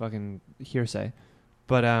fucking hearsay,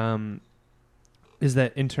 but is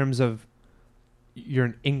that in terms of you're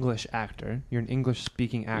an English actor, you're an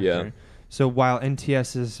English-speaking actor. Yeah. So while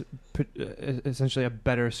NTS is essentially a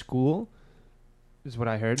better school, is what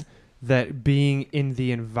I heard, that being in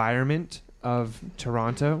the environment of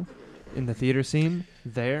Toronto, in the theater scene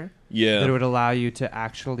there, that it would allow you to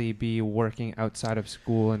actually be working outside of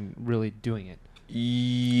school and really doing it.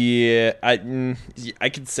 Yeah, I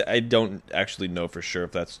could say I don't actually know for sure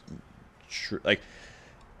if that's true. Like,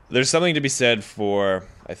 there's something to be said for,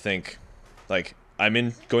 I think, like, I'm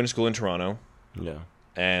going to school in Toronto. Yeah.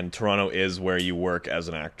 And Toronto is where you work as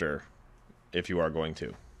an actor if you are going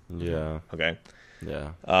to. Yeah. Okay?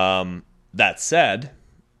 Yeah. That said,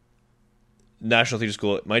 National Theatre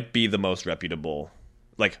School might be the most reputable,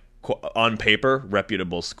 like, on paper,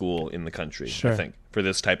 reputable school in the country, I think, for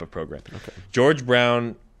this type of program. Okay. George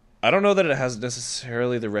Brown, I don't know that it has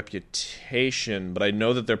necessarily the reputation, but I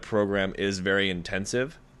know that their program is very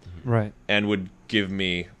intensive. Right. And would give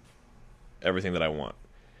me everything that I want.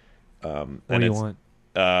 What do you want?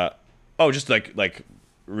 Just like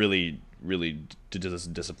really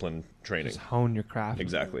disciplined training. Just hone your craft.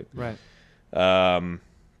 Exactly. Right.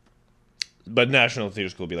 But National Theatre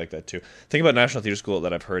School would be like that too. The thing about National Theatre School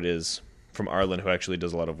that I've heard is from Arlen, who actually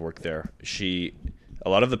does a lot of work there. A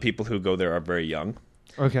lot of the people who go there are very young.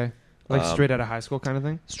 Okay. Like straight out of high school kind of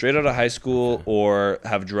thing? Straight out of high school or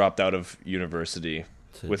have dropped out of university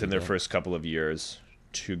within their first couple of years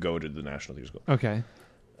to go to the National Theatre School. Okay.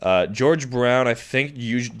 George Brown, I think,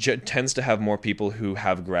 tends to have more people who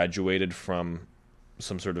have graduated from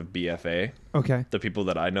some sort of BFA. Okay. The people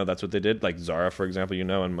that I know, that's what they did. Like Zara, for example,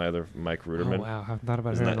 and my other Mike Ruderman. Oh, wow. I've thought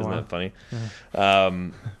about isn't her in a while. Isn't that funny?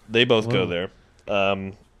 Yeah. They both go there.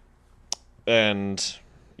 And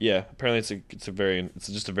yeah, apparently it's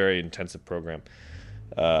just a very intensive program.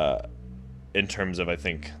 In terms of, I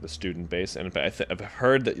think, the student base, and I've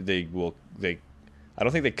heard that I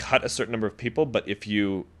don't think they cut a certain number of people, but if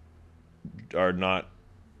you are not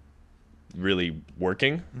really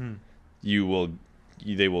working, they will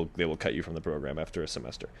cut you from the program after a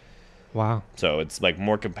semester. Wow. So it's like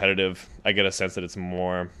more competitive. I get a sense that it's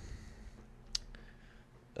more.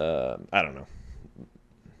 I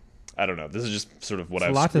don't know. This is just sort of what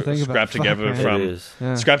I've scrapped together from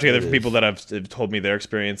people that have told me their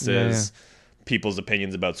experiences, people's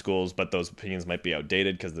opinions about schools, but those opinions might be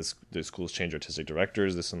outdated because the schools change artistic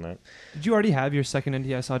directors, this and that. Did you already have your second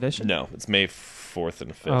NTS audition? No, it's May 4th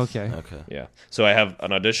and 5th. Oh, okay. Yeah. So I have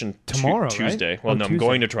an audition tomorrow, Tuesday. Right? Well, no, Tuesday. I'm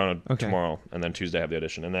going to Toronto tomorrow, and then Tuesday I have the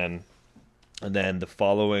audition, and then the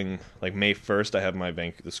following, like May 1st, I have one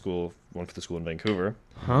for the school in Vancouver.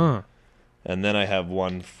 Huh. And then I have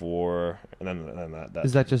one for, and then that.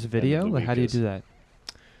 Is that just video? Like, how do you do that?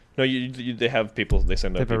 No, they have people. They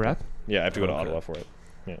send out. They have people. a rep. Yeah, I have to go to Ottawa for it.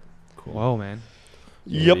 Yeah. Cool. Whoa, man.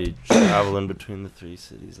 Yep. Traveling between the 3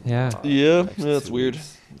 cities. Yeah, that's weird.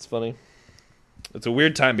 It's funny. It's a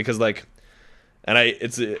weird time because I'm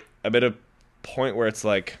at a point where it's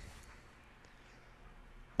like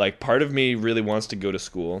part of me really wants to go to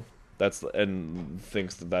school. And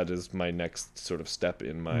thinks that is my next sort of step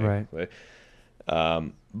in my way.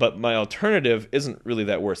 But my alternative isn't really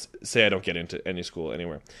that worse. Say I don't get into any school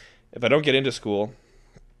anywhere. If I don't get into school,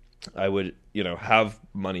 I would, have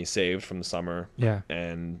money saved from the summer,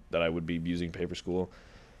 and that I would be using to pay for school.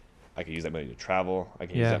 I could use that money to travel. I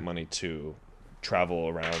can use that money to travel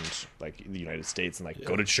around like the United States and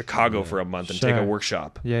go to Chicago for a month and take a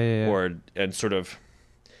workshop. And sort of.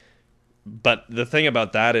 But the thing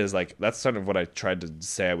about that is that's sort of what I tried to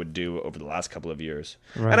say I would do over the last couple of years,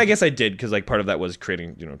 and I guess I did because part of that was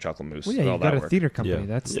creating chocolate mousse. Well, and all you got that a work. theater company.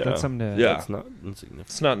 That's something to. Yeah, it's not insignificant.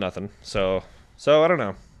 It's not nothing. So I don't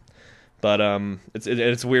know, but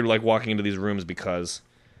it's weird walking into these rooms because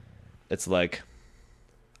it's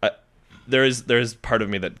there is part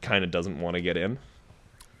of me that kind of doesn't want to get in.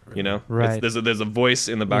 Right. There's a voice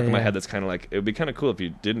in the back of my head that's kind of it would be kind of cool if you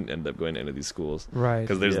didn't end up going to any of these schools, right?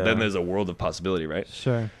 Because then there's a world of possibility, right?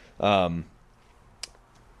 Sure. But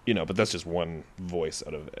that's just one voice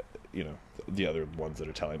out of the other ones that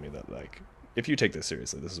are telling me that if you take this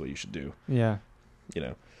seriously, this is what you should do. Yeah.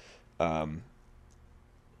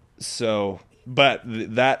 So, but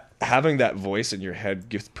that having that voice in your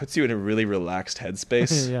head puts you in a really relaxed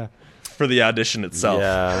headspace. Yeah. For the audition itself.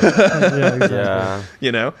 Yeah. Exactly. Yeah.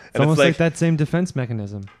 And it's almost like that same defense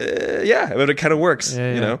mechanism. Yeah, but it kind of works,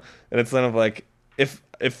 yeah. And it's kind of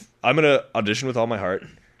if I'm going to audition with all my heart,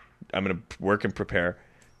 I'm going to work and prepare.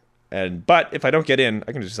 But if I don't get in,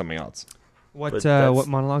 I can do something else. What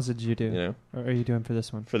monologues did you do? Or are you doing for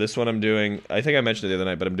this one? For this one, I'm doing, I think I mentioned it the other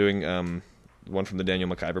night, but I'm doing one from the Daniel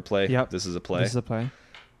McIver play. Yep. This is a play.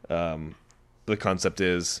 The concept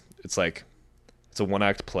is, it's a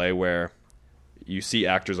one-act play where you see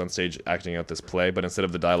actors on stage acting out this play, but instead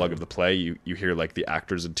of the dialogue of the play, you hear the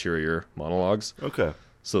actor's interior monologues. Okay.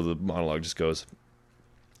 So the monologue just goes,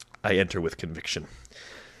 I enter with conviction.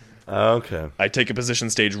 Okay. I take a position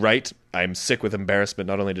stage right. I'm sick with embarrassment.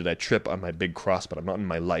 Not only did I trip on my big cross, but I'm not in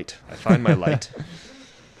my light. I find my light.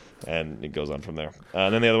 And it goes on from there.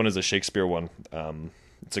 And then the other one is a Shakespeare one.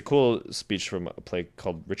 It's a cool speech from a play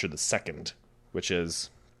called Richard II, which is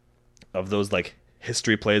of those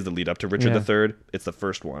history plays that lead up to Richard III. It's the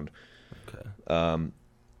first one. Okay.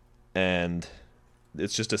 And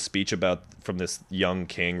it's just a speech from this young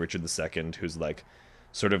king, Richard II, who's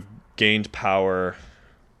sort of gained power.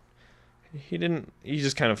 He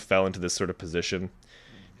just kind of fell into this sort of position. And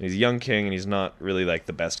he's a young king, and he's not really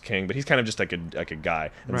the best king, but he's kind of just like a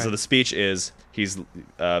guy. And so the speech is he's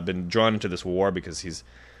been drawn into this war because he's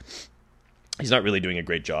not really doing a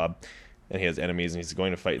great job. And he has enemies, and he's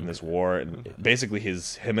going to fight in this war. And basically,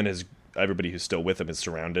 him and everybody who's still with him is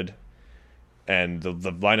surrounded. And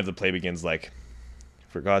the line of the play begins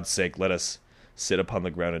 "For God's sake, let us sit upon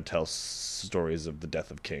the ground and tell stories of the death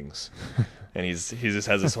of kings." And he just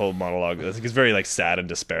has this whole monologue. I think it's very sad and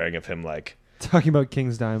despairing of him talking about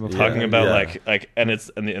kings dying before. Talking about and it's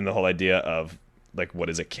and the whole idea of what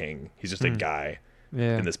is a king? He's just a guy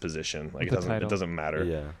in this position. It doesn't matter.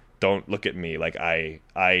 Yeah. Don't look at me I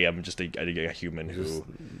am just a human who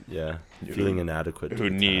feeling inadequate,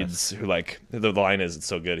 who needs task. Who the line is, it's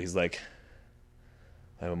so good. He's I'm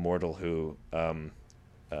a mortal who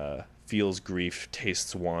feels grief,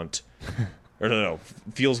 tastes want, or no,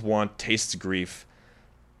 feels want, tastes grief,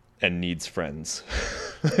 and needs friends.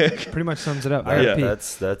 Pretty much sums it up. Yeah,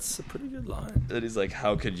 that's a pretty good line. And he's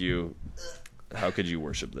how could you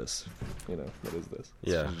worship this? What is this?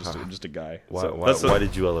 Yeah, just a guy. Why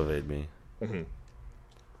did you elevate me? Mm-hmm.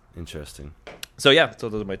 Interesting. So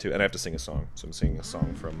those are my two, and I have to sing a song. So I'm singing a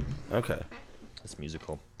song from this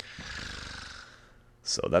musical.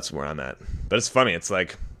 So that's where I'm at. But it's funny. It's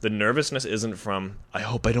like the nervousness isn't from, I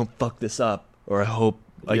hope I don't fuck this up, or I hope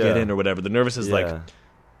I get in, or whatever. The nervous is like,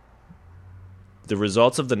 the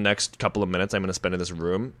results of the next couple of minutes I'm going to spend in this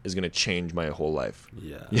room is going to change my whole life.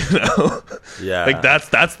 Yeah. You know? Yeah. Like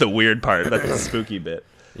that's the weird part. That's the spooky bit.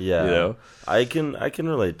 Yeah. You know? I can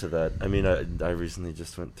relate to that. I mean, I recently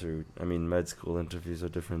just went through, I mean, med school interviews are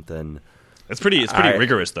different than... It's pretty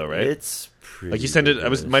rigorous though, right? It's pretty like you send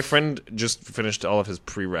rigorous. it. My friend just finished all of his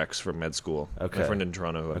prereqs for med school. Okay. My friend in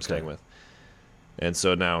Toronto who I'm staying with. And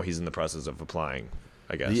so now he's in the process of applying,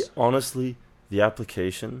 I guess. Honestly, the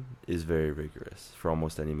application is very rigorous for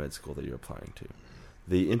almost any med school that you're applying to.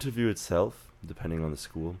 The interview itself, depending on the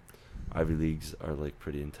school, Ivy Leagues are like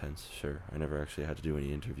pretty intense. Sure, I never actually had to do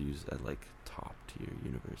any interviews at like top tier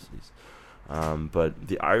universities, but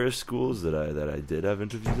the Irish schools that I did have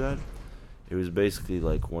interviews at, it was basically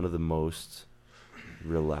like one of the most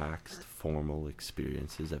relaxed, formal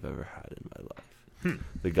experiences I've ever had in my life.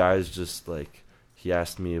 The guy's just like, he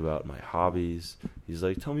asked me about my hobbies. He's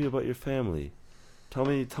like, tell me about your family. Tell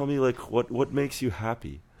me like what makes you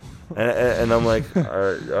happy. And I'm like,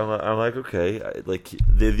 I'm like, okay, like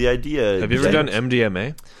the idea. Have you ever done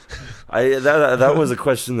MDMA? That was a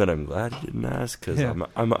question that I'm glad you didn't ask, because I'm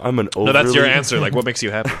an overly... No, that's your answer. Like, what makes you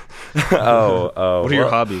happy? Oh. What are your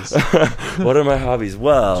hobbies? What are my hobbies?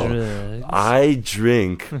 Well, Drugs. I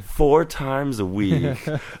drink 4 times a week.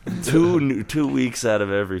 2 weeks out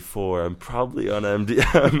of every 4, I'm probably on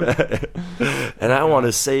MDMA, and I want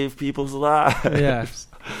to save people's lives. Yeah.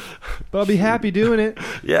 But I'll be happy doing it.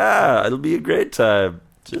 Yeah, it'll be a great time.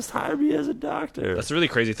 Just hire me as a doctor. That's the really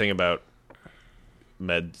crazy thing about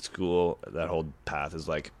med school. That whole path is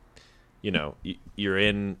like, you know, you're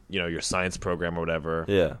in, you know, your science program or whatever.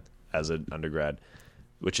 Yeah. As an undergrad,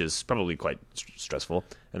 which is probably quite stressful,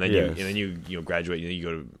 and then you graduate. And then you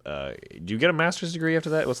go to. Do you get a master's degree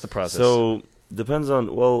after that? What's the process? So depends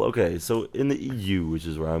on. Well, okay. So in the EU, which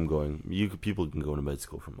is where I'm going, people can go to med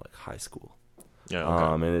school from like high school. Yeah.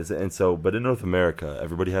 Okay. But in North America,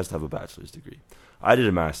 everybody has to have a bachelor's degree. I did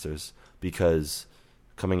a master's because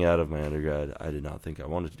coming out of my undergrad, I did not think I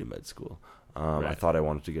wanted to do med school. I thought I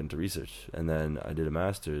wanted to get into research, and then I did a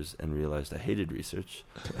master's and realized I hated research.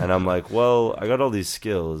 And I'm like, well, I got all these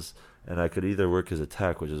skills, and I could either work as a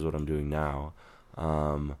tech, which is what I'm doing now,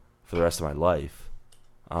 for the rest of my life,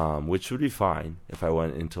 which would be fine if I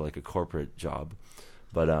went into like a corporate job,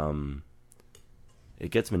 but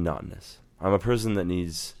it gets monotonous. I'm a person that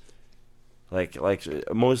needs, like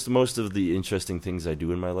most of the interesting things I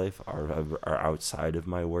do in my life are outside of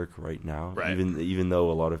my work right now. Right. Even though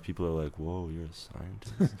a lot of people are like, "Whoa, you're a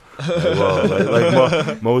scientist."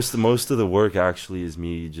 Most of the work actually is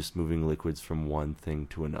me just moving liquids from one thing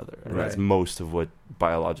to another, and that's most of what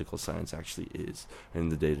biological science actually is in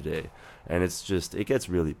the day to day. And it gets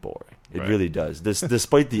really boring. It really does.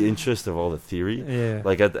 Despite the interest of all the theory,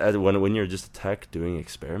 like when you're just a tech doing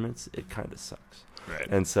experiments, it kind of sucks. Right.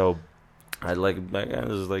 And so I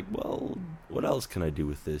was like, well, what else can I do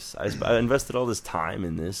with this? I invested all this time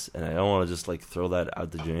in this, and I don't want to just like throw that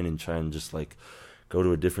out the drain and try and just like go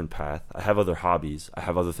to a different path. I have other hobbies. I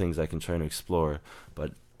have other things I can try and explore,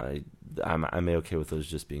 but I'm okay with those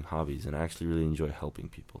just being hobbies, and I actually really enjoy helping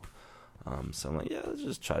people. So I'm like, let's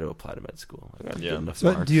just try to apply to med school. I got good enough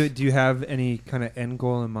marks. But do you have any kind of end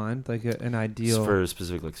goal in mind, like an ideal for a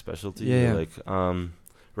specific like specialty? Yeah. Like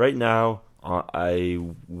right now, I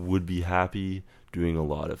would be happy doing a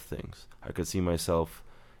lot of things. I could see myself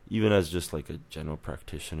even as just like a general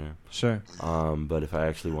practitioner. Sure. But if I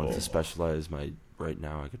actually wanted to specialize, right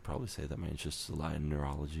now I could probably say that my interests lie in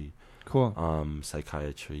neurology. Cool.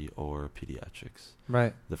 Psychiatry or pediatrics.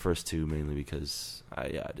 Right. The first two mainly because I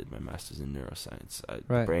did my master's in neuroscience.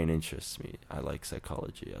 Brain interests me. I like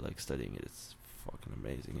psychology. I like studying it. It's fucking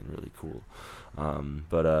amazing and really cool.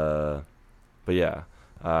 But yeah,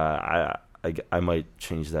 I might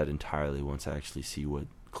change that entirely once I actually see what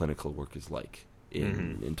clinical work is like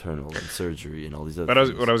in internal and surgery and all these other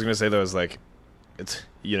things. What I was going to say though is like, it's,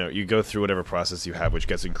 you know, you go through whatever process you have, which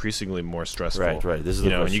gets increasingly more stressful. Right. This is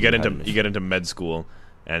and you get into med school,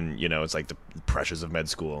 and you know it's like the pressures of med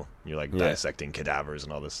school. You're like dissecting cadavers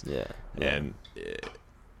and all this. Yeah. And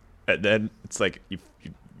then it's like you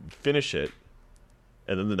finish it,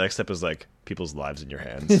 and then the next step is like people's lives in your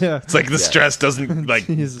hands. Yeah. It's like the stress doesn't like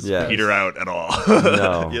peter out at all.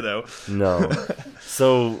 No. You know. No.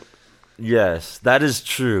 So yes, that is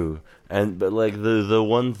true. But like the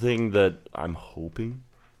one thing that I'm hoping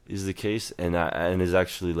is the case, and is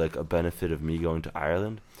actually like a benefit of me going to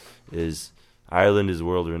Ireland, is Ireland is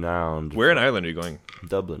world renowned. Where in Ireland are you going?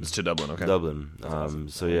 Dublin. It's to Dublin. Okay. Dublin.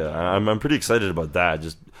 So yeah, I'm pretty excited about that.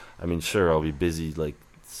 Just I mean, sure, I'll be busy like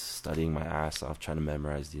studying my ass off trying to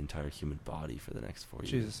memorize the entire human body for the next 4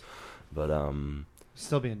 years. Jesus. But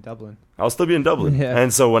still be in Dublin. I'll still be in Dublin. Yeah.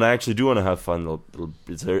 And so when I actually do want to have fun,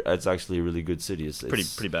 it's actually a really good city. It's pretty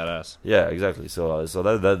badass. Yeah, exactly. So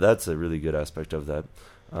that's a really good aspect of that.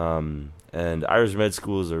 And Irish med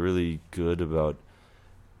schools are really good about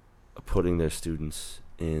putting their students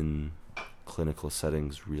in clinical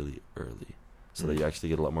settings really early, so that you actually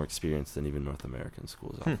get a lot more experience than even North American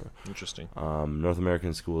schools offer. Interesting. North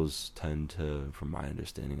American schools tend to, from my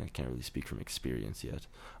understanding, I can't really speak from experience yet.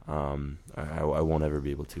 I won't ever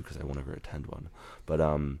be able to because I won't ever attend one. But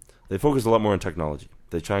they focus a lot more on technology.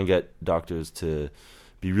 They try and get doctors to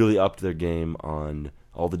be really up to their game on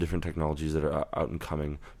all the different technologies that are out and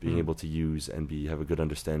coming, being able to use and have a good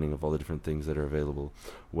understanding of all the different things that are available.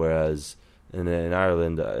 Whereas in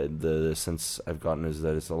Ireland, the sense I've gotten is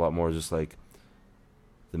that it's a lot more just like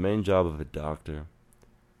the main job of a doctor,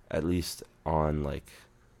 at least on like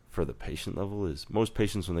for the patient level, is most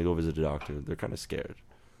patients when they go visit a doctor, they're kind of scared.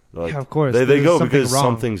 Like, yeah, of course. They go because wrong.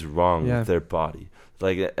 something's wrong with their body.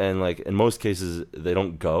 Like, and like in most cases, they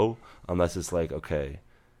don't go unless it's like, okay,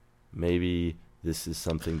 maybe this is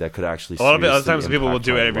something that could actually. A lot of times, people will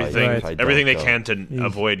do everything they can to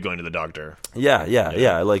avoid going to the doctor.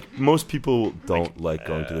 Yeah. Like most people don't like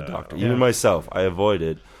going to the doctor. Even myself, I avoid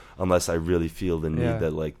it unless I really feel the need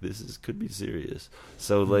that like could be serious.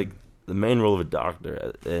 So like the main role of a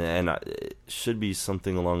doctor, and it should be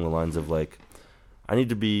something along the lines of like, I need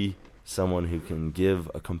to be someone who can give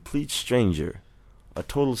a complete stranger a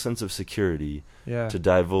total sense of security to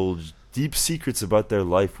divulge deep secrets about their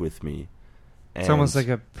life with me. It's almost like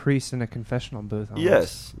a priest in a confessional booth.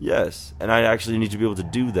 Almost. Yes. And I actually need to be able to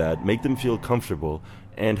do that, make them feel comfortable,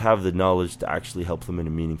 and have the knowledge to actually help them in a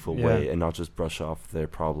meaningful way and not just brush off their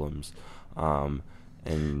problems. And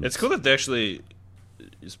it's cool that they actually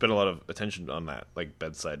spend a lot of attention on that, like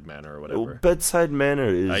bedside manner or whatever. Bedside manner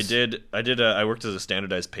is... I worked as a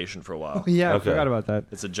standardized patient for a while. Oh, yeah, I forgot about that.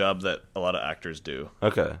 It's a job that a lot of actors do.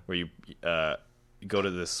 Okay. Where you go to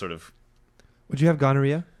this sort of... Would you have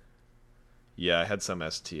gonorrhea? Yeah, I had some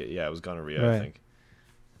ST. Yeah, it was gonorrhea, I think.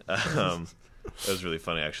 It was really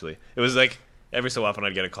funny, actually. It was like every so often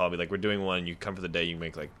I'd get a call, be like, "We're doing one. You come for the day. You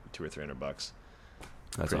make like $200 or $300."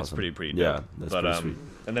 That's awesome. Pretty. Yeah, that's pretty sweet.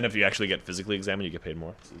 And then if you actually get physically examined, you get paid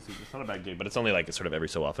more. It's not a bad gig, but it's only like sort of every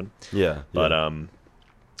so often. Yeah. But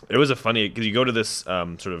it was a funny because you go to this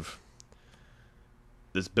sort of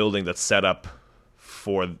this building that's set up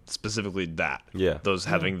for specifically that. Yeah.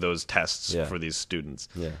 Having those tests for these students.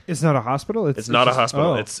 Yeah. It's not a hospital? It's not a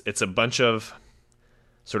hospital. It's a bunch of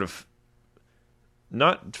sort of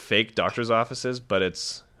not fake doctor's offices, but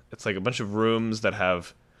it's like a bunch of rooms that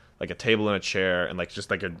have like a table and a chair and like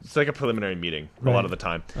just like it's like a preliminary meeting a lot of the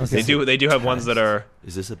time. Okay. They do have ones that are.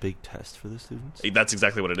 Is this a big test for the students? That's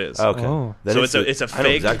exactly what it is. Okay. Oh. So it's a fake. I know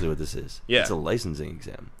exactly what this is. Yeah. It's a licensing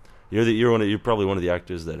exam. You're probably one of the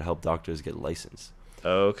actors that help doctors get licensed.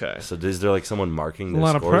 Okay. So is there like someone marking their a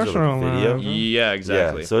lot of scores pressure or like on video? Yeah,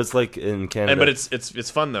 exactly. Yeah, so it's like in Canada. But it's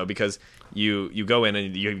fun though because you go in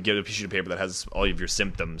and you get a piece of paper that has all of your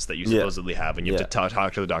symptoms that you supposedly have, and you have to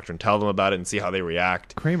talk to the doctor and tell them about it and see how they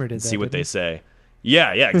react. Kramer did that. See what they say.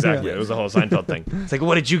 Yeah, exactly. It was the whole Seinfeld thing. It's like,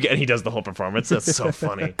 what did you get? And he does the whole performance. That's so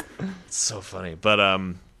funny. It's so funny. But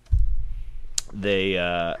they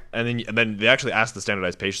and then they actually ask the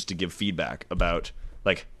standardized patients to give feedback about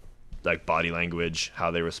like body language, how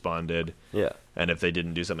they responded. Yeah. And if they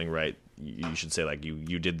didn't do something right, you should say like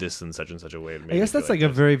you did this in such and such a way. I guess that's like a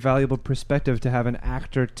very valuable perspective to have an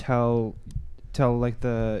actor tell like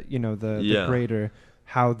the grader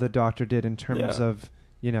how the doctor did in terms of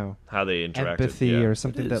how they interacted, empathy or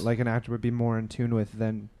something that like an actor would be more in tune with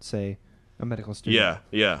than say a medical student.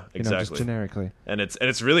 Yeah, exactly. Just generically. And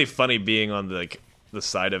it's really funny being on the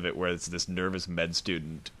side of it where it's this nervous med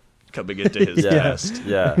student coming into his test.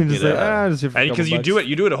 Yeah. And because you do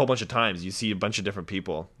it a whole bunch of times. You see a bunch of different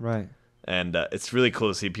people. Right. And it's really cool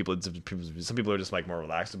to see people. Some people are just like more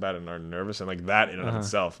relaxed about it and aren't nervous, and like that in and of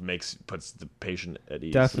itself puts the patient at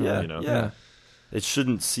ease. Definitely. Yeah. It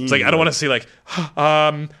shouldn't seem. It's like I don't want to see like,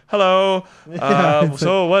 hello.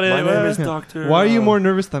 So what is? My name is Doctor. Why are you more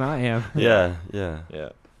nervous than I am? Yeah.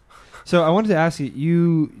 So I wanted to ask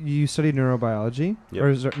you. You studied neurobiology or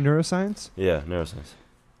is it neuroscience? Yeah, neuroscience.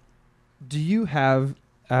 Do you have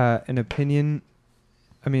an opinion?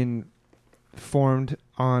 I mean, formed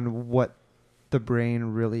on what the brain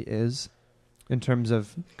really is in terms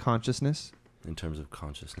of consciousness? In terms of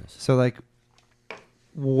consciousness. So, like,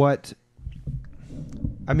 what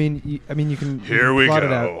I mean, you can. Here we plot go.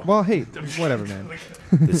 It out. Well, hey, whatever, man.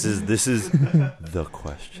 This is the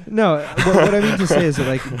question. No, what I mean to say is that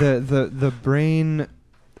like the brain.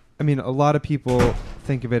 I mean, a lot of people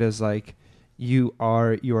think of it as like you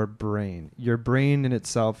are your brain. Your brain in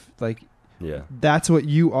itself, like that's what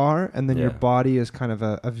you are, and then your body is kind of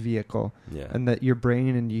a vehicle, and that your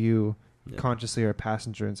brain and you consciously are a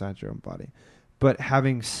passenger inside your own body. But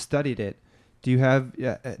having studied it, do you have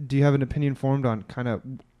an opinion formed on kind of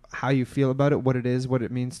how you feel about it, what it is, what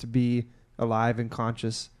it means to be alive and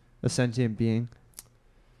conscious, a sentient being?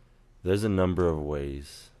 There's a number of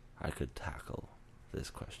ways I could tackle this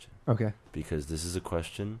question. Okay. Because this is a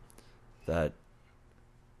question that...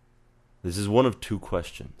 This is one of two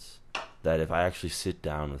questions that if I actually sit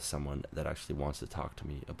down with someone that actually wants to talk to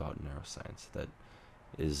me about neuroscience, that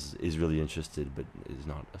is really interested but is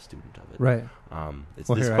not a student of it. Right. It's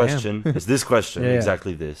this question. It's this question,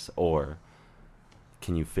 exactly this. Or,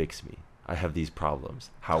 can you fix me? I have these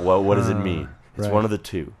problems. What does it mean? It's one of the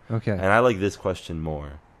two. Okay. And I like this question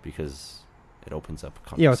more because it opens up a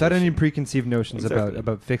conversation. Yeah, without any preconceived notions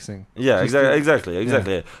about fixing. Yeah, exactly.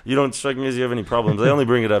 Yeah. You don't strike me as you have any problems. I only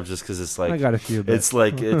bring it up just because it's like... I got a few. But. It's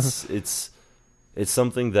like, it's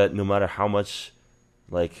something that no matter how much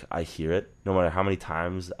like I hear it, no matter how many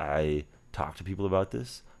times I talk to people about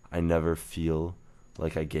this, I never feel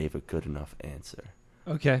like I gave a good enough answer.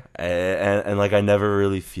 Okay. And like I never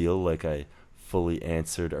really feel like I fully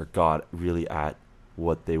answered or got really at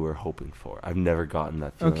what they were hoping for. I've never gotten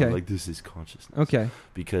that feeling. Okay. Like this is consciousness. Okay.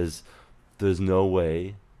 Because there's no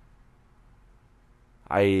way.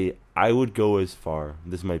 I would go as far.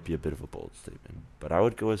 This might be a bit of a bold statement, but I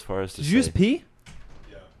would go as far as to say. Did you just pee?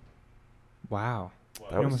 Yeah. Wow.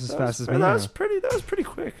 That was almost as fast as me. That was pretty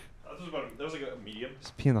quick. That was like a medium.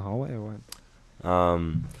 Just pee in the hallway or what?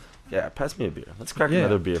 Yeah, pass me a beer. Let's crack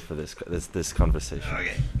another beer for this conversation.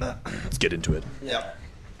 Okay. Let's get into it. Yeah.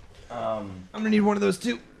 I'm gonna need one of those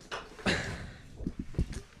too.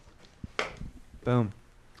 Boom.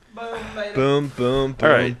 Boom, boom, All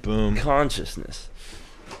right. boom. Consciousness.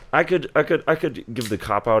 I could give the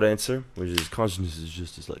cop-out answer, which is consciousness is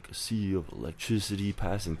just as like a sea of electricity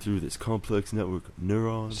passing through this complex network of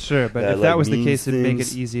neurons. Sure, but if that was the case, it'd make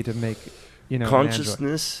it easy to make,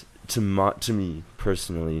 consciousness to me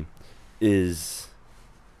personally is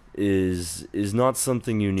not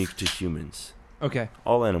something unique to humans. Okay.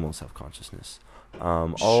 All animals have consciousness.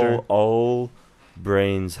 All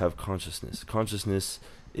brains have consciousness. Consciousness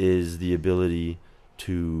is the ability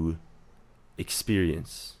to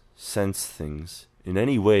experience, sense things in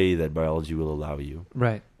any way that biology will allow you,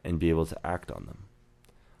 right, and be able to act on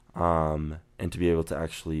them, and to be able to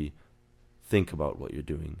actually think about what you're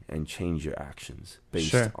doing and change your actions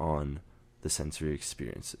based on the sensory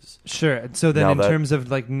experiences. Sure. And so then, terms of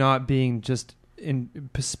like not being just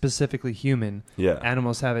specifically human,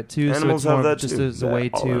 animals have it too. Animals so it's have more that just too. as a way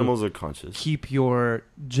to animals are conscious. Keep your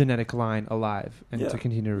genetic line alive and to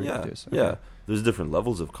continue to reproduce. Okay. Yeah. There's different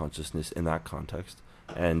levels of consciousness in that context.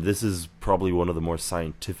 And this is probably one of the more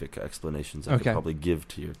scientific explanations I could probably give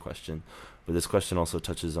to your question. But this question also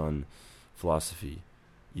touches on philosophy,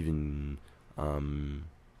 even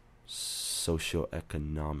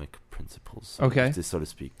socioeconomic principles, so to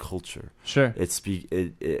speak, culture. Sure.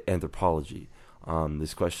 Anthropology.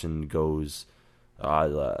 This question goes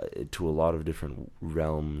to a lot of different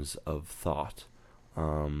realms of thought,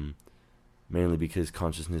 mainly because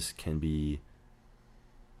consciousness can be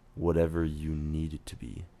whatever you need it to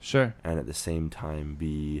be. Sure. And at the same time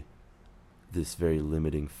be this very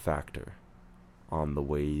limiting factor on the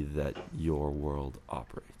way that your world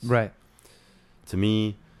operates. Right. To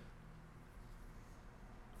me,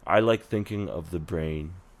 I like thinking of the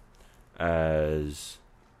brain as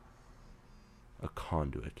a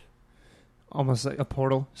conduit. Almost like a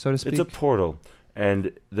portal, so to speak. It's a portal.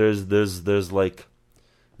 And there is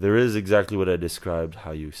exactly what I described,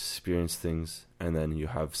 how you experience things, and then you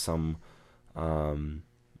have some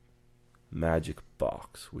magic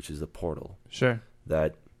box, which is a portal. Sure.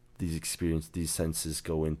 That these senses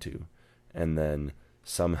go into. And then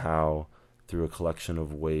somehow, through a collection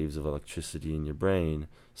of waves of electricity in your brain,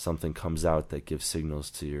 something comes out that gives signals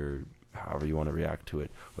to your, however you want to react to it,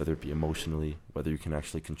 whether it be emotionally, whether you can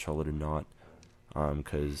actually control it or not.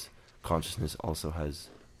 Because consciousness also has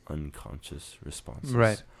unconscious responses.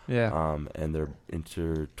 Right. Yeah. And they're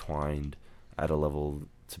intertwined at a level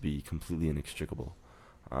to be completely inextricable.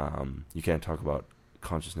 You can't talk about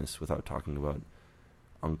consciousness without talking about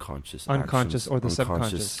unconscious actions, or the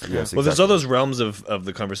subconscious. Yes, exactly. Well, there's all those realms of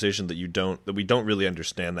the conversation that we don't really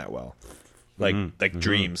understand that well, like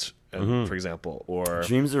dreams for example, or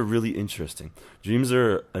dreams are really interesting. Dreams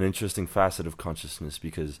are an interesting facet of consciousness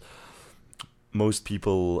because most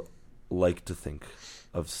people like to think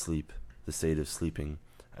of sleep, the state of sleeping,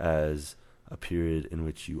 as a period in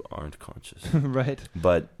which you aren't conscious. Right.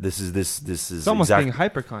 But this is it's almost being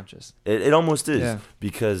hyper conscious. It almost is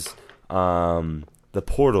because the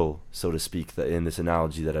portal, so to speak, that in this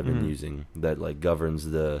analogy that I've been using, that like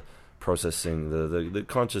governs the processing, the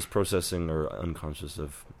conscious processing or unconscious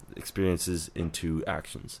of experiences into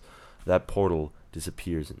actions, that portal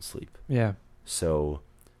disappears in sleep. Yeah. So,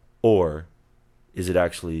 or is it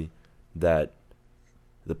actually that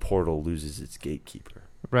the portal loses its gatekeeper?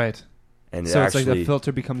 Right. And so it's like the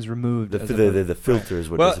filter becomes removed. The filter is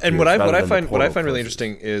what. Well, and what I find really closes.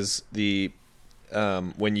 interesting is the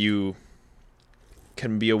when you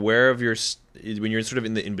can be aware of when you're sort of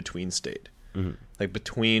in the in between state, like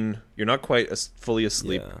between you're not quite fully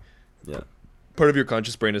asleep. Yeah. Part of your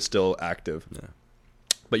conscious brain is still active. Yeah.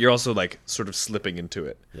 But you're also like sort of slipping into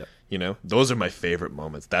it. Yeah. You know, those are my favorite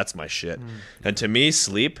moments. That's my shit. And to me,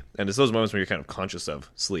 sleep, and it's those moments when you're kind of conscious of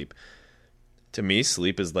sleep. To me,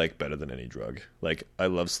 sleep is like better than any drug. Like I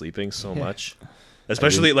love sleeping so much,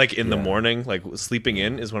 especially like in the morning. Like sleeping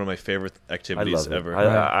in is one of my favorite activities ever.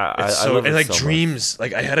 I love and like so dreams.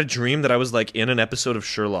 Like I had a dream that I was like in an episode of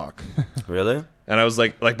Sherlock. Really? And I was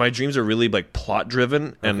like my dreams are really like plot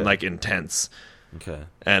driven and like intense. Okay.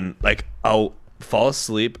 And like I'll fall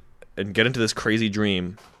asleep and get into this crazy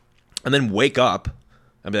dream, and then wake up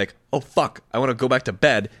and be like, oh fuck, I want to go back to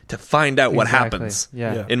bed to find out what happens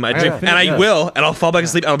in my dream. And I will, and I'll fall back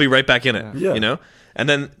asleep and I'll be right back in it. Yeah. You know? And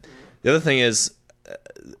then the other thing is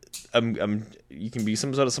you can be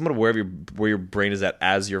somewhat aware of where your brain is at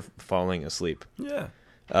as you're falling asleep. Yeah.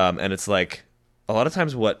 And it's like a lot of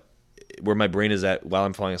times where my brain is at while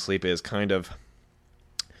I'm falling asleep is kind of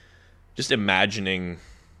just imagining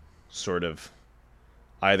sort of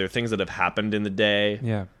either things that have happened in the day.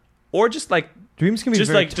 Yeah. Or just like dreams can be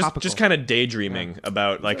just very like topical. just kind of daydreaming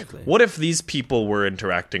about like what if these people were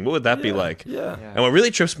interacting? What would that be like? Yeah. And what really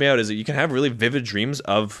trips me out is that you can have really vivid dreams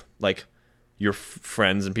of like your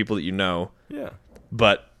friends and people that you know. Yeah.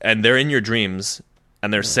 And they're in your dreams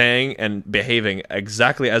and they're saying and behaving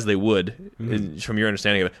exactly as they would from your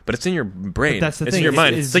understanding of it. But it's in your brain. But that's the it's thing. in your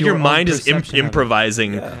mind. It's like your mind is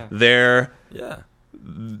improvising their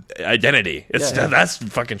identity. That's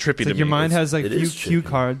fucking trippy to me. Your mind has like it cue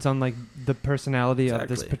cards on like the personality of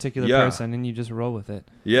this particular person, and you just roll with it.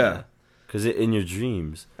 Yeah. Because in your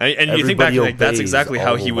dreams, and you think back, like, that's exactly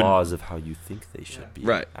how he would. Laws of how you think they should be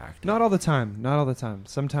acting. Not all the time. Not all the time.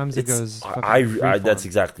 Sometimes it goes. That's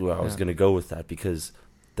exactly where I was going to go with that, because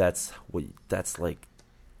that's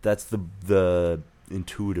the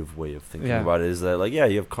intuitive way of thinking about it. Is that like you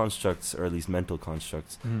have constructs, or at least mental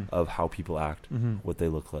constructs of how people act, what they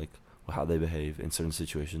look like, how they behave in certain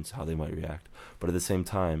situations, how they might react. But at the same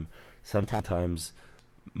time, sometimes.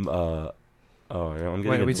 I'm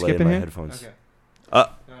getting a delay in my headphones. Okay.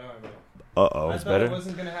 Uh-oh. It's better? It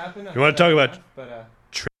wasn't gonna happen. You want to talk about...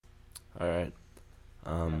 All right.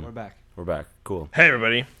 We're back. We're back. Cool. Hey,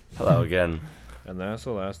 everybody. Hello again. And that's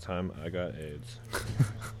the last time I got AIDS.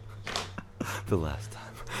 The last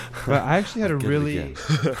time. But I actually had a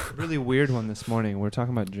really weird one this morning. We're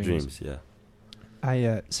talking about dreams. Dreams,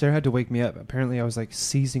 yeah. Sarah had to wake me up. Apparently I was like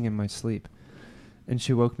seizing in my sleep. And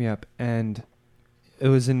she woke me up, and it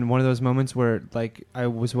was in one of those moments where like I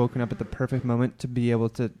was woken up at the perfect moment to be able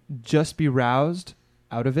to just be roused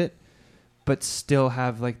out of it, but still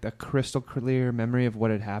have like the crystal clear memory of what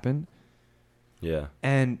had happened. Yeah.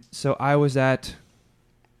 And so I was at,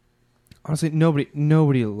 honestly,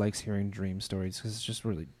 nobody likes hearing dream stories because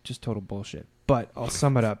it's just total bullshit. But I'll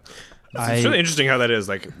sum it up. It's really interesting how that is.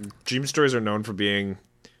 Like, dream stories are known for being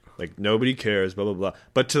like, nobody cares, blah, blah, blah.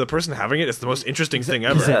 But to the person having it, it's the most interesting thing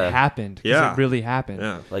ever. Because it happened. It really happened.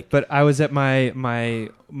 Yeah. But I was at my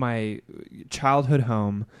childhood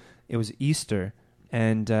home. It was Easter,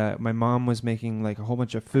 and my mom was making like a whole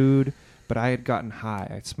bunch of food, but I had gotten high.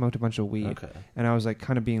 I smoked a bunch of weed. Okay. And I was like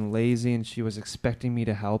kind of being lazy, and she was expecting me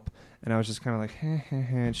to help. And I was just kind of like, heh, heh,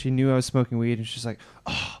 heh. And she knew I was smoking weed, and she's like,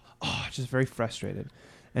 oh, just very frustrated.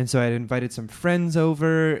 And so I had invited some friends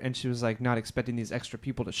over, and she was like not expecting these extra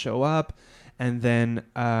people to show up. And then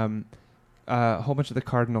a whole bunch of the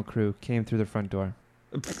Cardinal crew came through the front door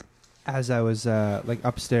as I was like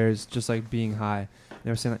upstairs, just like being high. They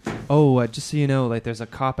were saying like, "Oh, just so you know, like there's a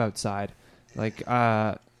cop outside. Like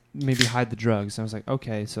maybe hide the drugs." And I was like,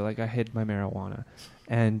 "Okay." So like I hid my marijuana,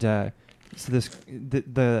 and so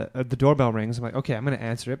the doorbell rings. I'm like, "Okay, I'm gonna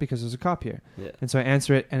answer it because there's a cop here." Yeah. And so I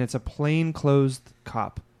answer it, and it's a plain clothed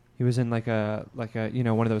cop. He was in like a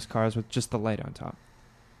one of those cars with just the light on top.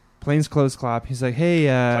 Plainclothes cop. He's like, hey,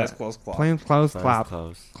 plainclothes cop. Plainclothes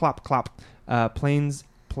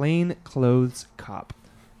cop.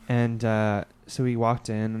 And so he walked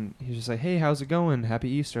in, and he was just like, hey, how's it going? Happy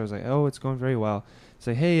Easter. I was like, oh, it's going very well. He's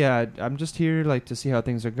like, hey, I'm just here like to see how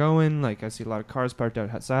things are going. Like, I see a lot of cars parked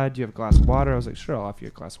outside. Do you have a glass of water? I was like, sure, I'll offer you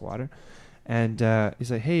a glass of water. And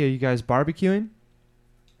he's like, hey, are you guys barbecuing?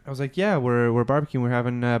 I was like, yeah, we're barbecuing. We're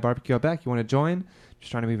having barbecue out back. You want to join?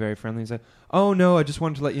 Just trying to be very friendly. He's like, oh, no, I just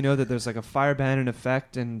wanted to let you know that there's like a fire ban in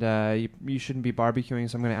effect, and you shouldn't be barbecuing,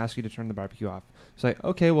 so I'm going to ask you to turn the barbecue off. It's like,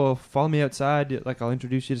 okay, well, follow me outside. Like, I'll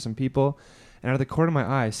introduce you to some people. And out of the corner of my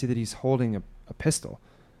eye, I see that he's holding a pistol.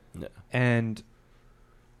 Yeah. And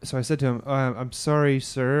so I said to him, I'm sorry,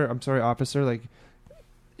 sir. I'm sorry, officer. Like,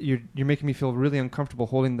 you're making me feel really uncomfortable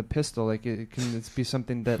holding the pistol. Like, can this be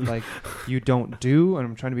something that, like, you don't do? And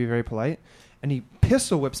I'm trying to be very polite. And he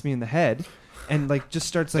pistol whips me in the head and, like, just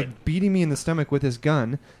starts, like, beating me in the stomach with his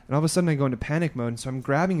gun. And all of a sudden I go into panic mode. And so I'm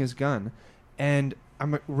grabbing his gun. And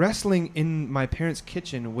I'm wrestling in my parents'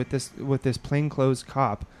 kitchen with this plainclothes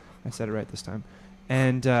cop. I said it right this time.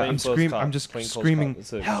 And I'm just screaming,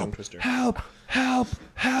 help, help, help,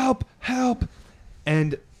 help, help.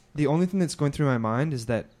 And the only thing that's going through my mind is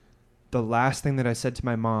that the last thing that I said to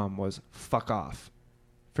my mom was, fuck off,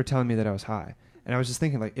 for telling me that I was high. And I was just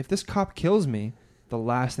thinking, like, if this cop kills me, the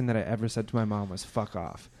last thing that I ever said to my mom was, fuck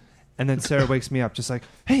off. And then Sarah wakes me up just like,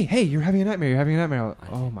 hey, you're having a nightmare,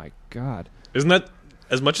 Like, oh, my God. Isn't that,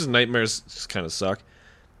 as much as nightmares just kind of suck,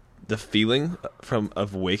 the feeling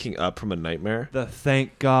of waking up from a nightmare,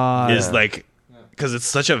 thank God, is like, because it's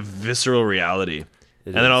such a visceral reality,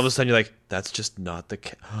 then all of a sudden you're like, that's just not the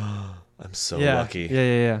case. I'm so lucky.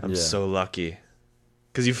 Yeah. I'm so lucky,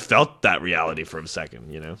 because you felt that reality for a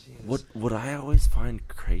second, you know. What I always find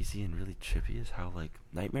crazy and really trippy is how, like,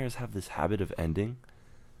 nightmares have this habit of ending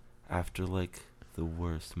after, like, the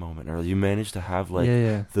worst moment, or you manage to have, like,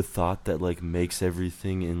 the thought that, like, makes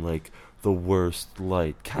everything in, like, the worst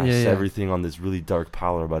light, casts everything on this really dark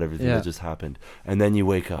pallor about everything that just happened, and then you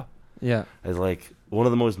wake up. Yeah. It's like one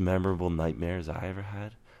of the most memorable nightmares I ever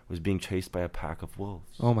had was being chased by a pack of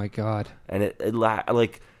wolves. Oh my God. And it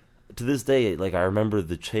like, to this day, like, I remember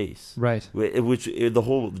the chase. Right. The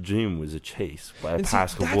whole dream was a chase by a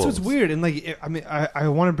pack of wolves. That's what's weird. And, like, I mean, I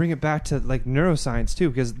want to bring it back to, like, neuroscience, too,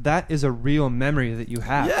 because that is a real memory that you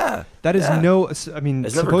have. Yeah. That is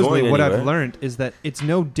supposedly what I've learned is that it's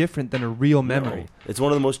no different than a real memory. No. It's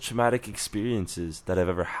one of the most traumatic experiences that I've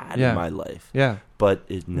ever had in my life. Yeah. But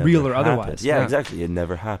it never real or happened. otherwise. Yeah, exactly. It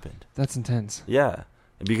never happened. That's intense. Yeah.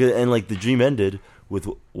 And like, the dream ended with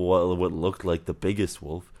what looked like the biggest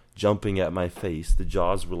wolf jumping at my face. The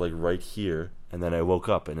jaws were, like, right here, and then I woke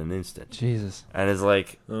up in an instant. Jesus. And it's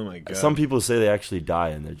like, oh my God. Some people say they actually die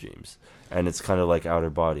in their dreams, and it's kind of like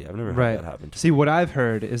outer body. I've never had that happen to me. See, what I've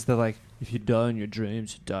heard is that, like, if you die in your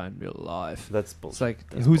dreams, you die in real life. That's bullshit.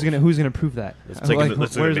 It's like, who's gonna prove that?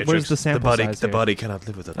 Where's the sample size the body cannot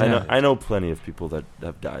live with it. I know plenty of people that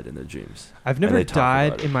have died in their dreams. I've never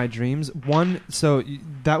died in my dreams. So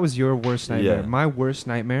that was your worst nightmare. Yeah. My worst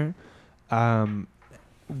nightmare,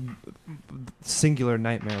 singular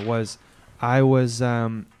nightmare, was I was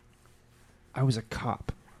a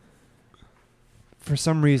cop. For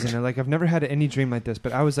some reason, like, I've never had any dream like this,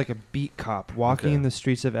 but I was like a beat cop walking in the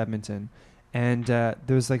streets of Edmonton, and there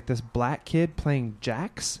was, like, this black kid playing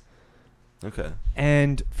jacks. Okay.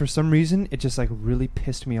 And for some reason, it just, like, really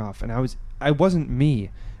pissed me off, and I wasn't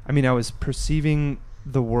me. I mean, I was perceiving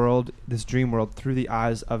the world, this dream world, through the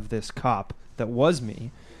eyes of this cop that was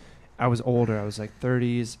me. I was older. I was like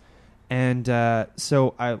 30s. And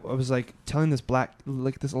so I was, like, telling this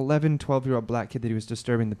 11, 12-year-old black kid that he was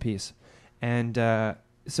disturbing the peace. And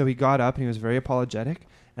so he got up and he was very apologetic.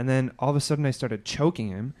 And then all of a sudden I started choking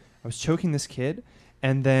him. I was choking this kid.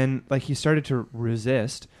 And then, like, he started to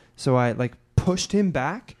resist. So I, like, pushed him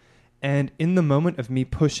back. And in the moment of me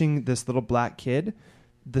pushing this little black kid,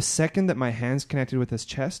 the second that my hands connected with his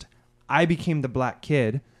chest, I became the black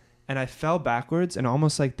kid. And I fell backwards, and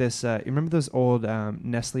almost like this, you remember those old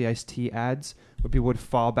Nestle iced tea ads where people would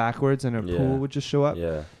fall backwards and a pool would just show up?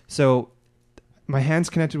 Yeah. So my hands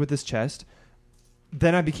connected with his chest.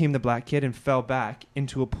 Then I became the black kid and fell back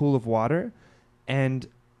into a pool of water. And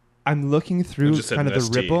I'm looking through kind of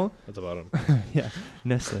the ripple. At the bottom. Yeah,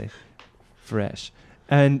 Nestle. Fresh.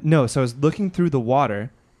 And no, so I was looking through the water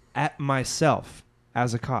at myself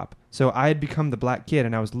as a cop. So I had become the black kid,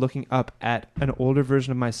 and I was looking up at an older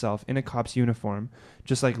version of myself in a cop's uniform,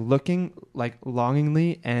 just, like, looking, like,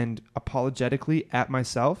 longingly and apologetically at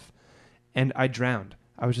myself, and I drowned.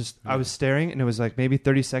 I was staring, and it was, like, maybe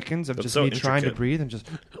 30 seconds of just me trying to breathe,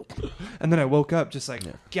 and then I woke up just, like,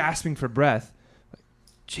 gasping for breath. Like,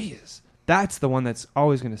 Jesus, that's the one that's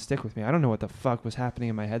always going to stick with me. I don't know what the fuck was happening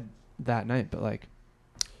in my head that night, but like,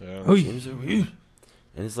 dreams are weird.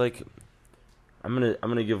 And it's like, I'm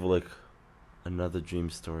gonna give like another dream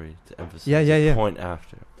story to emphasize the point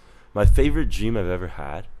after. My favorite dream I've ever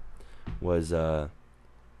had was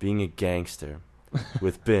being a gangster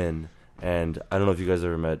with Ben, and I don't know if you guys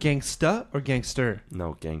ever met Gangsta or gangster.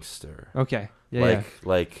 No, gangster. Okay,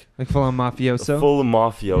 like full on mafioso. Full of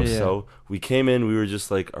mafioso. Yeah. We came in. We were just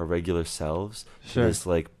like our regular selves. Sure. This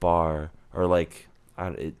like bar or like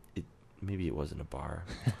maybe it wasn't a bar.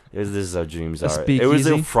 This is how dreams are. It was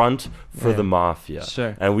a front for the mafia.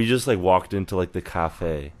 Sure. And we just like walked into like the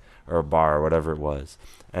cafe or a bar or whatever it was.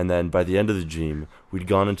 And then by the end of the dream, we'd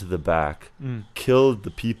gone into the back, killed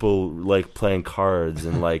the people like playing cards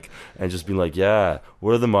and like and just been like, yeah,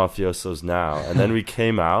 we're the mafiosos now. And then we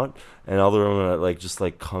came out and all the women like just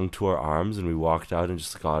like clung to our arms and we walked out and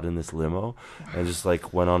just got in this limo and just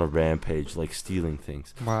like went on a rampage, like stealing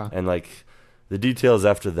things. Wow. And like the details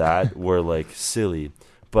after that were like silly,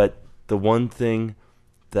 but the one thing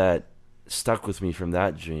that stuck with me from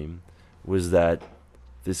that dream was that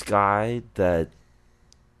this guy that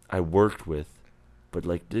I worked with, but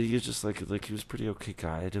like he was just like he was a pretty okay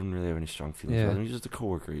guy. I didn't really have any strong feelings about him. He was just a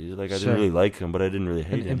coworker. I didn't really like him, but I didn't really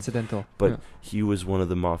hate him. Incidental. But he was one of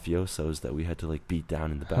the mafiosos that we had to like beat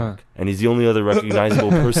down in the back. And he's the only other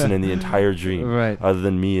recognizable person in the entire dream, right, other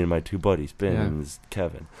than me and my two buddies, Ben and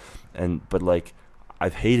Kevin. But like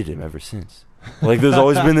I've hated him ever since. Like there's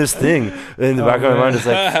always been this thing in the back of my mind. It's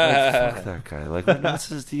like fuck that guy. Like what's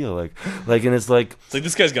his deal? Like and it's like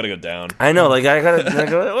this guy's got to go down. I know. Like I gotta.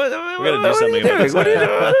 We gotta do something about this. What are you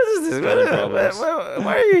doing? What is this?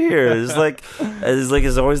 Why are you here?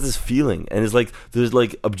 It's always this feeling, and it's like there's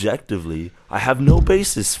like objectively, I have no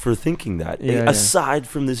basis for thinking that aside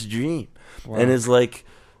from this dream, and it's like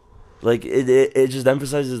it just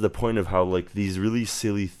emphasizes the point of how like these really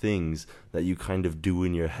silly things that you kind of do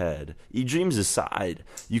in your head, dreams aside,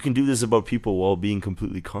 you can do this about people while being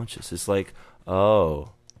completely conscious. It's like,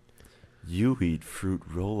 oh, you eat fruit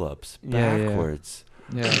roll-ups backwards.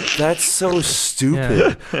 Yeah. That's so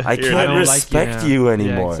stupid. I can't respect you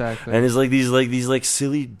anymore. Yeah, exactly. And it's like these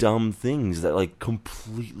silly dumb things that like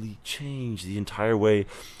completely change the entire way.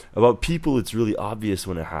 About people, it's really obvious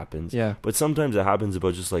when it happens. Yeah. But sometimes it happens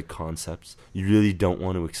about just like concepts. You really don't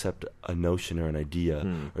want to accept a notion or an idea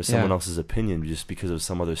or someone else's opinion just because of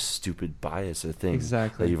some other stupid bias or thing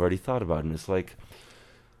that you've already thought about. And it's like,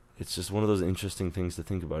 it's just one of those interesting things to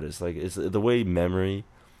think about. It's like it's the way memory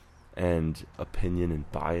and opinion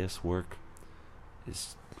and bias work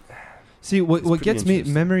is. See, what gets me,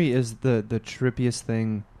 memory is the trippiest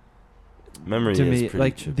thing. Memory to is me,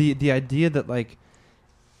 like trippy. the idea that like.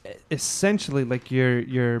 Essentially, like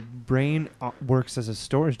your brain works as a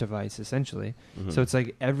storage device, essentially. Mm-hmm. So it's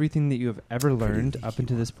like everything that you have ever learned up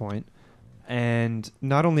until this point, and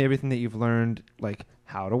not only everything that you've learned, like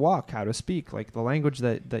how to walk, how to speak, like the language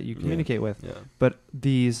that you communicate with, but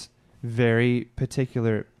these very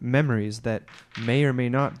particular memories that may or may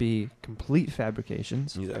not be complete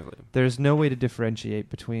fabrications. Exactly. There's no way to differentiate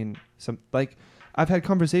between some. Like I've had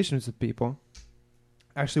conversations with people.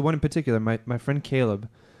 Actually, one in particular, my friend Caleb.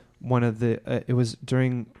 One of the it was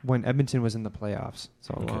during when Edmonton was in the playoffs,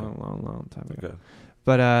 so a long time ago. Okay.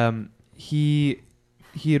 But he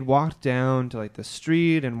had walked down to like the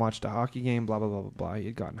street and watched a hockey game, blah blah blah blah blah. He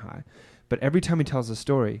had gotten high, but every time he tells a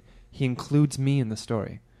story, he includes me in the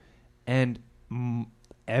story, and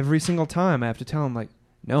every single time I have to tell him like,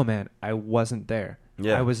 no man, I wasn't there.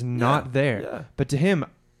 Yeah. I was not there. Yeah. But to him,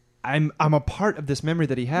 I'm a part of this memory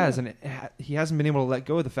that he has, and he hasn't been able to let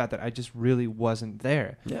go of the fact that I just really wasn't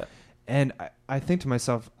there. Yeah. And I think to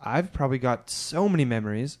myself, I've probably got so many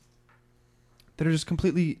memories that are just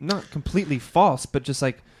not completely false, but just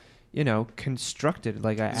like, constructed.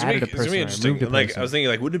 Like I added a person, I removed a person. Like I was thinking,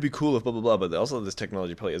 like, wouldn't it be cool if blah blah blah? But also, this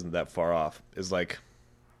technology probably isn't that far off. Is like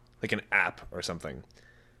an app or something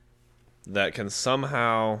that can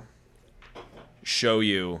somehow show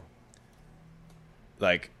you.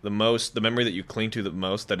 Like the memory that you cling to the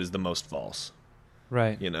most, that is the most false.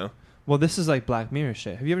 Right. Well, this is like Black Mirror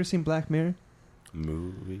shit. Have you ever seen Black Mirror?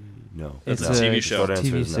 Movie? No. It's a TV show.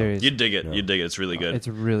 TV series. You'd dig it. No. You'd dig it. It's really good. It's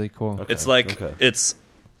really cool. Okay. It's like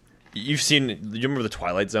you remember the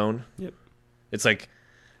Twilight Zone? Yep. It's like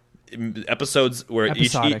episodes where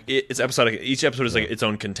it's episodic. Each episode is like its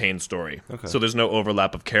own contained story. Okay. So there's no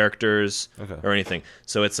overlap of characters or anything.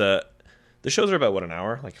 So it's the shows are about, an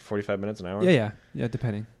hour? Like 45 minutes, an hour? Yeah,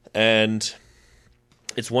 depending. And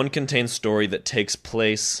it's one contained story that takes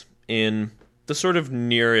place in the sort of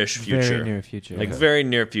near-ish future. Very near future. Like very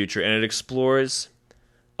near future. And it explores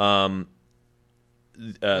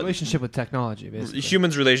relationship with technology, basically.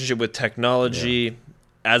 Humans' relationship with technology,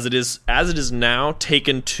 as it is now,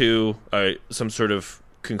 taken to some sort of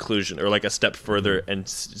conclusion or like a step further and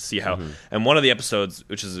see how. And one of the episodes,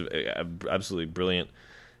 which is absolutely brilliant,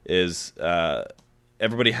 is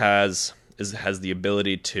everybody has the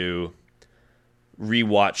ability to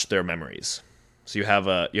rewatch their memories. So you have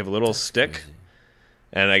a little stick. Crazy.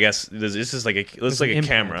 And I guess this is like a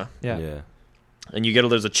camera. Yeah. And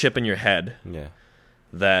there's a chip in your head. Yeah.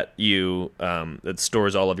 That that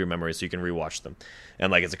stores all of your memories so you can rewatch them.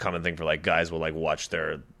 And like it's a common thing for like guys will like watch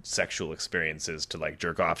their sexual experiences to like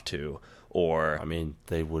jerk off to, or I mean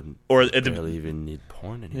they wouldn't barely even need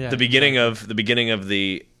porn anymore. Yeah. The beginning of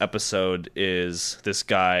the episode is this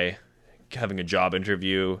guy having a job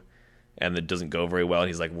interview. And it doesn't go very well. And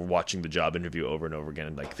he's like, we're watching the job interview over and over again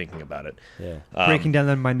and like thinking about it. Yeah. Breaking down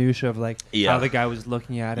the minutia of like how the guy was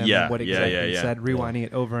looking at him and what exactly he said, rewinding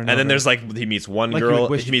it over and over. And then there's like, he meets one girl.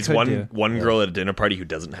 He meets one girl at a dinner party who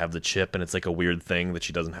doesn't have the chip. And it's like a weird thing that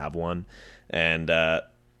she doesn't have one. And then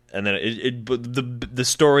the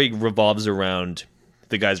story revolves around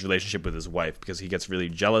the guy's relationship with his wife because he gets really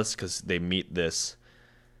jealous because they meet this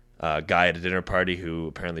guy at a dinner party who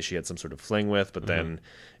apparently she had some sort of fling with, but then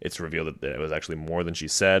it's revealed that it was actually more than she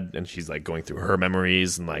said, and she's like going through her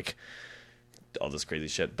memories and like all this crazy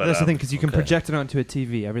shit. But that's the thing, because you can project it onto a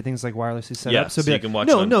TV. Everything's like wirelessly set up, so you can watch.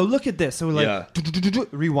 No, look at this. So like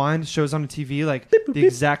rewind, shows on a TV like the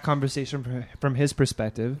exact conversation from his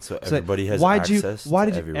perspective. So everybody has access.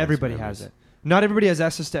 Everybody has it. Not everybody has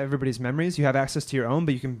access to everybody's memories. You have access to your own,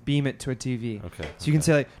 but you can beam it to a TV. Okay. So you can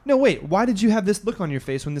say like, no, wait, why did you have this look on your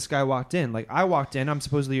face when this guy walked in? Like I walked in, I'm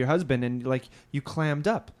supposedly your husband, and like you clammed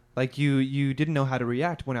up. Like you didn't know how to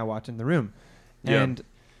react when I walked in the room. Yeah.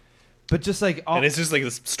 But just like and it's just like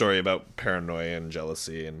this story about paranoia and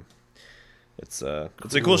jealousy, and it's a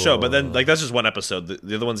cool show. But then like that's just one episode.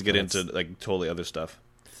 The other ones get into like totally other stuff.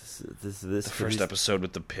 The first episode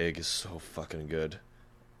with the pig is so fucking good.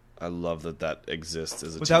 I love that exists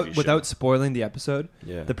as a TV show. Without spoiling the episode,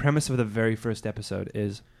 yeah. The premise of the very first episode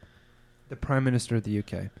is the Prime Minister of the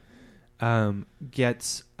UK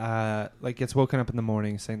gets woken up in the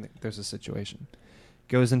morning saying that there's a situation.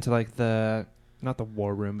 Goes into like not the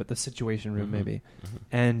war room, but the situation room maybe.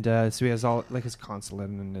 And so he has all like his consulate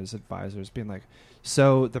and his advisors being like,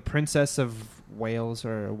 so the Princess of Wales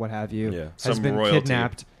or what have you has been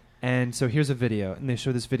kidnapped. And so here's a video, and they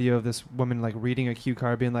show this video of this woman like reading a cue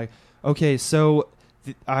card, being like, "Okay, so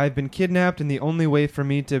I've been kidnapped, and the only way for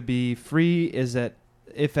me to be free is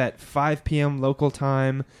if at 5 p.m. local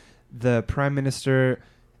time, the Prime Minister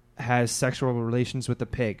has sexual relations with the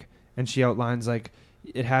pig." And she outlines like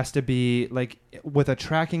it has to be like with a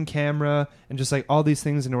tracking camera and just like all these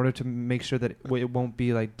things in order to make sure that it won't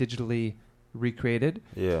be like digitally recreated.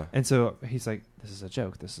 Yeah. And so he's like, this is a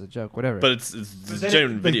joke, whatever. But it's a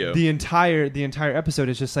genuine video. The entire episode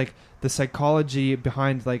is just like the psychology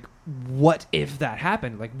behind like, what if that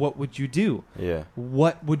happened? Like, what would you do? Yeah.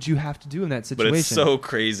 What would you have to do in that situation? But it's so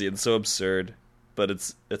crazy and so absurd. But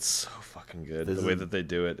it's so fucking good. The way that they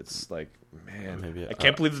do it, it's like, man, I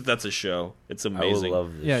can't believe that's a show. It's amazing. I would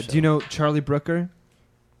love this show. Do you know Charlie Brooker?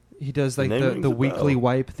 He does like the weekly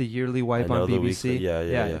wipe, the yearly wipe on BBC.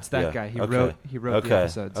 Yeah. It's that guy. He wrote the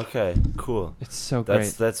episodes. Okay, cool. It's so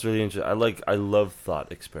great. That's really interesting. I love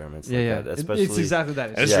thought experiments. That, especially it's exactly that.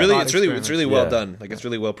 And it's really well done. Like it's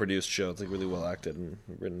really well produced show. It's like really well acted and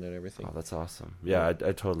written and everything. Oh, that's awesome. Yeah,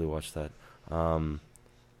 I totally watched that.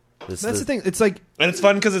 That's the thing. It's like, and it's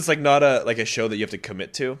fun because it's like not a show that you have to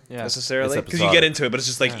commit to necessarily, because you get into it, but it's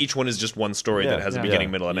just like each one is just one story that has a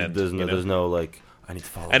beginning, middle, and end. There's no like, I need to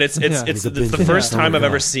follow. And it's the first time I've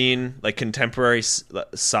ever seen like contemporary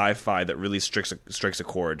sci-fi that really strikes a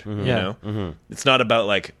chord. You know, it's not about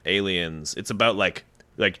like aliens. It's about like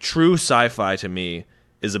true sci-fi to me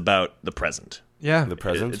is about the present. Yeah, the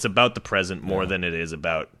present. It's about the present more than it is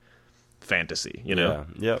about fantasy. You know.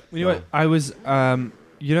 Yeah. You know what? I was.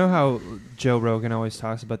 You know how Joe Rogan always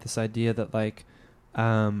talks about this idea that like,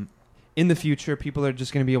 in the future, people are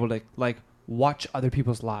just going to be able to like watch other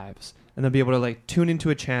people's lives, and they'll be able to like tune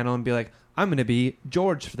into a channel and be like, I'm going to be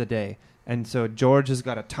George for the day. And so George has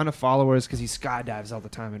got a ton of followers because he skydives all the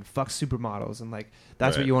time and fucks supermodels, and like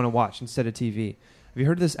that's what you want to watch instead of TV. Have you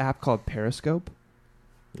heard of this app called Periscope?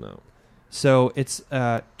 No. So it's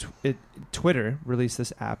Twitter released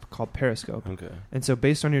this app called Periscope. Okay. And so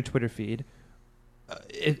based on your Twitter feed.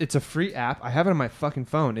 It's a free app. I have it on my fucking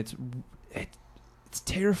phone. It's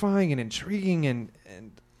terrifying and intriguing and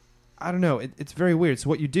I don't know. It's very weird. So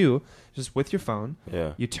what you do, just with your phone,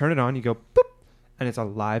 you turn it on, you go boop, and it's a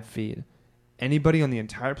live feed. Anybody on the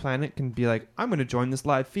entire planet can be like, I'm going to join this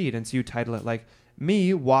live feed. And so you title it like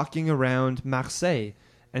me walking around Marseille.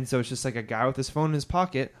 And so it's just like a guy with his phone in his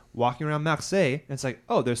pocket walking around Marseille. And it's like,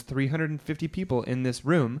 oh, there's 350 people in this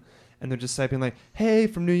room. And they're just typing like, hey,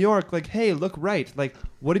 from New York. Like, hey, look right. Like,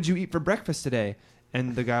 what did you eat for breakfast today?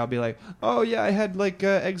 And the guy will be like, oh, yeah, I had like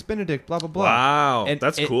eggs Benedict, blah, blah, blah. Wow, and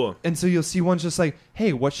that's cool. And so you'll see one's just like,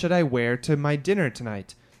 hey, what should I wear to my dinner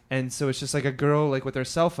tonight? And so it's just like a girl like with her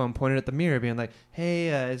cell phone pointed at the mirror being like, hey,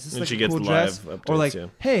 is this And like she a gets cool live dress? updates, Or like, yeah.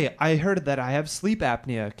 hey, I heard that I have sleep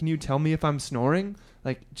apnea. Can you tell me if I'm snoring?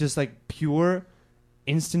 Like, just like pure,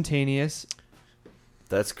 instantaneous.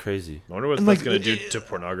 That's crazy. I wonder what And, that's like, going to do to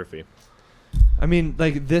pornography. I mean,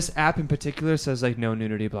 like this app in particular says like no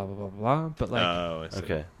nudity, blah blah blah blah. But like, Oh, I see.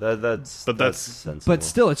 Okay, that's sensible. but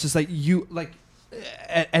still, it's just like you like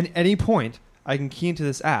at any point I can key into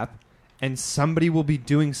this app, and somebody will be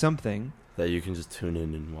doing something. that you can just tune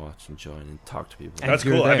in and watch and join and talk to people. And That's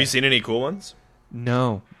you're cool. Have there. you seen any cool ones?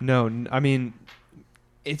 No. I mean,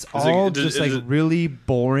 it's Is all it- just is like it- really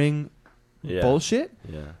boring Yeah. bullshit.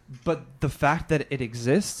 Yeah. But the fact that it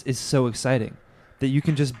exists is so exciting. That you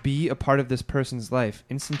can just be a part of this person's life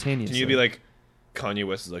instantaneously. Can you be like, Kanye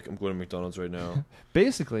West is like, I'm going to McDonald's right now.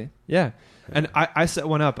 Basically, yeah. And I set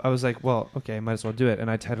one up. I was like, well, okay, might as well do it.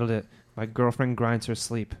 And I titled it, My Girlfriend Grinds Her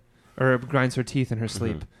Sleep. Or grinds her teeth in her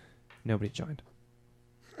sleep. Mhm. Nobody joined.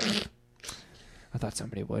 I thought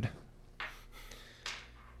somebody would. You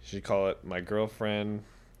should call it, My Girlfriend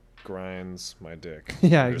Grinds My Dick.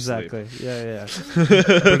 Yeah, in her sleep. exactly. Yeah.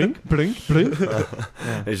 Blink, blink, blink.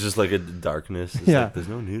 Yeah. It's just like a darkness. It's Yeah. like, there's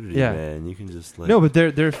no nudity, Yeah. man. You can just like... No, but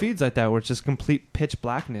there are feeds like that where it's just complete pitch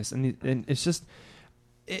blackness, and it's just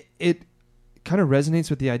it kind of resonates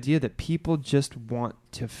with the idea that people just want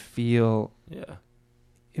to feel Yeah.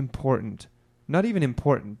 important, not even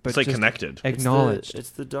important, but It's like just connected. acknowledged.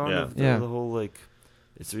 It's the dawn Yeah. of the, Yeah. the whole, like...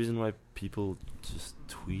 It's the reason why people just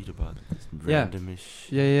tweet about this Yeah. randomish...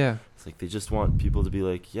 Yeah. It's like they just want people to be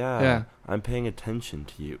like, Yeah. I'm paying attention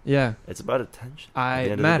to you. Yeah. It's about attention. at I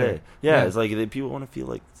the end matter. Of the day. Yeah, Yeah. it's like people want to feel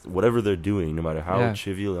like whatever they're doing, no matter how Yeah.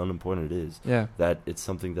 trivial and unimportant it is, Yeah. that it's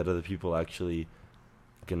something that other people actually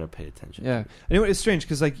gonna pay attention Yeah. to. Anyway, it's strange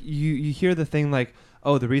because like you hear the thing like,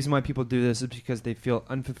 oh, the reason why people do this is because they feel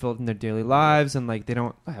unfulfilled in their daily lives and like they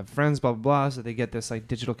don't have friends, blah blah blah, so they get this like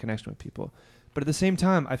digital connection with people. But at the same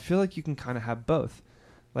time, I feel like you can kind of have both.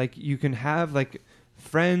 Like you can have like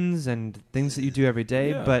friends and things that you do every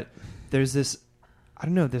day, Yeah. but there's this, I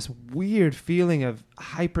don't know, this weird feeling of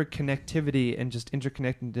hyper connectivity and just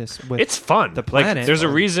interconnectedness with It's fun. the planet. Like, there's a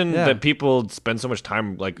reason Yeah. that people spend so much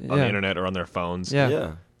time like on Yeah. the internet or on their phones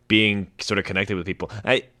Yeah. being sort of connected with people.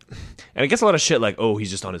 And I guess a lot of shit like, oh, he's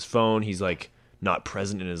just on his phone. He's like not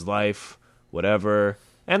present in his life, whatever.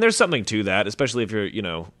 And there's something to that, especially if you're,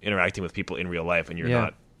 interacting with people in real life and you're Yeah.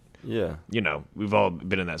 not, Yeah. we've all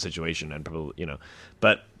been in that situation and probably,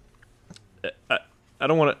 but I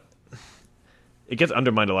don't want to, it gets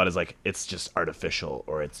undermined a lot as like, it's just artificial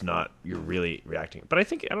or it's not, you're really reacting. But I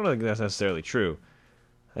don't think that's necessarily true.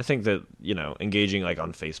 I think that, engaging like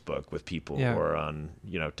on Facebook with people Yeah. or on,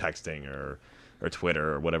 texting or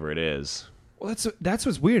Twitter or whatever it is. Well, that's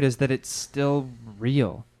what's weird is that it's still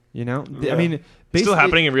real. Yeah. I mean, It's basically, still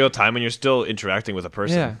happening in real time and you're still interacting with a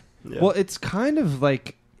person. Yeah. Yeah. Well, it's kind of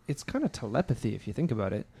telepathy if you think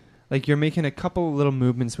about it. Like you're making a couple little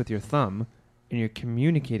movements with your thumb, and you're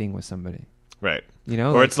communicating with somebody. Right. Or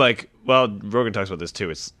Or it's like, well, Rogan talks about this too.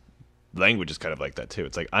 It's language is kind of like that too.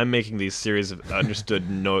 It's like I'm making these series of understood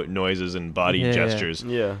noises and body Yeah, yeah. gestures,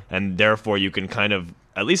 Yeah. and therefore you can kind of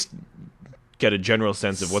at least get a general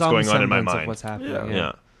sense of what's some going on in my semblance of mind. what's happening. Yeah.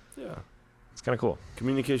 Yeah. Yeah. It's kind of cool.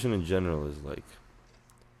 Communication in general is like,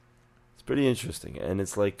 it's pretty interesting, and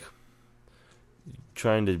it's like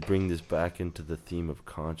trying to bring this back into the theme of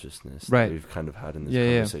consciousness Right. that we've kind of had in this Yeah,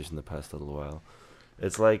 yeah. conversation the past little while.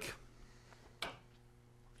 It's like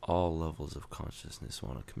all levels of consciousness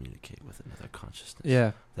want to communicate with another consciousness.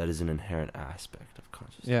 Yeah. That is an inherent aspect of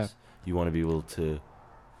consciousness. Yeah. You want to be able to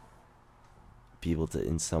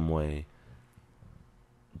in some way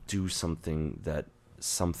do something that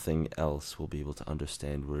something else will be able to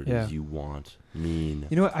understand what it Yeah. is you want, mean,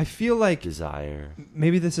 You know what? I feel like desire.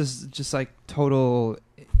 maybe this is just like total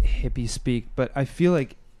hippie speak, but I feel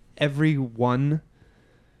like everyone,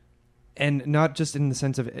 and not just in the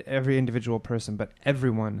sense of every individual person, but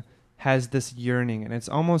everyone has this yearning, and it's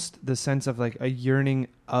almost the sense of like a yearning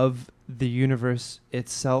of the universe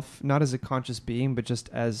itself, not as a conscious being, but just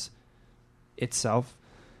as itself,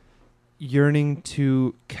 yearning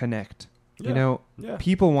to connect. Yeah. Yeah.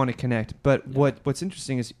 People want to connect, but Yeah. what's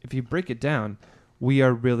interesting is if you break it down, we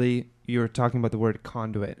are really, you're talking about the word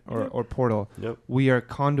conduit or portal. Yep. We are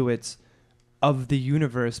conduits of the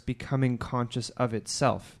universe becoming conscious of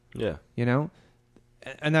itself. Yeah. You know?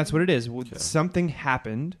 And that's what it is. Okay. Something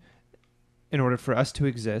happened in order for us to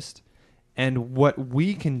exist, and what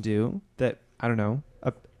we can do that, I don't know,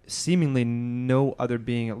 seemingly no other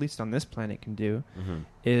being, at least on this planet, can do,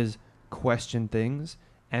 is question things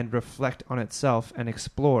and reflect on itself and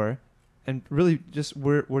explore, and really just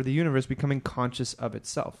we're the universe becoming conscious of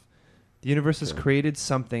itself. The universe has created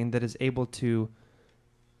something that is able to,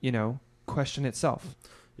 you know, question itself.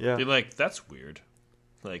 Yeah. Be like, that's weird.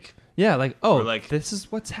 Like, yeah, like, oh, like, this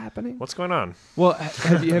is what's happening. what's going on? Well,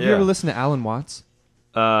 have you ever listened to Alan Watts?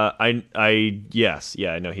 Yes,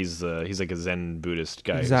 yeah, I know he's like a Zen Buddhist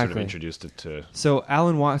guy who sort of introduced it to. So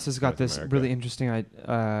Alan Watts has got this America. really interesting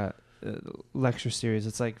lecture series.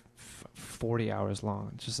 It's like 40 hours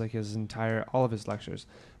long. It's just like all of his lectures.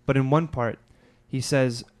 But in one part, he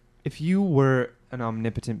says, if you were an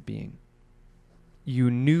omnipotent being,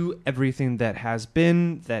 you knew everything that has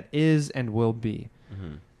been, that is, and will be.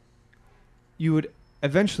 You would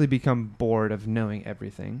eventually become bored of knowing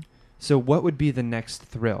everything. So what would be the next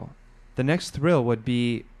thrill? The next thrill would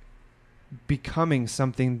be becoming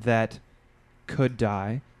something that could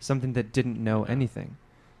die, something that didn't know anything.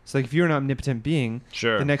 So like if you're an omnipotent being,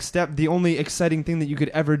 the next step, the only exciting thing that you could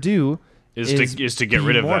ever do is to get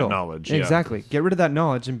rid of that knowledge. Yeah. Exactly. Get rid of that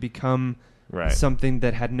knowledge and become something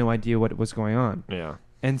that had no idea what was going on. Yeah.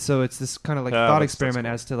 And so it's this kind of like thought experiment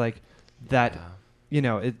as to like that, you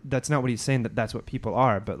know, that's not what he's saying that's what people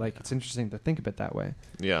are, but like it's interesting to think of it that way.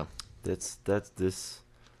 Yeah. That's this.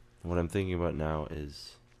 What I'm thinking about now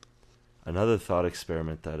is another thought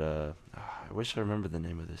experiment that I wish I remember the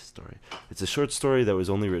name of this story. It's a short story that was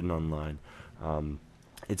only written online.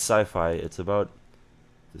 It's sci-fi. It's about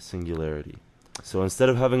the singularity. So instead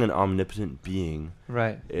of having an omnipotent being,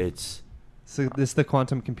 it's so this is the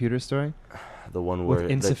quantum computer story. The one where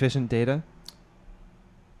with insufficient data.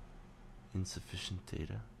 Insufficient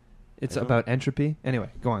data. It's about entropy. Anyway,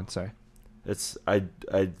 go on. Sorry. There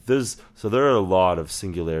are a lot of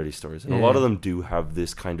singularity stories, and a lot of them do have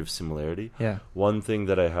this kind of similarity. Yeah. One thing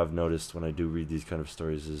that I have noticed when I do read these kind of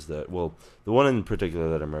stories is that, well, the one in particular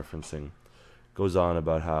that I'm referencing goes on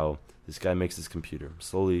about how this guy makes this computer,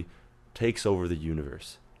 slowly takes over the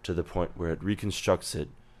universe to the point where it reconstructs it.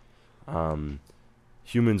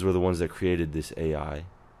 Humans were the ones that created this AI,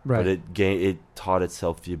 but it taught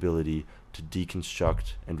itself the ability to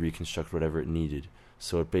deconstruct and reconstruct whatever it needed.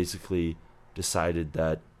 So it basically decided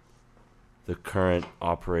that the current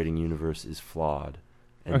operating universe is flawed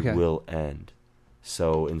and will end.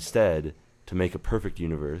 So instead, to make a perfect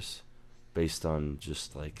universe, based on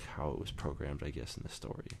just like how it was programmed, I guess, in the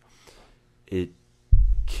story, it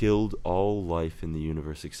killed all life in the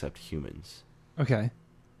universe except humans. Okay.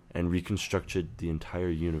 And reconstructed the entire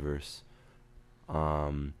universe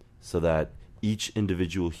so that each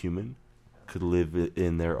individual human could live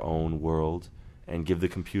in their own world and give the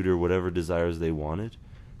computer whatever desires they wanted,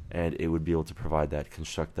 and it would be able to provide that,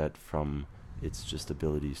 construct that from its just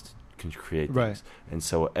abilities to create things. And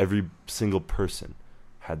so every single person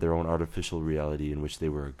had their own artificial reality in which they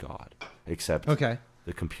were a god, except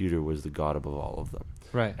the computer was the god above all of them.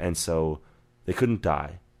 Right. And so they couldn't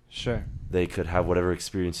die. Sure. They could have whatever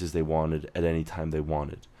experiences they wanted at any time they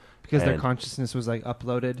wanted. Because their consciousness was like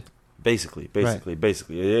uploaded? Basically.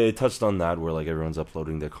 It touched on that where like everyone's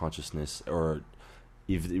uploading their consciousness, or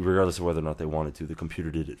regardless of whether or not they wanted to, the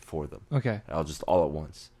computer did it for them. Okay. Just all at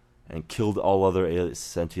once. And killed all other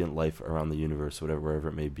sentient life around the universe, wherever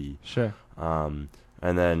it may be. Sure. And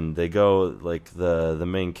then they go, like, the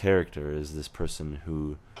main character is this person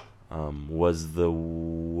who was the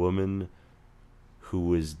woman who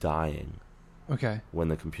was dying when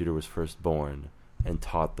the computer was first born, and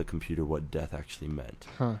taught the computer what death actually meant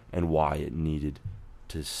and why it needed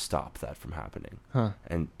to stop that from happening.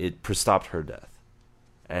 And it stopped her death.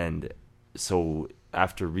 And so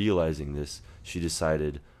after realizing this, she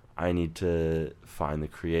decided, I need to find the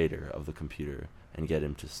creator of the computer and get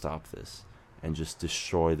him to stop this and just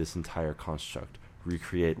destroy this entire construct,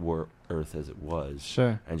 recreate Earth as it was,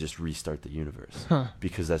 and just restart the universe.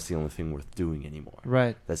 Because that's the only thing worth doing anymore.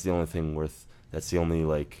 Right. That's the only thing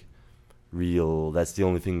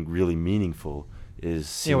really meaningful is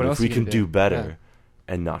seeing if we can do better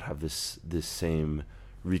and not have this same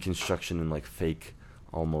reconstruction and like fake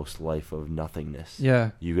almost life of nothingness.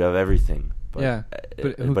 Yeah. You have everything, but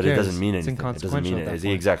but it doesn't mean anything. It's inconsequential. It doesn't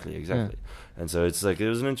mean exactly. Yeah. And so it's like it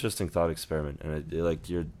was an interesting thought experiment, and like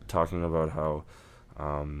you're talking about how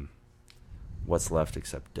what's left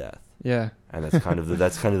except death. Yeah. And that's kind of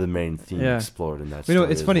the main theme explored in that story. You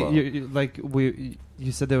know, it's funny. Well.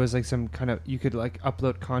 You said there was like some kind of you could like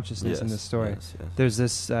upload consciousness in this story. Yes. There's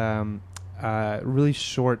this really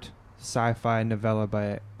short sci-fi novella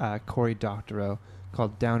by Cory Doctorow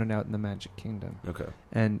called Down and Out in the Magic Kingdom. Okay.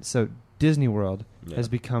 And so Disney World has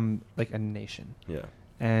become like a nation. Yeah.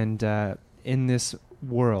 And in this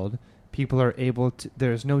world, people are able to...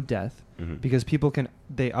 There's no death because people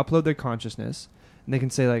they upload their consciousness and they can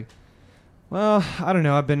say like, well, I don't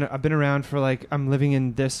know, I've been around for like, I'm living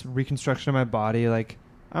in this reconstruction of my body, like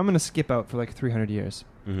I'm going to skip out for like 300 years.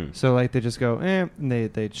 So like they just go, and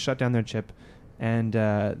they shut down their chip and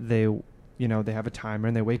they have a timer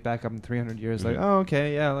and they wake back up in 300 years like, oh,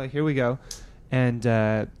 okay, yeah, like here we go. And,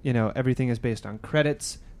 everything is based on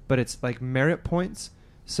credits, but it's like merit points.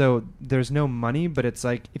 So there's no money, but it's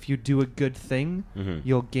like if you do a good thing,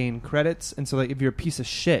 you'll gain credits. And so like if you're a piece of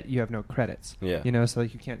shit, you have no credits. Yeah. So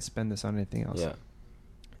like you can't spend this on anything else. Yeah.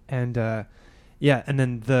 And and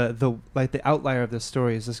then the like the outlier of this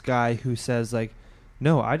story is this guy who says like,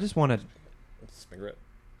 no, I just want to. Cigarette.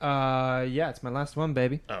 Yeah, it's my last one,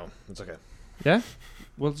 baby. Oh, it's okay. Yeah,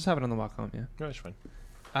 we'll just have it on the walk home. Yeah. No, it's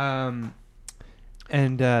fine.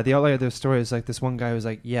 And the outlier of the story is like this one guy who's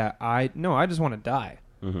like, yeah, I just want to die.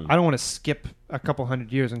 I don't want to skip a couple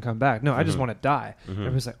hundred years and come back. No, I just want to die.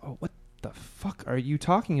 Everyone's like, oh, what the fuck are you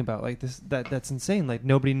talking about? Like that's insane. Like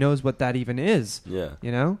nobody knows what that even is.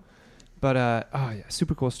 Yeah. But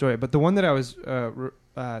super cool story. But the one that I was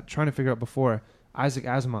trying to figure out before, Isaac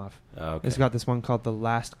Asimov has got this one called The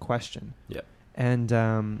Last Question. Yeah. And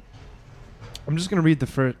I'm just going to read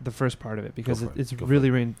the first part of it because it's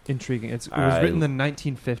really intriguing. It was written in the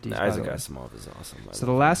 1950s. Isaac Asimov is awesome. So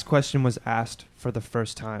the last question was asked for the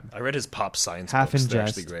first time. I read his pop science half books. In They're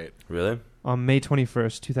jest, actually great. Really? On May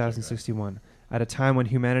 21st, 2061, at a time when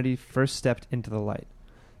humanity first stepped into the light.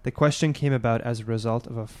 The question came about as a result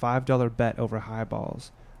of a $5 bet over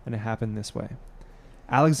highballs, and it happened this way.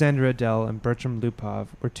 Alexander Adele and Bertram Lupov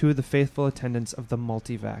were two of the faithful attendants of the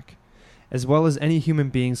multivac. As well as any human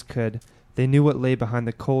beings could, they knew what lay behind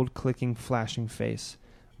the cold, clicking, flashing face,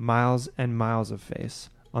 miles and miles of face,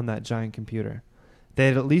 on that giant computer. They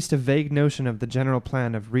had at least a vague notion of the general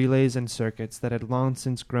plan of relays and circuits that had long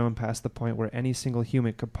since grown past the point where any single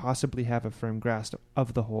human could possibly have a firm grasp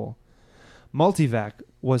of the whole. Multivac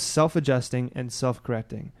was self-adjusting and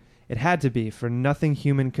self-correcting. It had to be, for nothing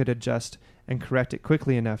human could adjust and correct it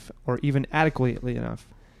quickly enough or even adequately enough.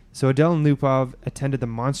 So Adele and Lupov attended the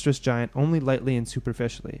monstrous giant only lightly and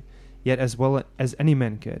superficially, yet as well as any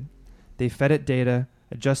men could. They fed it data,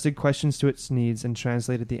 adjusted questions to its needs, and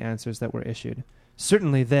translated the answers that were issued.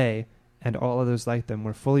 Certainly they, and all others like them,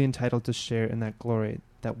 were fully entitled to share in that glory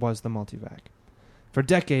that was the multivac. For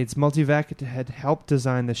decades, Multivac had helped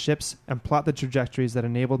design the ships and plot the trajectories that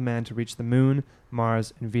enabled man to reach the Moon,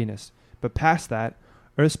 Mars, and Venus. But past that,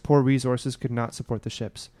 Earth's poor resources could not support the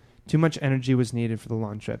ships. Too much energy was needed for the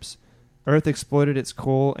long trips. Earth exploited its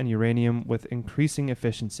coal and uranium with increasing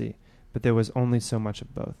efficiency, but there was only so much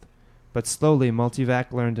of both. But slowly,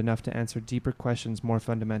 Multivac learned enough to answer deeper questions more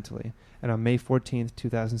fundamentally, and on May 14,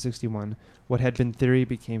 2061, what had been theory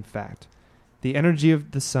became fact. The energy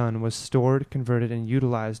of the sun was stored, converted, and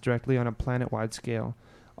utilized directly on a planet-wide scale.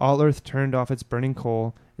 All Earth turned off its burning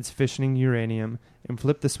coal, its fissioning uranium, and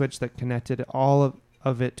flipped the switch that connected all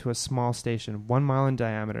of it to a small station, 1 mile in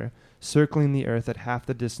diameter, circling the Earth at half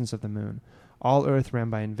the distance of the Moon. All Earth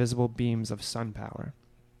ran by invisible beams of sun power.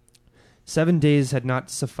 7 days had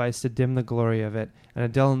not sufficed to dim the glory of it, and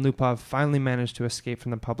Adele and Lupov finally managed to escape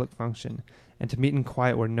from the public function, and to meet in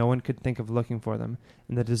quiet where no one could think of looking for them,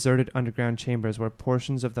 in the deserted underground chambers where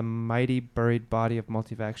portions of the mighty buried body of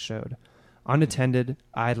Multivac showed. Unattended,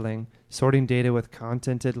 idling, sorting data with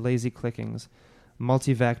contented, lazy clickings.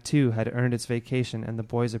 Multivac, too, had earned its vacation, and the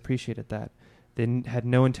boys appreciated that. They had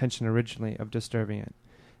no intention originally of disturbing it.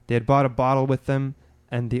 They had bought a bottle with them,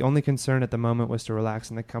 and the only concern at the moment was to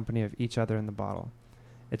relax in the company of each other in the bottle.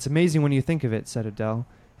 "It's amazing when you think of it," said Adele.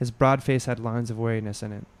 His broad face had lines of weariness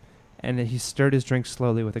in it, and he stirred his drink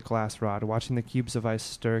slowly with a glass rod, watching the cubes of ice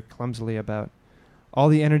stir clumsily about. "All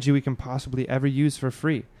the energy we can possibly ever use for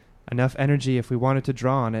free. Enough energy, if we wanted to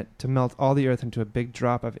draw on it, to melt all the Earth into a big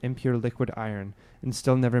drop of impure liquid iron, and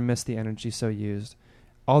still never miss the energy so used.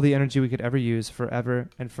 All the energy we could ever use, forever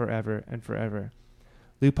and forever and forever."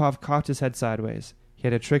 Lupov cocked his head sideways. He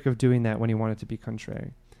had a trick of doing that when he wanted to be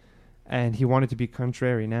contrary. And he wanted to be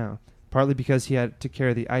contrary now, partly because he had to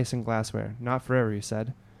carry the ice and glassware. "Not forever," he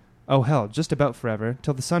said. "Oh, hell, just about forever,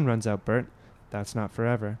 till the sun runs out, Bert." "That's not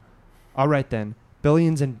forever." "All right, then.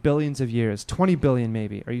 Billions and billions of years. 20 billion,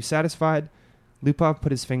 maybe. Are you satisfied?" Lupov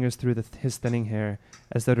put his fingers through his thinning hair,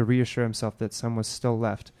 as though to reassure himself that some was still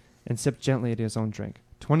left, and sipped gently at his own drink.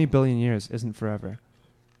 20 billion years isn't forever.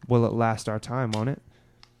 "Will it last our time, won't it?"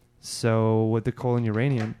 "So would the coal and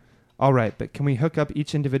uranium." All right, but can we hook up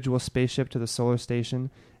each individual spaceship to the solar station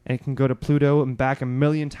and it can go to Pluto and back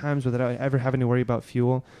 1,000,000 times without ever having to worry about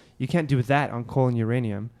fuel? You can't do that on coal and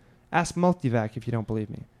uranium. Ask Multivac if you don't believe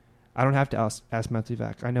me. I don't have to ask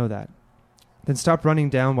Multivac. I know that. Then stop running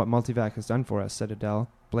down what Multivac has done for us, said Adele,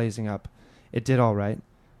 blazing up. It did all right.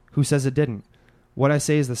 Who says it didn't? What I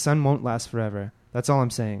say is the sun won't last forever. That's all I'm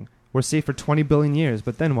saying. We're safe for 20 billion years,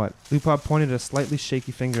 but then what? Lupov pointed a slightly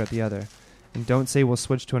shaky finger at the other. And don't say we'll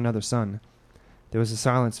switch to another sun. There was a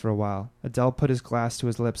silence for a while. Adele put his glass to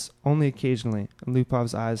his lips only occasionally, and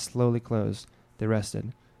Lupov's eyes slowly closed. They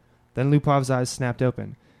rested. Then Lupov's eyes snapped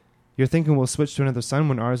open. You're thinking we'll switch to another sun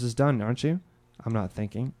when ours is done, aren't you? I'm not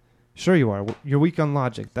thinking. Sure you are. You're weak on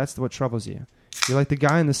logic. That's what troubles you. You're like the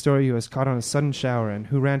guy in the story who was caught on a sudden shower and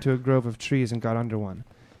who ran to a grove of trees and got under one.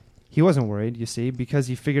 He wasn't worried, you see, because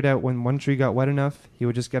he figured out when one tree got wet enough, he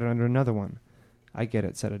would just get under another one. I get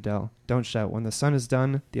it, said Adele. Don't shout. When the sun is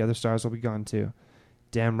done, the other stars will be gone too.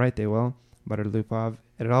 Damn right they will, muttered Lupov.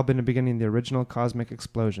 It had all been the beginning of the original cosmic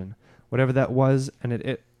explosion. Whatever that was, and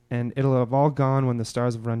it'll have all gone when the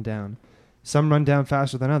stars have run down. Some run down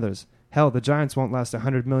faster than others. Hell, the giants won't last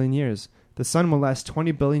 100 million years. The sun will last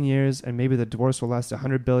 20 billion years, and maybe the dwarfs will last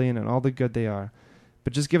 100 billion, and all the good they are.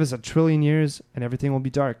 But just give us 1 trillion years, and everything will be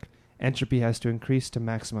dark. Entropy has to increase to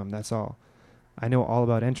maximum, that's all. I know all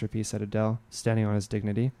about entropy, said Adele, standing on his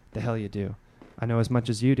dignity. The hell you do. I know as much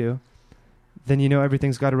as you do. Then you know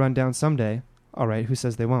everything's got to run down someday. All right, who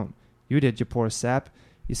says they won't? You did, you poor sap.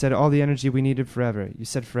 You said all the energy we needed forever. You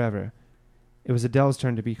said forever. It was Adele's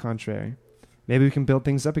turn to be contrary. Maybe we can build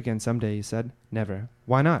things up again someday, he said. Never.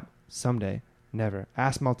 Why not? Someday. Never.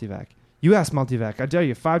 Ask Multivac. You ask Multivac. I dare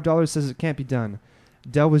you. $5 says it can't be done.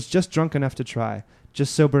 Adele was just drunk enough to try.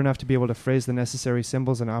 Just sober enough to be able to phrase the necessary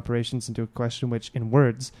symbols and operations into a question which, in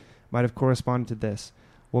words, might have corresponded to this.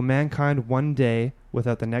 Will mankind one day,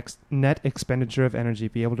 without the next net expenditure of energy,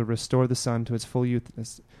 be able to restore the sun to its full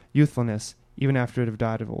youthfulness, even after it have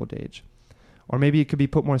died of old age? Or maybe it could be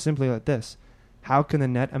put more simply like this. How can the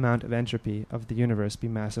net amount of entropy of the universe be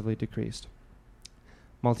massively decreased?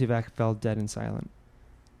 Multivac fell dead and silent.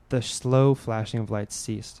 The slow flashing of lights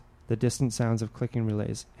ceased. The distant sounds of clicking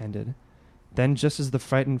relays ended. Then, just as the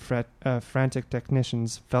frightened, frantic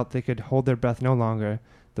technicians felt they could hold their breath no longer,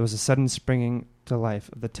 there was a sudden springing to life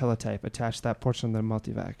of the teletype attached to that portion of the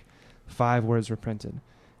Multivac. 5 words were printed.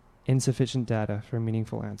 Insufficient data for a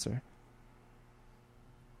meaningful answer.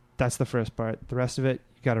 That's the first part. The rest of it,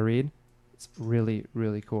 you gotta read. It's really,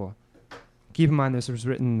 really cool. Keep in mind this was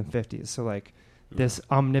written in the 50s, so this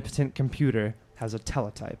omnipotent computer has a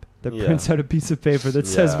teletype that prints out a piece of paper that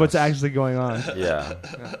says what's actually going on. Yeah.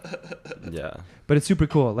 But it's super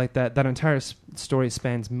cool. Like that entire story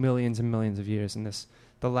spans millions and millions of years, and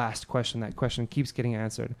the last question, that question keeps getting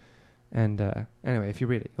answered. And anyway, if you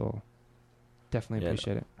read it, you'll definitely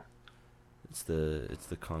appreciate it. It's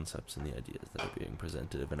the concepts and the ideas that are being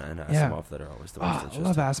presented in Asimov that are always the most interesting. I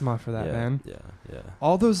love Asimov for that, man. Yeah.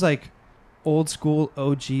 All those old school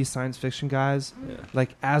OG science fiction guys,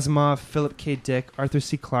 like Asimov, Philip K. Dick, Arthur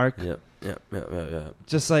C. Clarke. Yeah.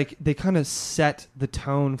 Just they kind of set the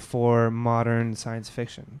tone for modern science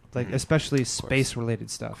fiction, especially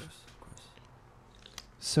space-related stuff. Of course.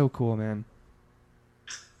 So cool, man.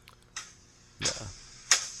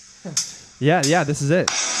 Yeah. Yeah. This is it.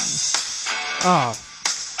 Oh.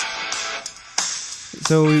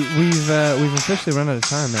 So we've officially run out of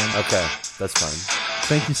time, man. Okay, that's fine.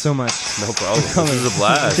 Thank you so much. No problem. This is a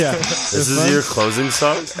blast. This is fun? Your closing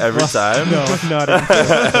song every time? No, not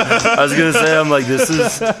I was going to say, I'm like, this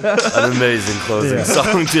is an amazing closing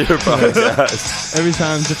song to your podcast. Every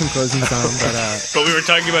time, different closing song. But we were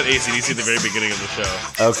talking about AC/DC at the very beginning of the show.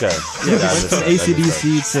 Okay. Yeah, we went from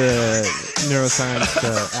AC/DC to neuroscience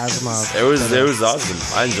to Asimov. It was awesome.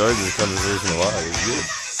 I enjoyed this conversation a lot. It was good.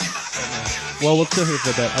 Well, we'll still here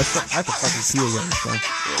for that. I have to fucking pee again, so.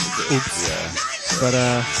 Oops. Yeah. But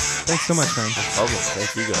thanks so much, man. Okay,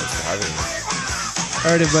 thank you guys for having me.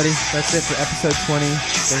 All right, everybody. That's it for episode 20.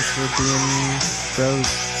 Thanks for being bros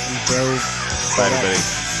and bros. Bye, everybody.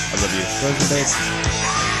 I love you. Bros and babes.